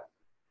side there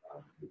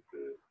with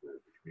the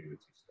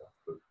community stuff,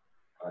 but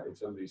if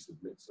somebody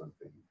submits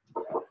something,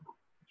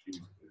 choose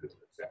to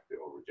accept it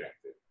or reject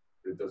it.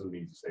 But it doesn't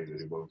mean to say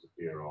that it won't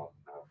appear on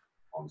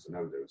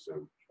Zenodo.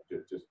 So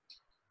just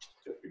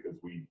because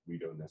we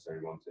don't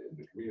necessarily want it in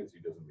the community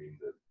doesn't mean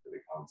that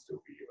it can't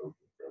still be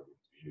open for everyone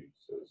to use.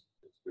 So it's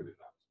good in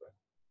that respect.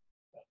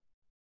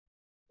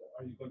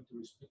 Are you going to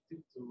restrict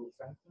it to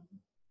Phantom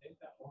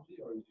data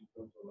only, or are you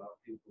going to allow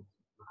people to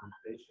put in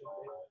patient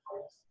data,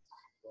 for instance?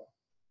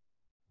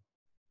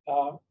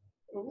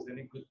 Because then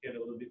it could get a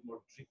little bit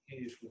more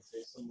tricky if, let's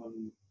say,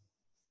 someone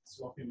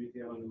swapping with the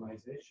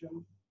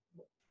anonymization.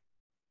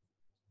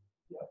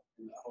 Yeah,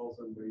 and it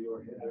falls under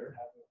your header.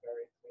 Have a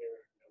very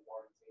clear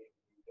warranty.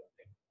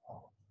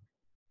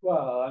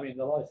 Well, I mean,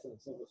 the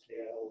license obviously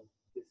will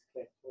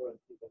disclaim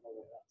warranty and all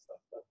of that stuff,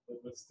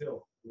 but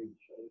still, I mean,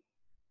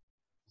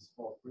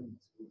 small print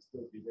will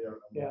still be there on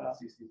yeah.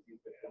 the CCP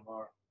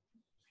MR.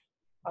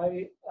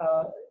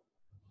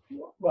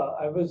 Well,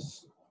 I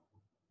was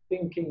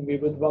thinking we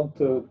would want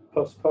to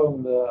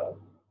postpone the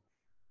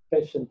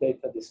patient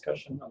data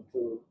discussion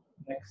until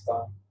next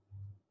time,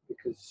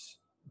 because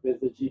with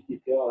the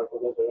GDPR,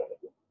 whatever,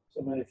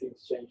 so many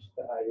things changed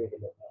that I really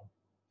don't know,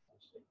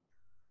 actually.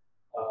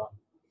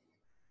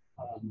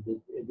 And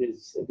it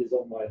is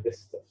on my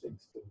list of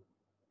things to.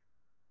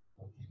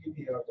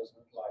 GDPR doesn't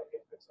apply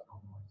if it's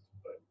anonymized,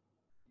 but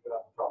you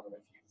have a problem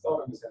if you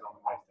thought it was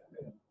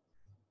anonymized.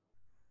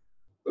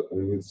 But I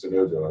mean, with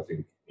Zenodo, I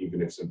think even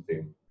if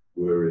something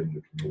were in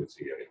the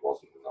community and it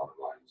wasn't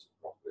anonymized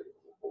properly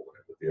or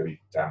whatever, the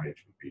only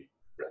damage would be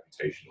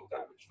reputational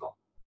damage, not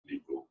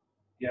legal.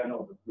 Yeah,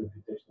 no, but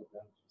reputational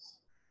damage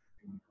is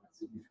quite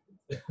significant.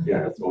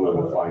 Yeah,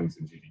 although the fines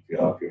in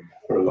GDPR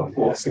are a lot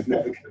more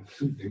significant.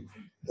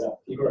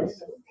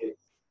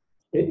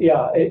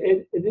 Yeah,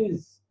 it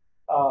is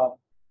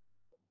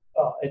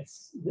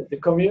it's the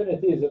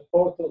community is a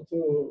portal to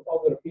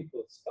other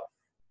people's stuff,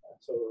 and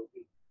so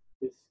we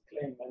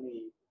disclaim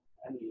any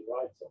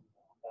rights on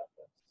that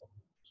stuff,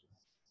 which is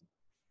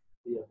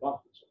the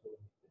advantage of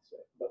doing it this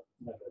way. But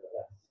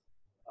nevertheless,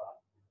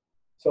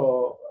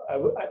 so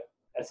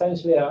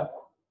essentially I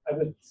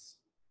would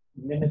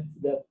minute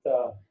that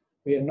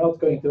we are not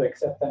going to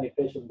accept any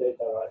patient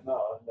data right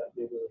now, and that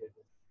we will do it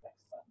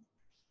next time.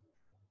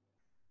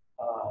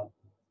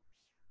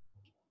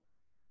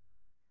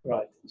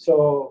 Right.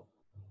 So,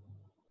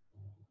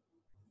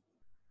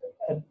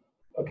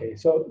 okay.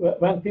 So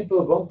when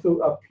people want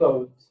to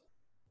upload,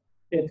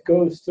 it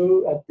goes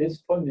to at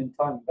this point in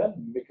time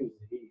Ben, because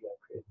he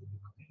created the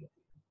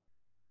community.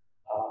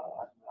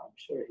 I'm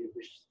sure he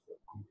wished that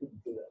he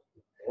couldn't do that.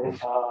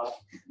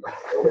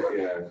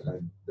 Yeah,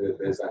 and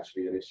there's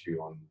actually an issue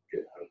on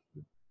GitHub.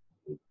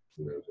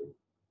 There's a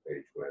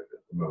page where at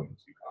the moment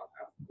you can't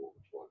have more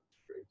than one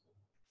creator.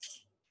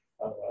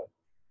 All right.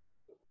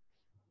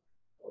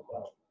 Oh,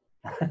 wow.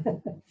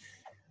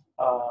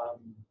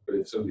 But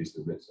if somebody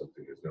submits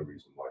something, there's no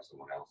reason why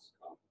someone else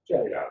can't.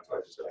 Yeah. I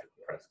just have to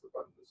press the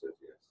button that says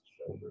yes.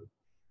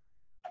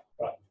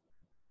 Right.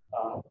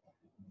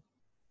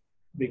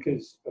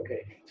 Because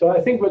so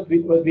I think what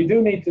we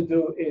do need to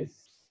do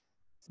is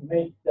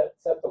make that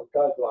set of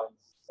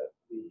guidelines that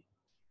we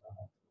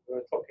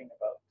were talking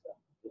about.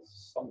 There's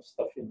some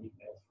stuff in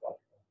emails,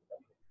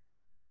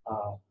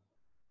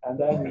 and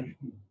then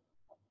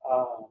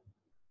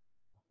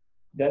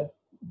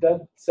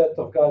that set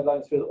of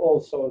guidelines will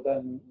also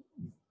then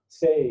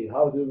say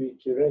how do we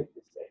curate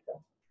this data.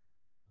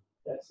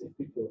 Yes, if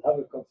people have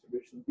a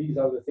contribution, these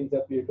are the things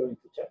that we are going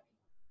to check.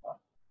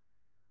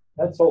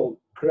 That's all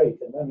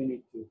great, and then we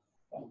need to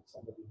find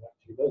somebody who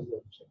actually does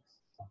those checks.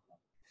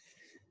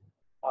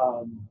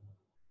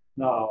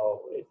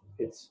 Now,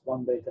 it's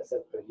one data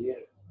set per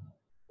year.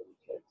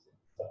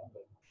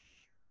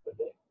 Per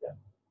day, yeah.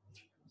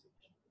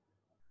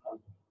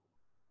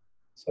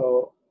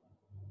 So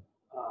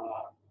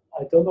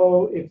I don't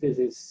know if this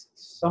is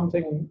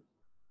something.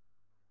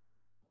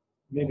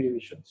 Maybe we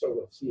should sort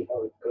of see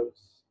how it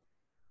goes.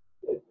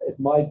 It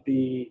might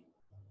be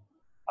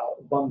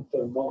a month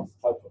per month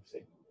type of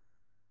thing.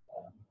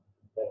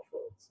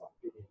 Therefore, it's not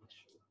really an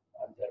issue,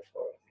 and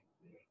therefore, I think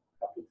we're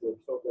happy to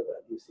absorb that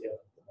at UCL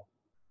at the moment.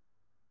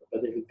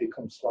 But if it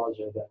becomes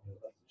larger, then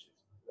we'll have to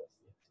choose the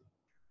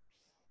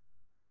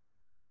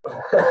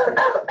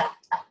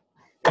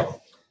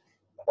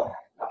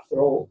After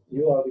all,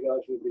 you are the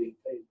guys who are being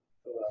paid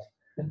for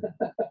that.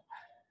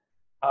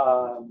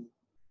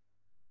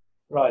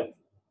 Right.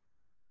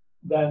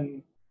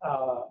 Then,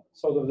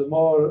 sort of the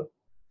more,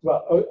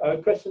 well, a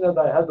question that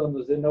I had on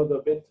the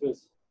Zenodo bit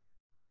was,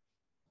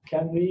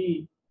 can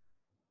we,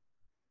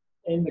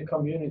 in the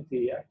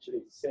community,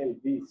 actually say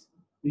these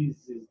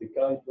is the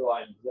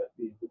guidelines that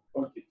we would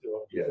point you to,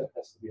 or that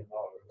has to be an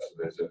hour? So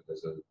there's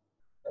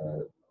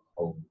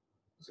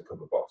a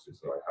couple of boxes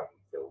that I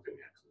haven't filled in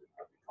yet, so I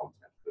have the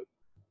content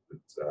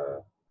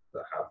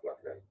that have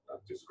like a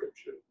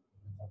description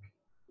and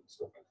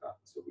stuff like that.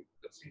 So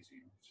that's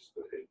easy. Just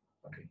put it in.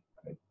 Okay.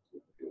 We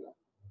can do that.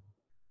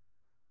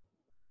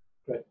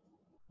 Great.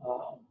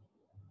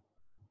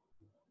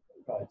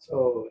 Right.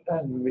 So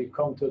then we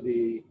come to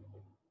the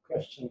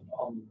question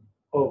on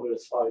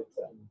oversight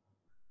and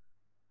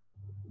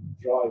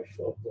drive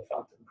of the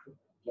Phantom group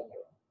in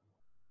general.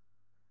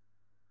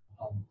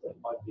 That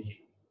might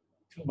be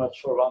too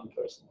much for one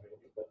person,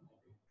 really, but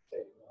maybe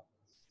say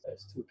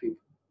there's two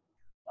people.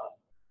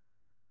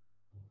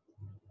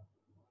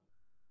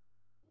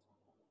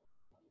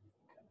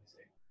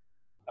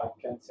 I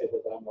can't say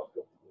that I'm not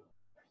good.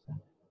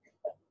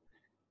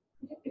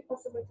 Would it be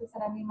possible to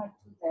send an email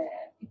to the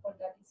people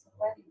that is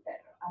already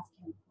there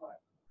asking for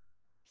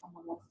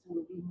someone wants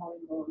to be more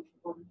involved,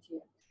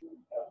 volunteer?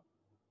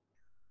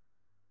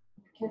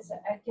 Because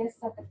I guess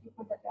that the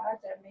people that are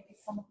there, maybe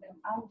some of them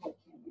are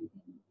working in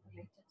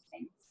related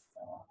things.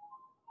 So.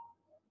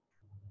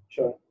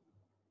 Sure.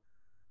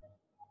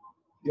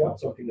 Yeah,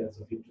 something that's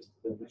of interest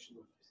to the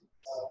National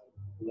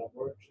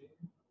Laboratory.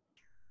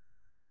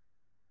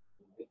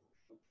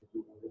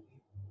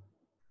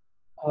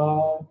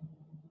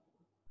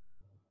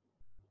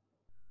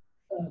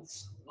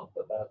 That's not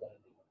a bad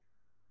idea.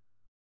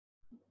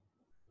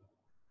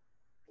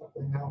 Have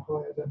they now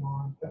hired MR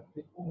and PET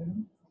people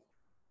in?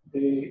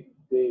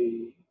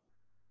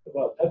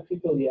 Well, PET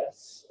people,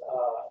 yes.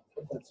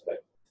 PET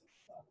inspect.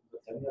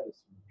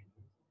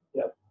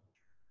 Yep.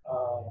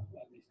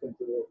 And he's going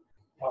to work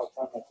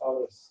part-time at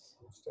ours.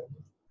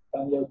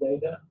 Daniel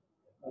data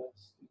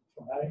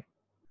from Harry.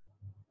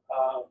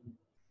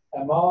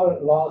 MR,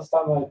 last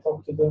time I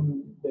talked to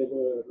them, they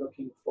were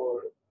looking for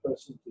a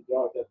person to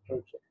drive that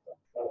project at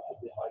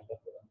relatively high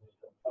level, and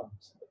they found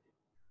somebody.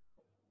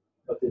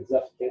 But it's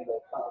definitely in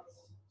their plans,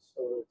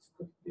 so it's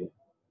good to be.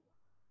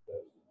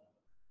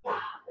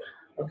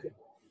 Okay.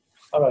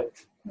 All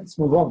right, let's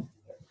move on.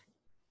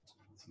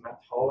 So Matt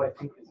Hall, I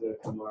think, is a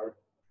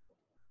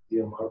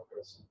DMR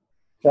person.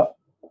 Yeah.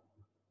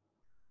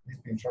 He's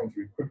been trying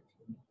to recruit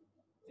them.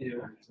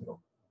 Yeah.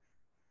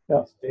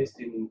 Yeah. He's based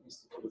in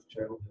Institute of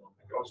Chernobyl.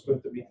 I was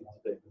going to meet him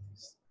today, but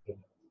he's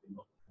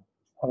not.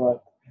 All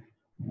right.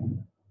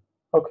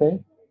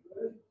 Okay.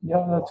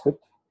 Yeah, that's good.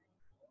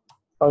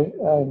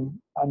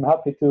 I'm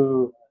happy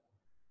to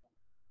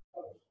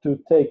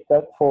take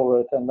that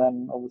forward, and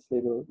then obviously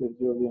with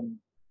Julian,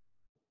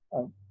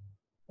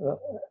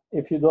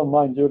 if you don't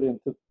mind, Julian,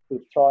 to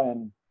try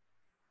and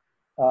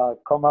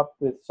come up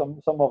with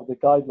some of the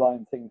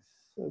guideline things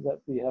that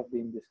we have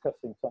been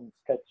discussing, some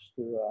sketch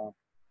to.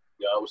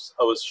 Yeah, I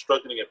was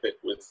struggling a bit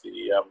with the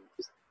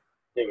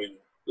hearing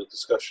the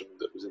discussion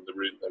that was in the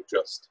room though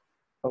just.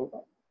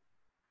 Oh.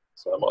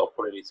 So I'll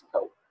probably need some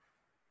help.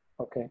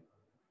 Okay.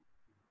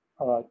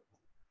 All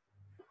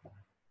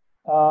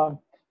right.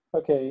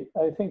 Okay,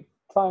 I think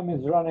time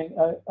is running.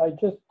 I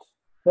just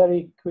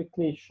very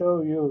quickly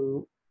show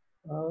you.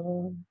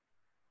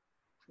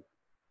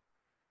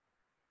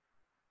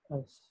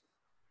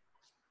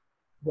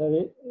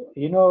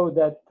 You know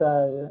that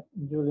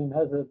Julian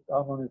has a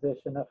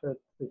harmonization effort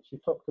which he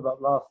talked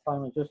about last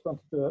time. I just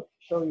wanted to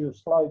show you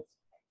slides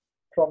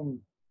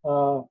from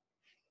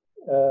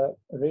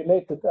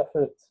related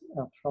efforts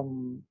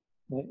from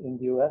in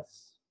the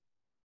US,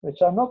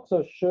 which I'm not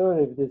so sure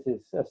if this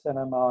is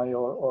SNMI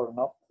or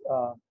not.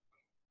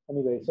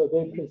 Anyway, so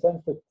they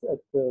presented at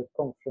the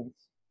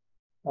conference,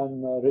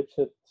 and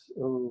Richard,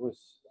 who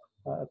was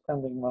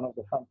attending one of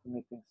the Phantom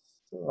meetings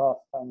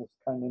last time, was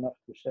kind enough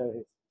to share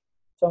his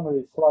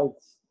summary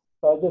slides.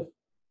 So I'll just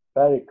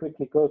very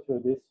quickly go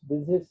through this.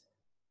 This is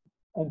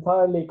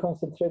entirely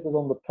concentrated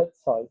on the PET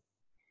side,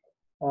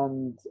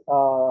 and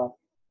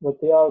what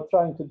they are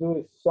trying to do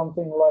is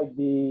something like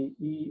the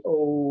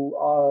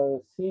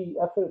EORC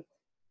effort,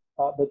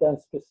 but then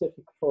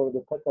specific for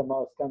the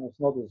PET-MR scanners,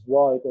 not as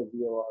wide as the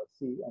EORC.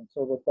 And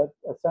so what that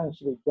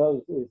essentially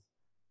does is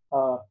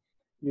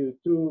you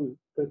do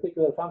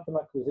particular phantom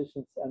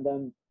acquisitions, and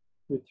then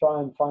you try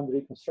and find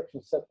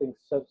reconstruction settings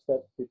such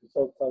that the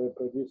results are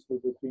reproducible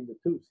between the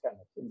two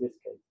scanners in this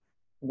case.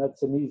 And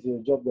that's an easier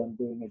job than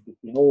doing it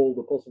between all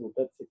the possible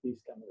PET-CT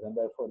scanners, and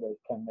therefore they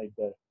can make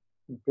their,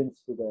 in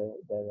principle,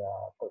 their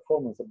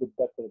performance a bit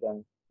better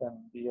than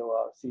the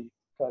EORC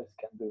guys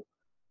can do.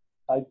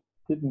 I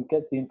didn't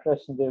get the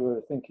impression they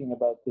were thinking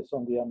about this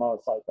on the MR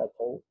side at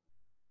all.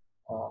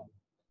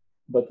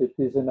 But it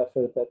is an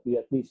effort that we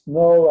at least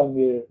know, and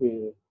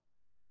we're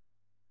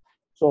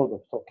sort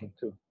of talking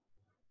to,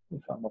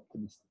 if I'm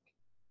optimistic.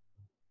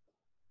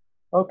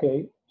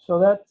 Okay, so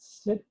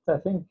that's it, I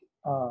think,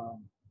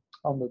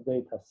 on the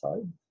data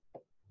side.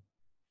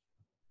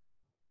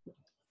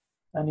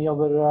 Any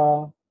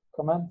other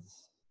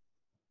comments?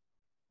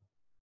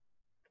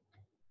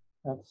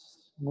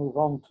 Let's move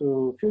on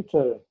to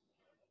future.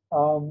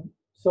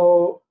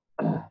 So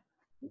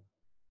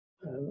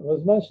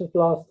was mentioned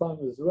last time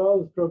as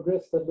well,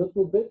 progressed a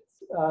little bit.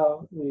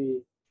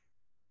 We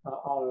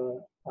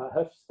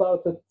have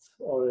started,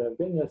 or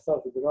Vinja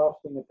started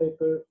drafting a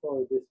paper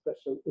for this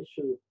special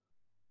issue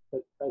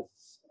that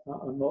has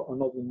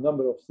another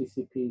number of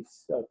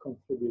CCPs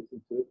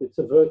contributing to it. It's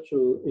a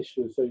virtual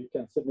issue, so you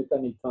can submit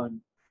any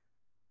time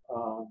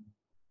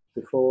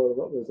before,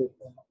 what was it?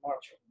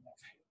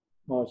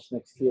 March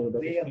next year.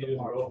 But the end of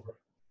March.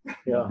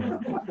 Yeah.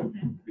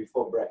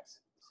 Before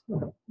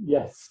Brexit.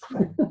 Yes.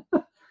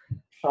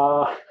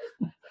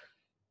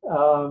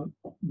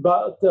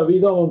 But we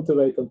don't want to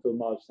wait until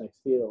March next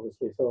year,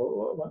 obviously.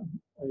 So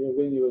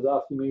when you was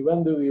asking me,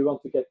 when do we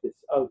want to get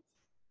this out?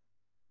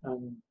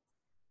 And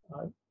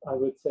I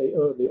would say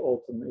early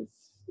autumn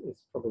is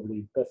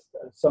probably best.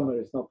 Summer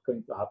is not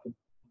going to happen.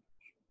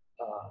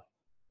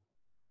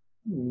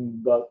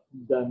 But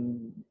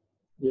then,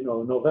 you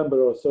know,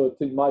 November or so,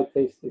 to my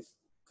taste, is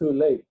too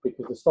late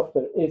because the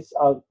software is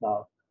out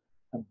now.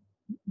 And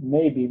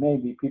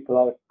maybe people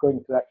are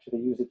going to actually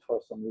use it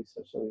for some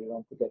research, so we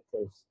want to get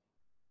those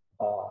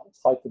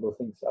citable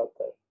things out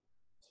there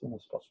as soon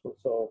as possible.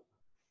 So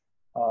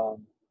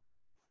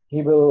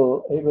he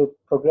will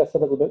progress a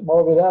little bit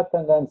more with that,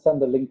 and then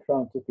send a link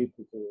around to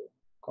people to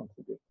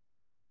contribute.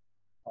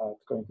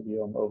 It's going to be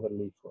on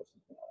Overleaf or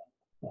something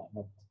like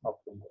that. Not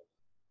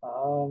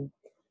Windows.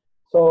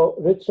 So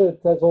Richard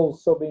has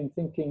also been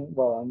thinking,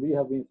 well, and we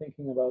have been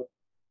thinking about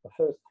the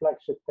first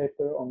flagship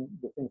paper on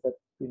the things that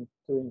we've been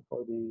doing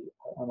for the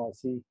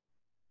MRC.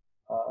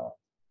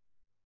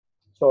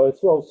 So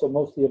it's also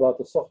mostly about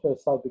the software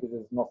side, because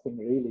there's nothing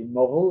really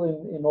novel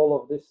in all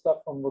of this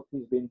stuff on what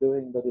he's been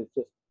doing, but it's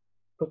just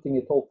putting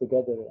it all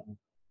together, and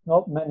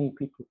not many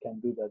people can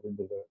do that in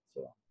the world.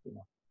 So, you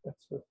know,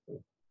 that's what we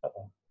have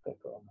a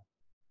paper on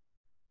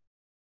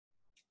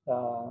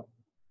that.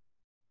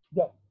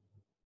 Yeah.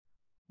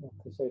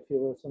 Want to say a few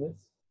words on this,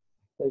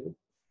 David?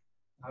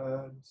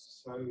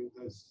 So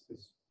there's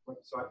this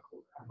website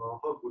called MR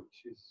Hub,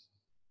 which is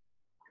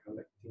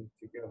collecting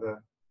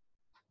together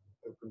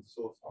open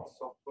source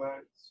software.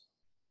 It's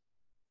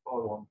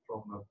follow on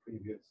from a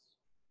previous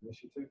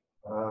initiative.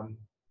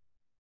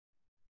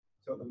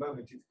 So at the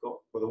moment it's got,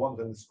 well, the ones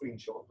in the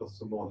screenshot plus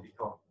some more that you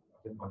can't, I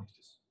didn't manage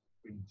to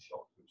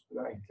screenshot,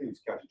 but that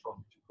includes Gadgetron,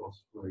 which of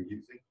course we're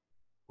using.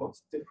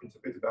 What's different a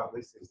bit about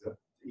this is that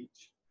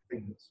each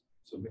thing that's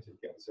submitted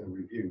gets a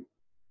review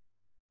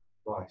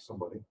by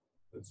somebody.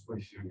 That's when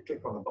you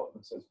click on the button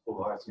that says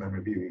full item and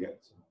review, you get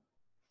some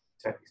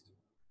text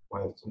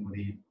where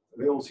somebody,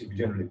 they all seem to be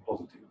generally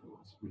positive.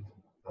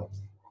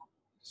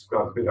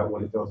 Describe a bit about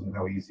what it does and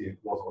how easy it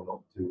was or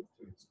not to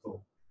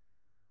install.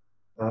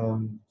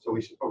 So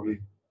we should probably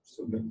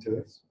submit to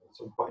this at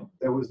some point.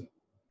 There was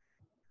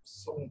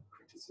some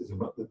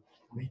criticism at the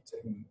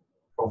meeting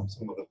from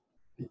some of the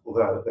people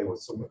there that they were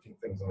submitting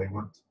things and they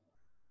weren't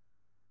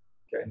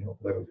getting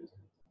uploaded.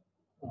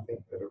 I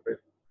think they're a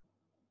bit,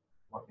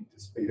 might need to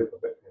speed up a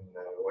bit in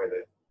the way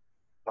they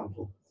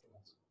handle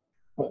things.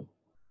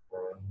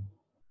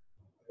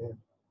 Yeah,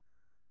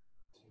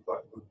 seems like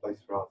a good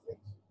place for our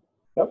things.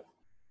 Yep.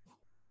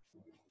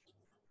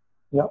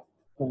 Yep.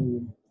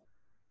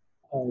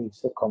 I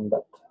second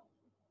that.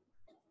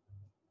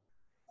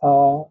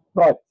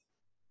 Right.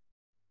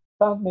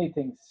 Plant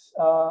meetings.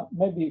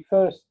 Maybe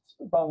first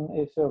one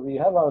is we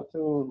have our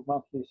 2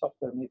 monthly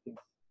software meetings,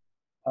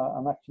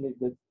 and actually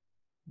the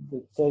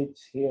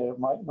dates here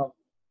might not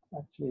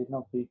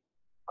be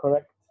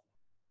correct,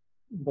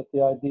 but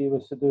the idea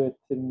was to do it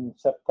in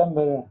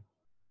September,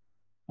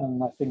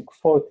 and I think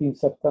 14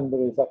 September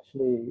is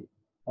actually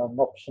an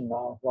option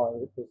now,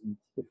 while it wasn't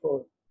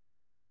before.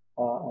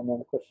 And then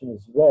the question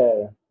is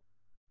where.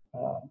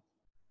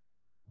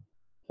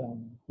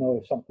 Don't know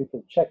if some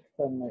people checked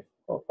and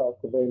about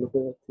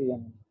availability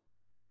and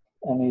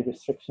any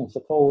restrictions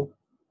at all.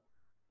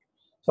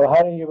 So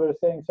Harry, you were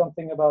saying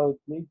something about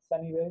leads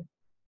anyway?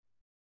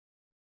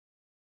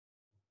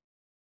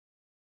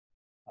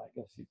 I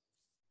guess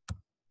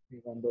he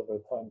went over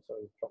time, so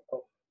he dropped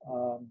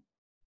off.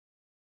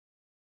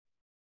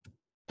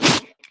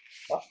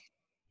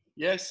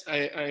 Yes,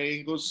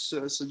 I was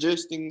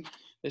suggesting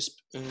a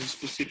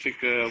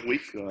specific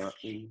week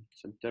in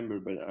September,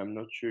 but I'm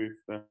not sure if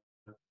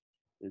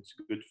it's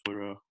good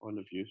for all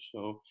of you.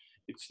 So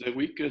it's the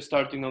week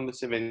starting on the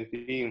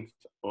 17th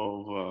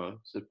of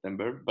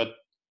September, but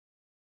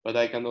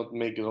I cannot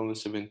make it on the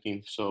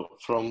 17th. So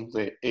from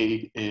the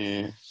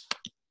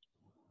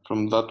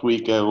from that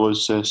week, I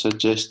was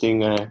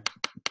suggesting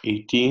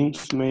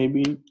 18th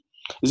maybe.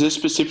 Is there a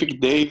specific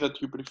day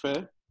that you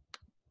prefer?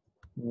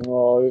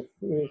 No,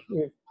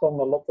 we've done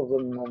a lot of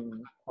them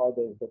on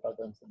Fridays, but I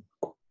don't think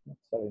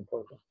that's very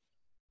important.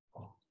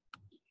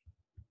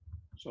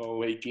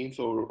 So 18th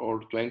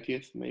or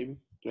 20th maybe?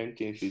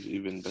 20th is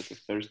even better,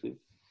 Thursday.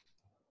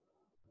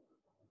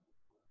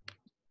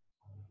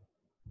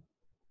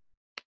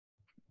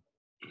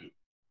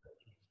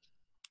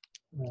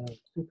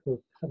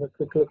 People have a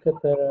quick look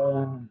at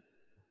their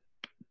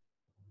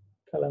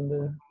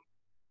calendar.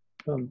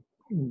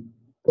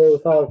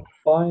 Both are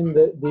fine.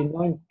 The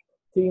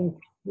 19th,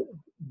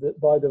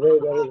 by the way,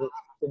 there is a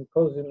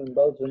symposium in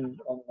Belgium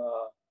on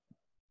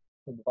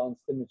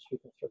advanced image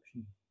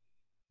reconstruction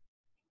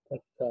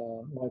that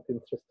might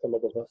interest a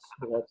lot of us.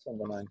 That's on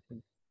the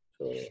 19th.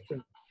 So I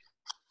think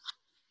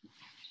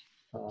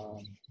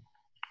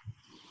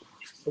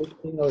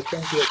 18 or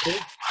 20, okay?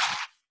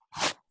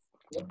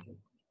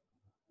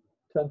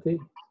 20?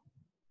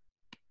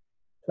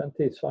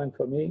 20 is fine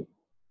for me.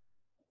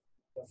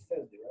 That's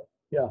Thursday, right?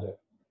 Yeah. I think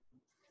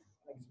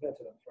it's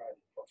better than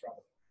Friday for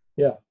travel.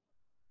 Yeah.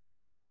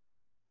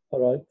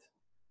 All right.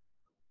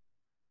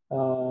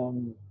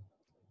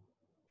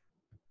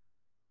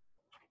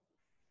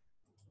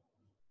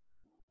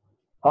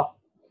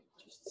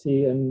 Just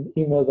see an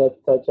email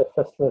that Jeff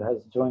Fessler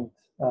has joined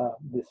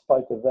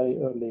despite a very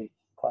early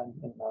time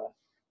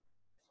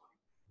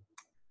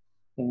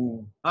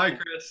in. Hi,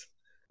 Chris.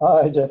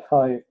 Hi, Jeff.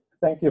 Hi.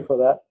 Thank you for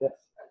that. Yes.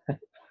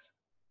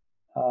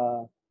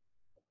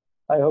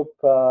 I hope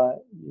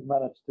you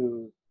managed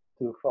to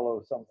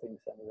follow some things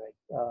anyway.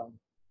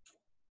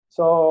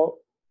 So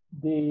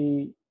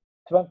the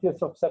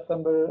 20th of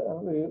September,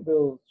 we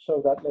will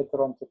show that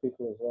later on to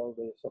people as well,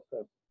 the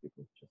software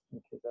people, just in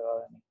case there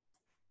are any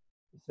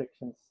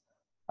restrictions.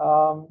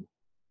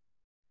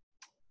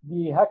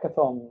 The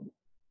hackathon,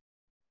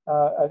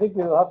 I think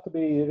we'll have to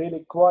be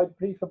really quite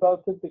brief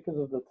about it because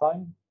of the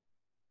time.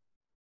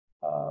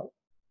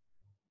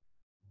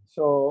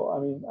 So I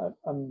mean,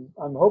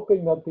 I'm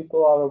hoping that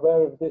people are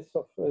aware of this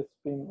software. It's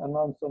been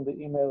announced on the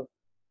email,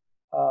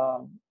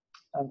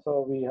 and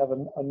so we have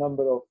a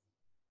number of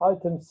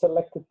items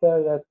selected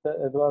there that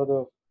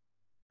Eduardo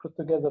put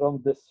together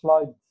on this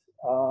slide.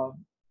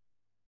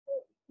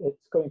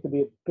 It's going to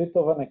be a bit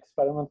of an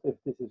experiment if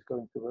this is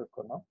going to work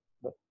or not.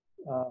 But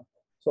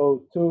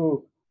so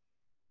 2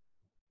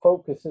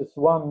 focuses.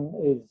 One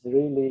is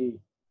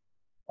really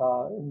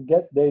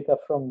get data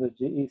from the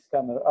GE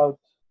scanner out,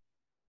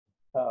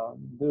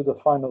 do the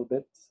final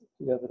bits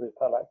together with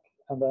Halak,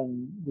 and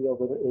then the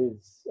other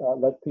is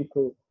let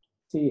people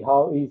see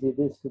how easy it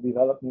is to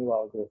develop new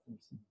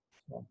algorithms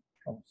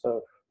from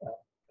SURF,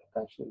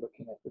 potentially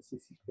looking at the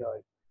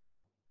CCPI.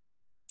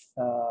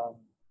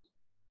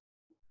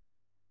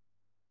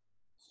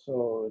 So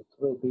it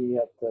will be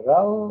at the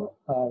RAL.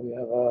 We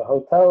have a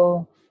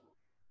hotel.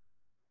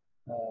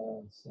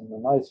 It's in a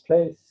nice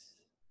place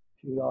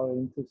if you are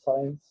into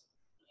science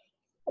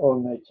or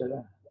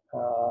nature.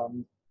 But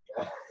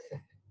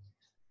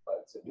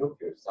it's a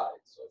nuclear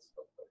site, so it's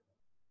not very.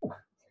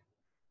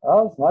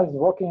 Oh, it's nice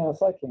walking and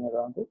cycling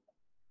around it.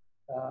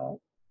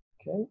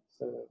 Okay,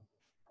 so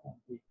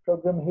the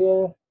program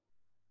here.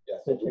 Yeah,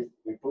 so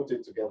we put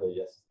it together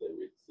yesterday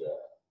with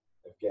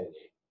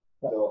Evgeny.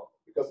 Yeah. So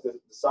because the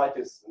site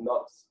is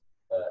not,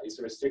 it's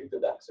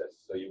restricted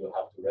access, so you will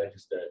have to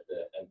register at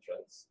the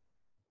entrance.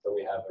 So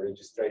we have a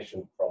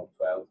registration from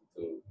 12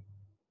 to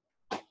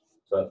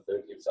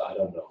 12:30. So I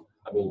don't know.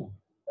 I mean,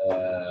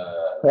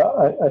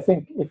 Yeah, I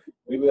think if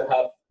we will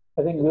have.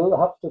 I think we'll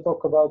have to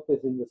talk about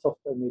this in the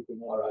software meeting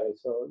anyway. All right.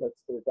 So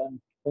let's do it then.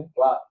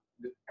 Well,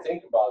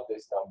 think about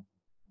these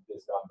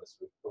numbers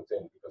we put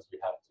in because we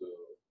have to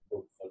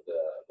look for the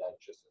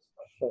lunches and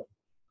stuff. Sure,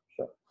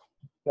 sure,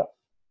 yeah.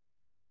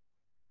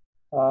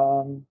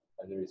 And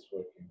there is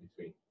work in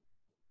between.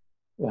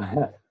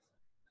 Yeah.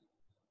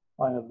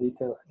 Minor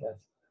detail, yes.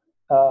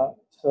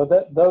 So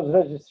those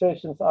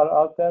registrations are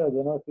out there. I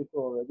don't know if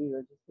people already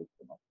registered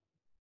or not.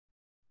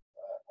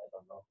 I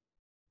don't know.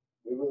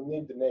 We will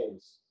need the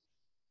names.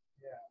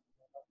 Yeah,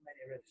 not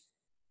many registered.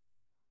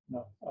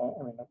 No,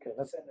 I mean, okay.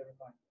 Let's Send a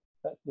reminder.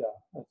 yeah,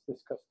 let's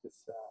discuss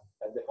this.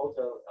 At the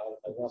hotel,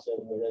 as I said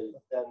already,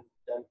 10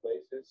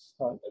 places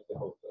Right. at the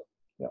hotel.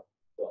 Yeah.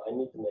 So I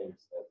need the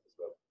names as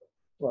well.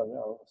 Well,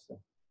 yeah, obviously.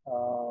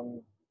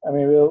 I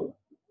mean, we'll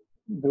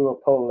do a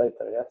poll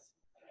later, yes.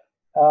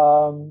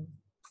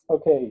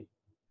 Okay,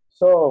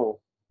 so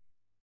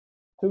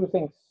 2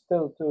 things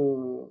still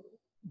to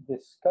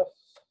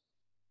discuss.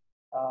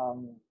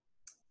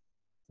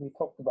 We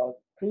talked about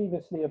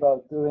previously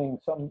about doing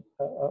some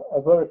a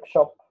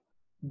workshop,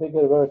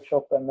 bigger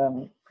workshop, and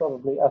then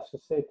probably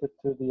associated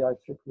to the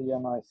IEEE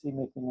MIC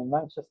meeting in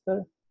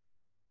Manchester.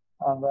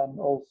 And then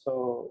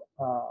also,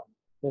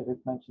 David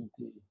mentioned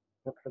the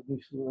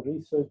reproducible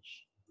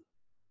research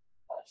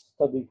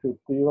study group.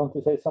 Do you want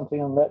to say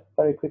something on that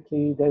very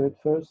quickly, David,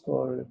 first,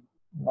 or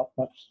not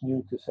much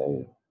new to say?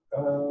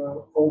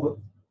 All that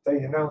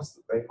they announced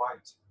that they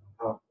might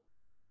have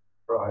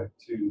prior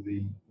to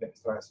the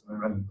next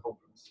ISMRM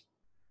conference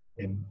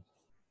in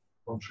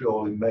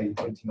Montreal in May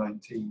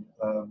 2019,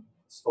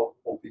 slot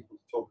for people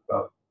to talk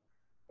about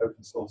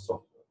open source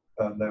software.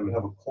 And they would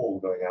have a call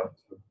going out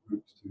to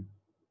groups to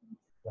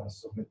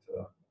submit to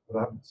that. But I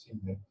haven't seen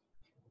it.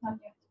 Not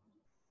yet.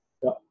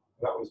 Yeah.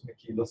 That was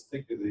Mickey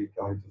Lustig, the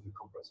guy to the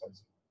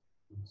comprehensive,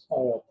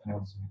 All right.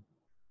 announcing it.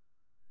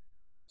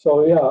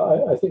 So yeah,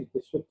 I think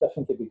this would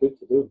definitely be good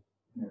to do.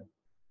 Yeah.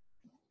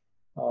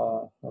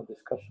 No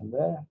discussion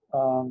there.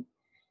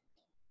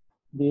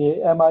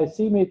 The MIC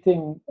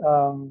meeting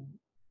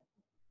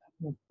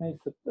made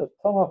a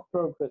ton of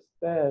progress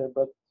there,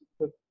 but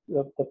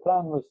the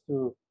plan was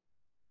to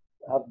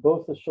have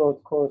both a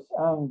short course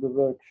and the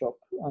workshop,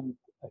 and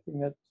I think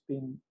that's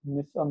been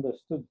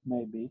misunderstood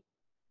maybe.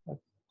 I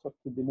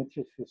talked to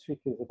Dimitris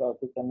Fisfikis about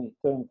it, and it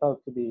turned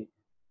out to be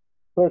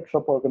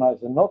workshop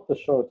organizer, not the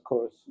short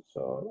course,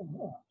 so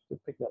to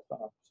pick that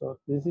one up. So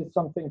this is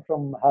something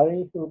from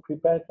Harry who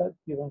prepared that.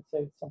 You want to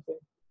say something?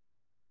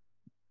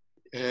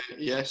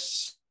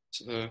 Yes.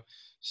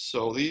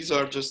 So these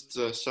are just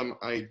some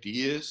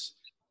ideas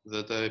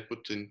that I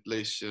put in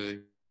place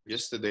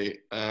yesterday,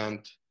 and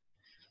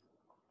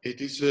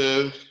it is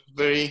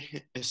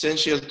very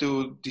essential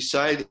to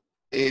decide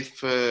if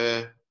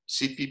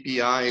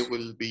CPPI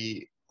will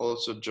be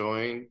also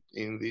joined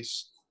in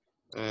this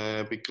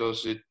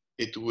because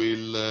it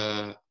will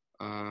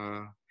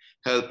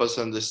help us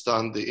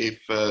understand if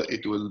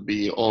it will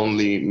be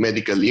only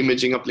medical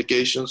imaging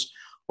applications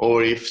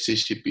or if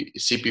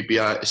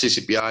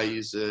CCPI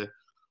is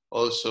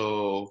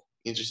also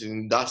interested in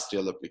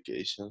industrial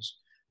applications,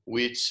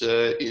 which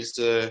is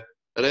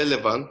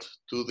relevant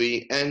to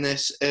the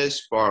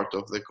NSS part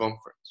of the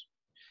conference.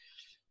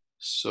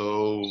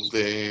 So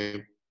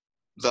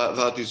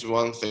that is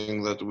one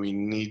thing that we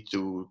need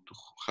to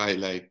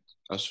highlight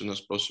as soon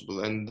as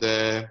possible. And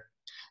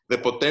the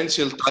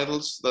potential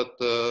titles that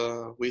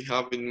we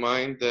have in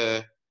mind,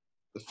 the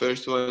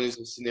first one is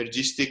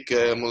synergistic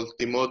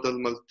multimodal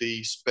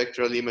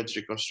multispectral image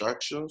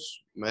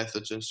reconstructions,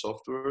 methods and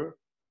software.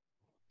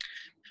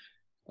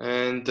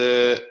 And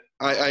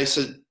I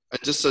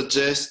just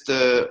suggest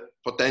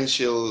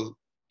potential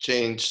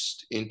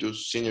change into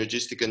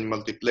synergistic and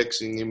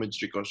multiplexing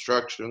image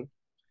reconstruction,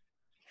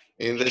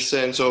 in the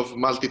sense of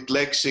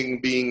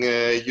multiplexing being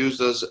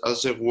used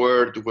as a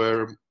word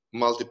where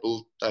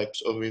multiple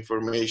types of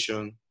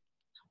information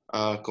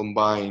are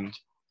combined,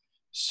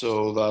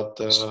 so that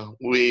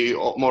we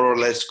more or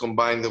less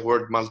combine the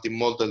word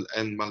multimodal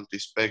and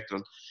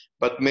multispectral.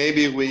 But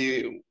maybe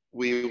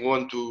we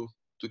want to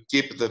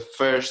keep the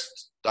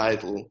first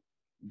title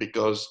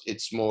because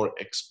it's more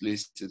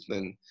explicit,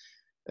 then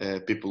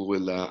people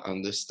will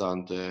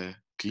understand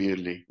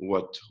clearly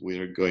what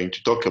we're going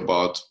to talk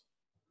about.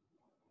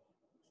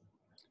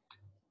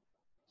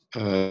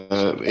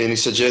 Any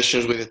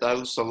suggestions with the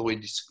title? Shall we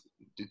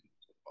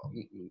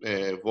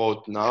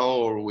vote now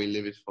or we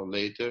leave it for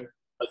later?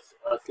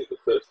 I think the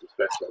first is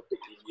better. I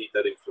think you need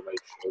that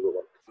information,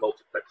 otherwise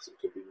multiplexing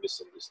can be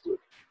misunderstood.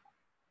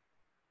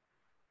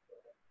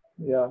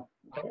 Yeah,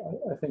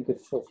 I think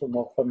it's also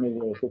more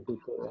familiar to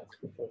people as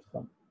the first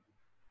time.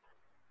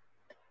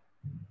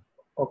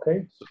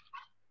 Okay.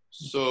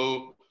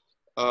 So,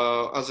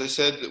 as I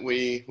said,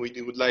 we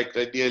would like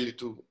ideally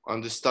to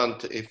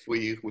understand if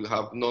we will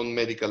have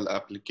non-medical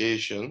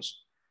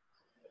applications,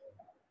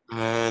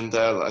 and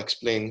I'll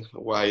explain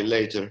why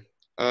later.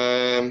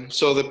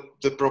 So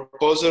the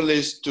proposal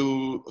is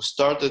to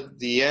start at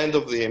the end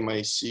of the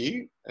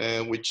MIC,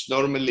 which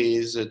normally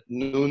is at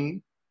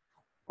noon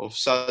of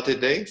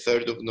Saturday,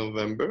 3rd of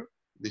November,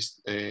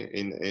 this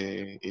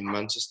in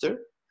Manchester.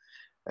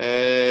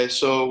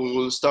 So we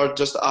will start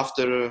just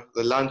after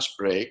the lunch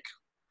break,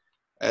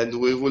 and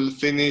we will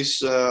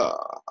finish,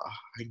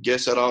 I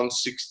guess, around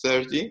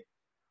 6:30,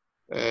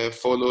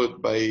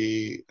 followed by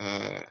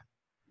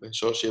a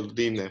social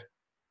dinner.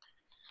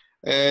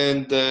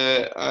 And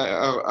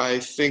I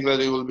think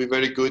that it will be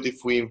very good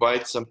if we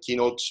invite some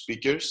keynote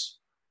speakers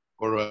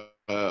or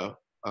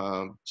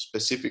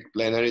specific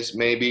plenaries.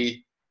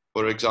 Maybe,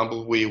 for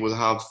example, we will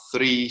have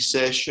 3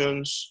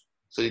 sessions,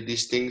 3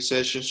 distinct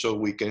sessions, so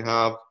we can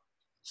have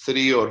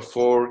 3 or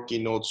 4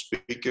 keynote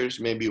speakers,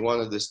 maybe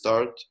one at the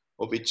start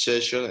of each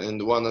session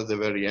and one at the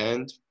very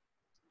end,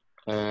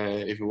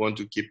 if we want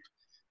to keep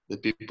the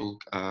people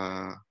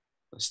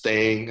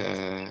staying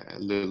a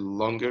little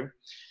longer.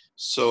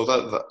 So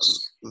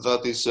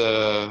that is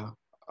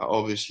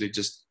obviously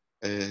just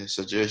a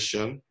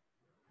suggestion.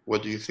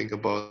 What do you think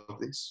about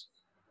this?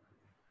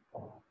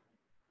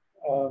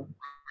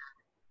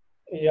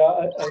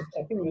 Yeah,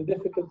 I think the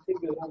difficulty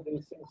with all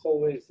these things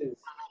always is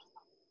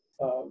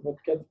what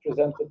gets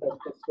presented at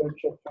this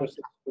workshop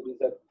versus what is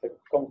at the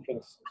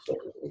conference. So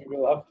we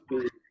will have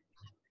to be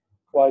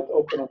quite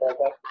open about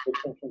that with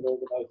the conference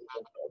organizers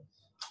themselves.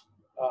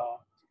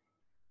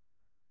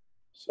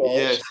 So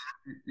yes,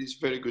 it's a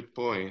very good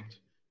point.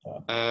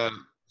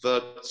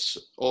 That's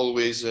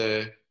always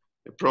a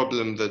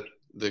problem that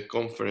the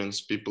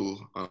conference people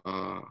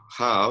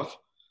have,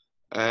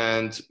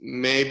 and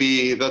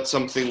maybe that's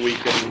something we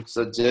can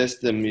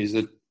suggest them, is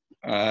that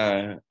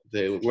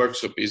the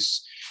workshop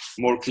is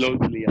more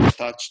closely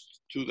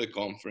attached to the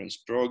conference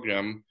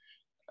program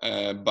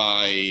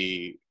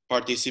by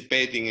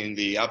participating in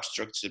the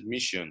abstract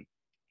submission.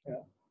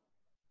 Yeah.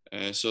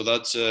 So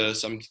that's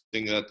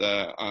something that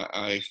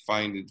I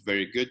find it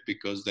very good,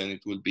 because then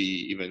it will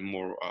be even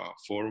more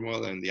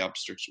formal and the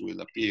abstracts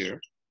will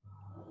appear.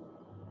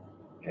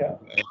 Yeah.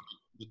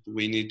 But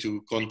we need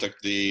to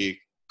contact the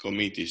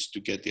committees to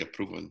get the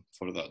approval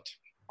for that.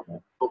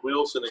 But we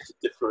also need to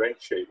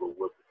differentiate what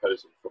we're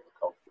proposing from the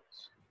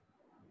conference.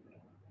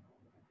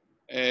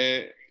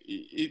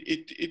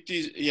 It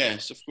is,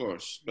 yes, of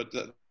course, but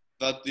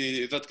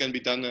that can be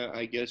done,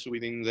 I guess,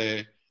 within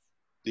the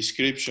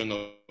description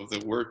of the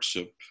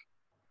workshop.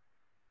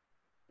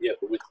 Yeah,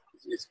 but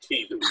it's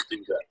key that we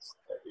do that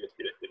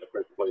in a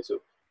appropriate way.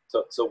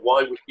 So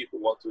why would people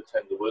want to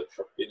attend the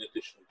workshop in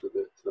addition to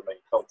the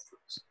main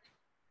conference?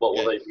 What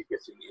will they be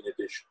getting in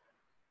addition?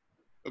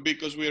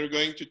 Because we are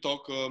going to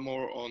talk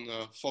more on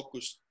a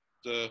focused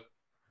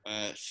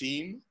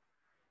theme,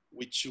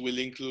 which will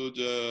include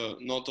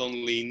not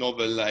only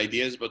novel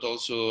ideas, but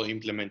also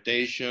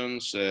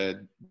implementations,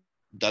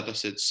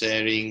 dataset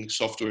sharing,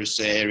 software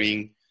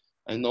sharing,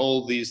 and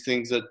all these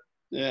things that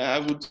I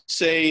would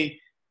say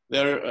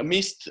they're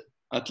missed,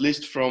 at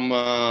least from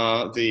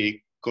the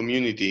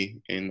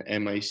community in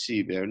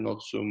MIC. They're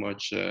not so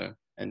much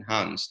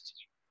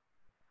enhanced.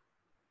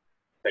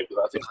 Okay,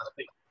 but I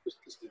think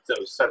just in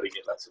terms of selling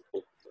it, that's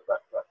important.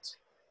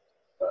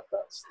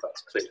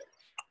 That's clear.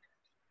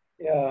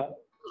 Yeah,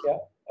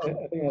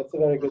 I think that's a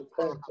very good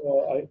point.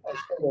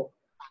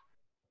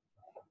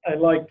 I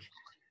like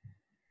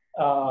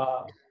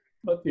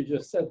what you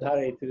just said,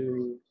 Harry,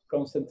 to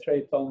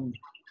concentrate on,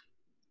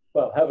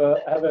 well, have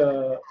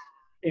a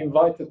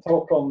invite a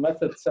talk on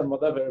methods and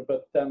whatever,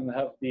 but then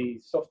have the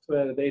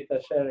software,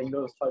 data sharing,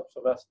 those types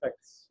of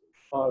aspects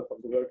part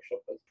of the workshop,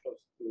 as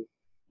opposed to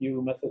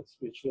new methods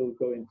which will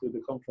go into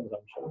the conference,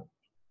 I'm sure.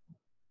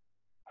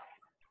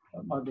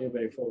 That might be a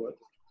way forward.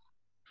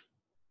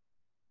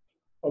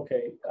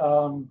 Okay,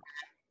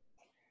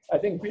 I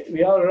think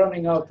we are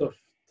running out of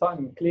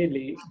time,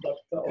 clearly, but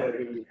or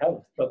we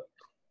have, but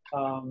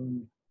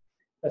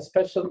a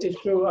special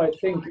issue, I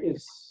think,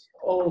 is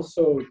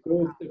also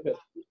good if it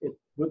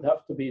would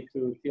have to be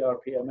to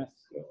TRPMS,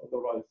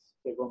 otherwise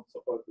they won't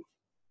support it.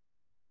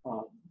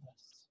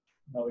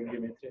 Knowing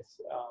Dimitris.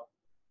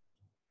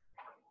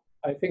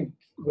 I think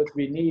what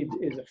we need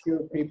is a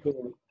few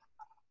people,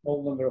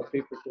 small number of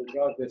people to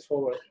drive this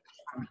forward.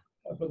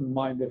 I wouldn't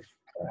mind if,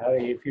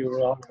 Harry, if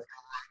you are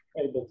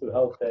able to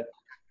help there.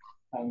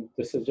 And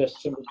the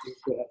suggestion would be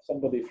to have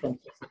somebody from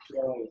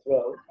CCP as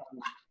well,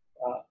 and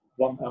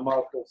one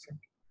MR person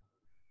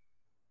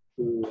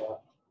to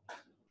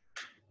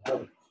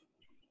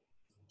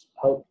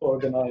help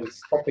organize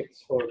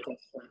topics for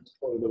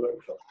the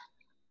workshop.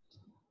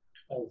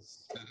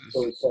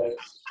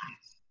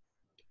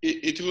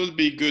 It will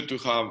be good to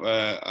have,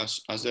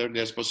 as early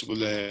as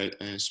possible,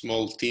 a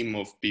small team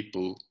of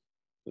people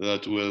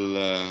that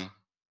will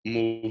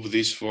move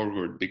this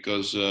forward,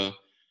 because the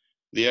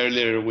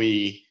earlier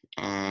we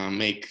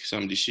make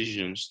some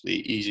decisions,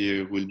 the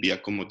easier will be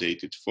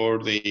accommodated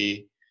for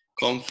the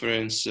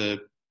conference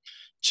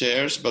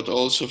chairs, but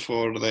also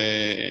for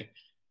the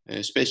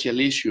special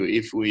issue.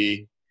 If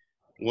we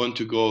want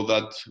to go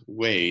that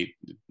way,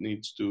 it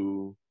needs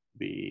to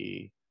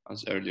be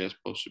as early as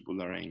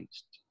possible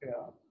arranged.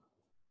 Yeah.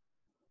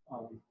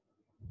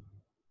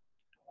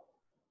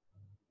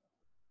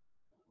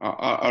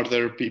 Are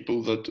there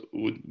people that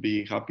would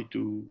be happy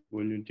to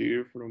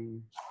volunteer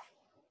from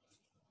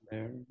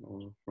there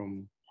or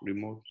from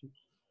remotely?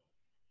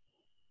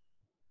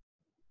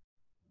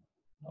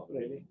 Not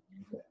really.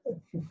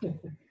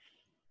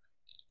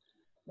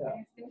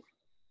 Yeah.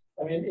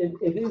 I mean,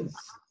 it is.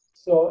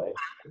 So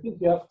I think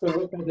you have to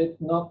look at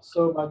it not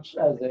so much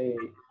as an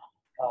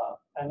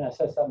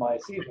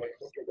SSMIC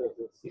workshop, but as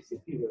a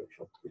CCP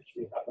workshop, which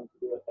we happen to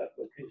do at that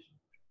location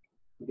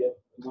to get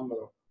a number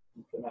of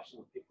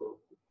international people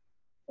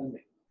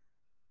attending.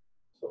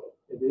 So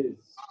it is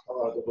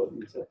part of what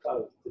we set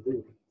out to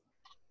do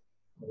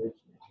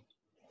originally.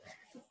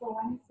 So for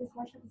when is this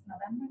workshop? Is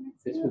November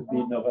next This year? would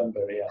be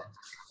November, yeah.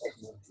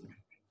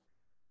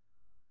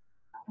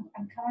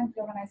 I'm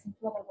currently organizing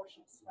 2 other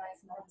workshops, right?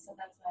 So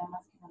that's why I'm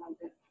asking about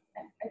this. I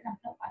can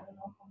help. I don't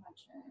know how much.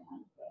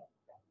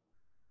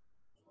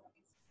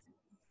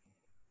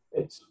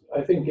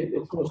 I think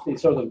it's mostly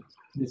sort of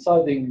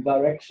deciding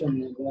direction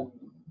and then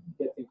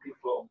getting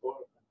people on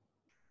board.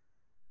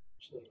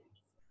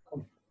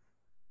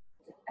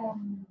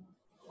 Can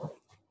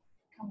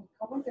we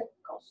cover the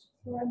cost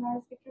for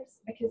our speakers?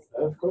 Because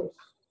of course.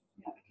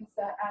 Yeah, because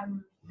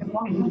the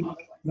long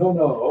No,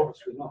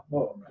 obviously not. No,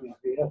 I mean,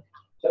 we have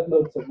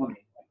loads of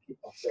money. I keep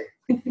on saying.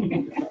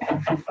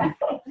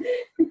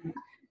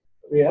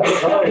 We have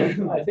about,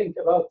 I think,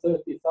 about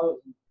 £30,000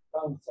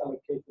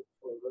 allocated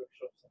for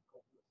workshops and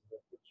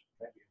conferences, which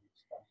maybe we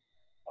spend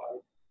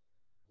 5.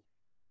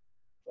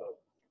 So,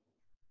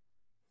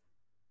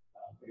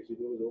 because you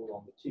do it all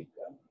on the cheap,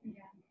 yeah.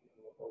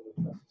 All the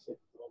necessary,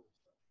 all the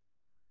stuff.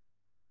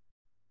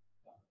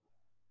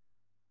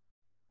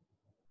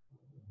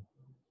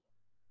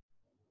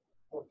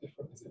 What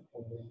different is it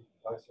from the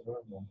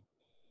ISMM one?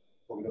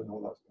 Well, we don't know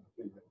what that's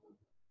going to be yet.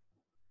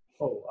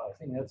 Oh, I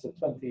think that's a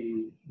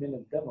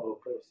 20-minute demo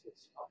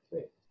process. I'll say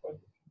it's quite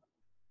different.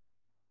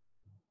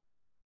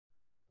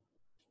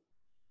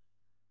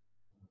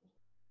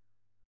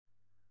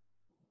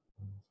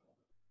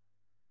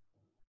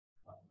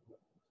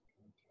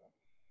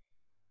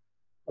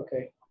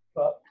 Okay,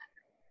 but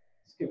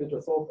let's give it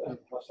a thought and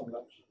have some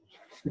lunch.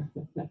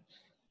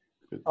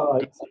 All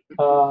right.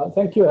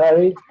 Thank you,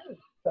 Harry.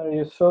 Very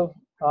useful.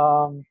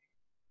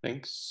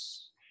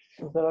 Thanks.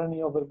 Is there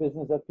any other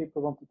business that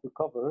people wanted to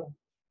cover?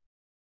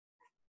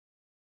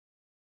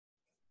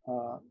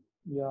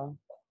 Yeah,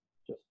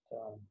 just a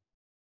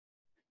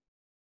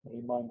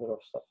reminder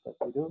of stuff that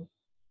we do.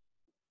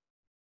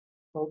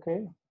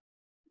 Okay.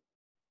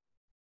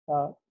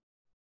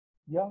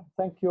 Yeah,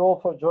 thank you all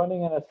for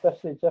joining, and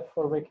especially Jeff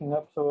for waking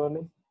up so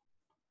early.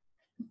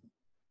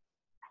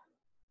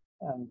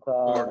 And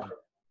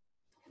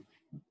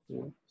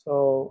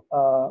so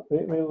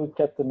we will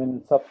get the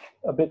minutes up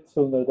a bit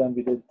sooner than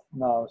we did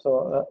now.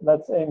 So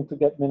let's aim to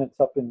get minutes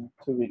up in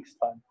 2 weeks'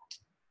 time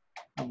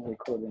on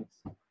recordings.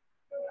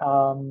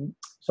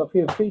 So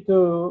feel free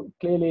to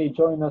clearly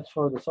join us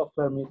for the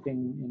software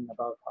meeting in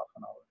about half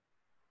an hour.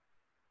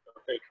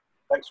 Okay,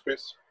 thanks,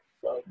 Chris.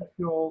 Bye. Thank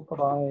you all.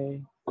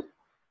 Bye-bye.